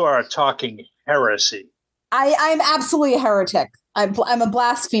 You are talking heresy. I'm absolutely a heretic. I'm a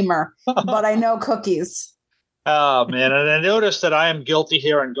blasphemer, but I know cookies. Oh man! And I noticed that I am guilty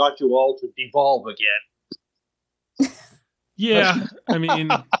here and got you all to devolve again. Yeah, I mean,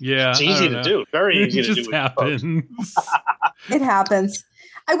 yeah. It's I easy don't to know. do. Very It easy to do. just with folks. happens. It happens.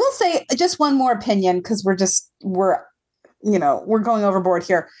 I will say just one more opinion because we're going overboard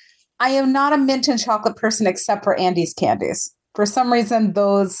here. I am not a mint and chocolate person except for Andy's candies. For some reason,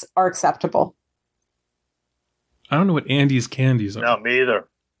 those are acceptable. I don't know what Andy's candies are. No, me either.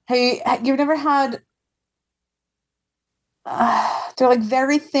 Hey, you've never had? They're like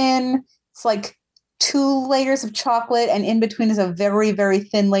very thin. It's like 2 layers of chocolate, and in between is a very, very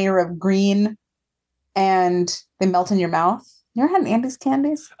thin layer of green, and they melt in your mouth. You ever had Andy's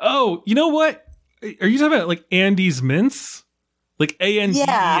candies? Oh, you know what? Are you talking about like Andy's Mints? Like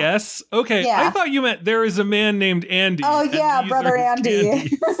Andes? Okay, Yeah. I thought you meant there is a man named Andy. Oh and yeah, these brother are his Andy.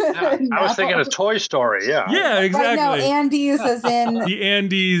 candies. I was thinking of Toy Story. Yeah. Yeah, exactly. Right now, Andes is in The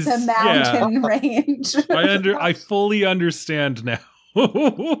Andes. the mountain range. I fully understand now.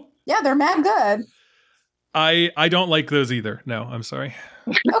 Yeah, they're mad good. I don't like those either. No, I'm sorry.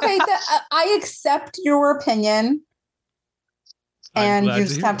 Okay, I accept your opinion, I'm and glad you to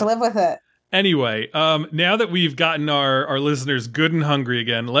just hear have to that. live with it. Anyway, now that we've gotten our listeners good and hungry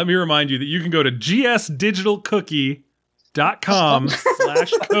again, let me remind you that you can go to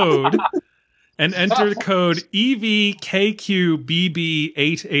gsdigitalcookie.com/code and enter the code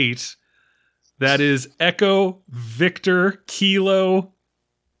EVKQBB88. That is Echo Victor Kilo.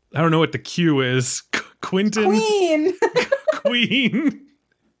 I don't know what the Q is. Quinton Queen. Queen.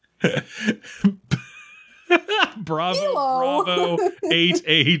 Bravo, Kilo. Bravo,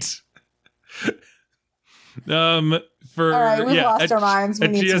 88. For All right, we've lost at, our minds. We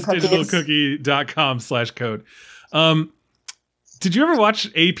at need some cookies. gsdigitalcookie.com/code. Did you ever watch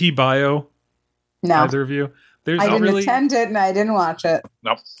AP Bio? No, Either of you? There's I a didn't really attend it, and I didn't watch it.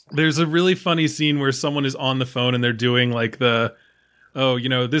 Nope. there's a really funny scene where someone is on the phone and they're doing like this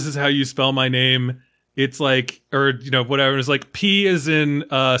is how you spell my name. It's like, or whatever. It's like P is in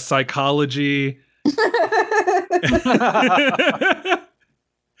psychology.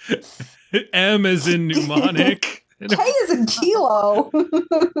 M is in mnemonic. K is in kilo.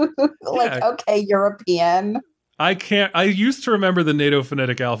 Like, Yeah. okay, European. I used to remember the NATO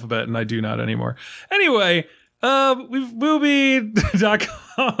phonetic alphabet and I do not anymore. Anyway, we've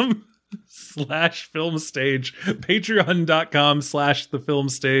movie.com/filmstage,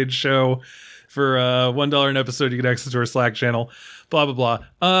 patreon.com/thefilmstage show. For $1 an episode, you get access to our Slack channel, blah, blah, blah.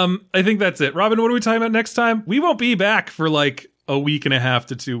 I think that's it. Robin, what are we talking about next time? We won't be back for like a week and a half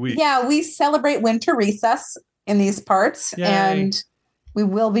to 2 weeks. Yeah, we celebrate winter recess in these parts, Yay. and we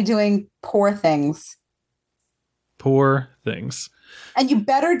will be doing Poor Things. Poor things. And you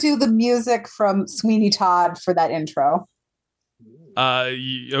better do the music from Sweeney Todd for that intro.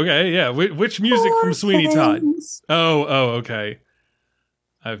 Okay, yeah. Which music Poor from Sweeney Todd? things. Oh, okay.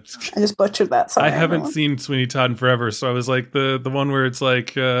 I just butchered that. Sorry, I haven't everyone. seen Sweeney Todd in forever, so I was like the one where it's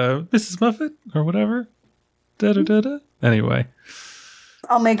like Mrs. Muffet or whatever. Da da da da. Anyway.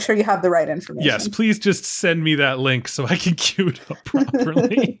 I'll make sure you have the right information. Yes, please just send me that link so I can cue it up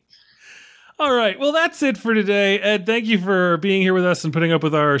properly. All right, well, that's it for today. Ed, thank you for being here with us and putting up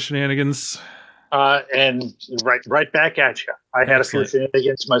with our shenanigans. And right back at you. I had Excellent. a few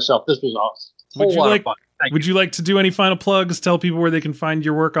shenanigans myself. This was awesome. Would you like to do any final plugs? Tell people where they can find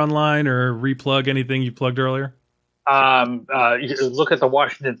your work online or replug anything you plugged earlier? You look at the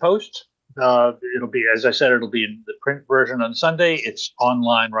Washington Post. It'll be, as I said, it'll be in the print version on Sunday. It's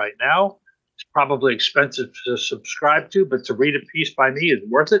online right now. It's probably expensive to subscribe to, but to read a piece by me is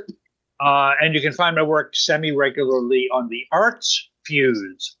worth it. And you can find my work semi-regularly on the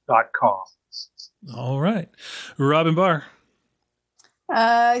artsfuse.com. All right. Robin Barr.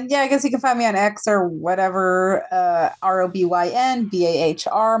 I guess you can find me on X or whatever,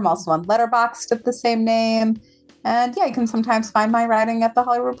 ROBYNBAHR. I'm also on Letterboxd at the same name. And yeah, you can sometimes find my writing at The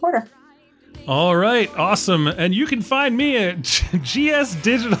Hollywood Reporter. All right, awesome. And you can find me at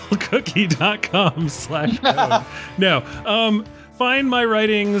gsdigitalcookie.com/code. No, find my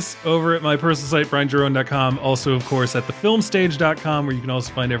writings over at my personal site, brianjerome.com. Also, of course, at thefilmstage.com, where you can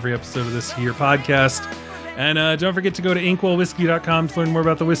also find every episode of this here podcast. And don't forget to go to inkwellwhiskey.com to learn more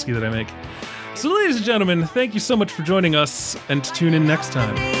about the whiskey that I make. So, ladies and gentlemen, thank you so much for joining us, and tune in next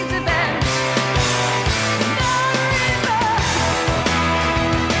time.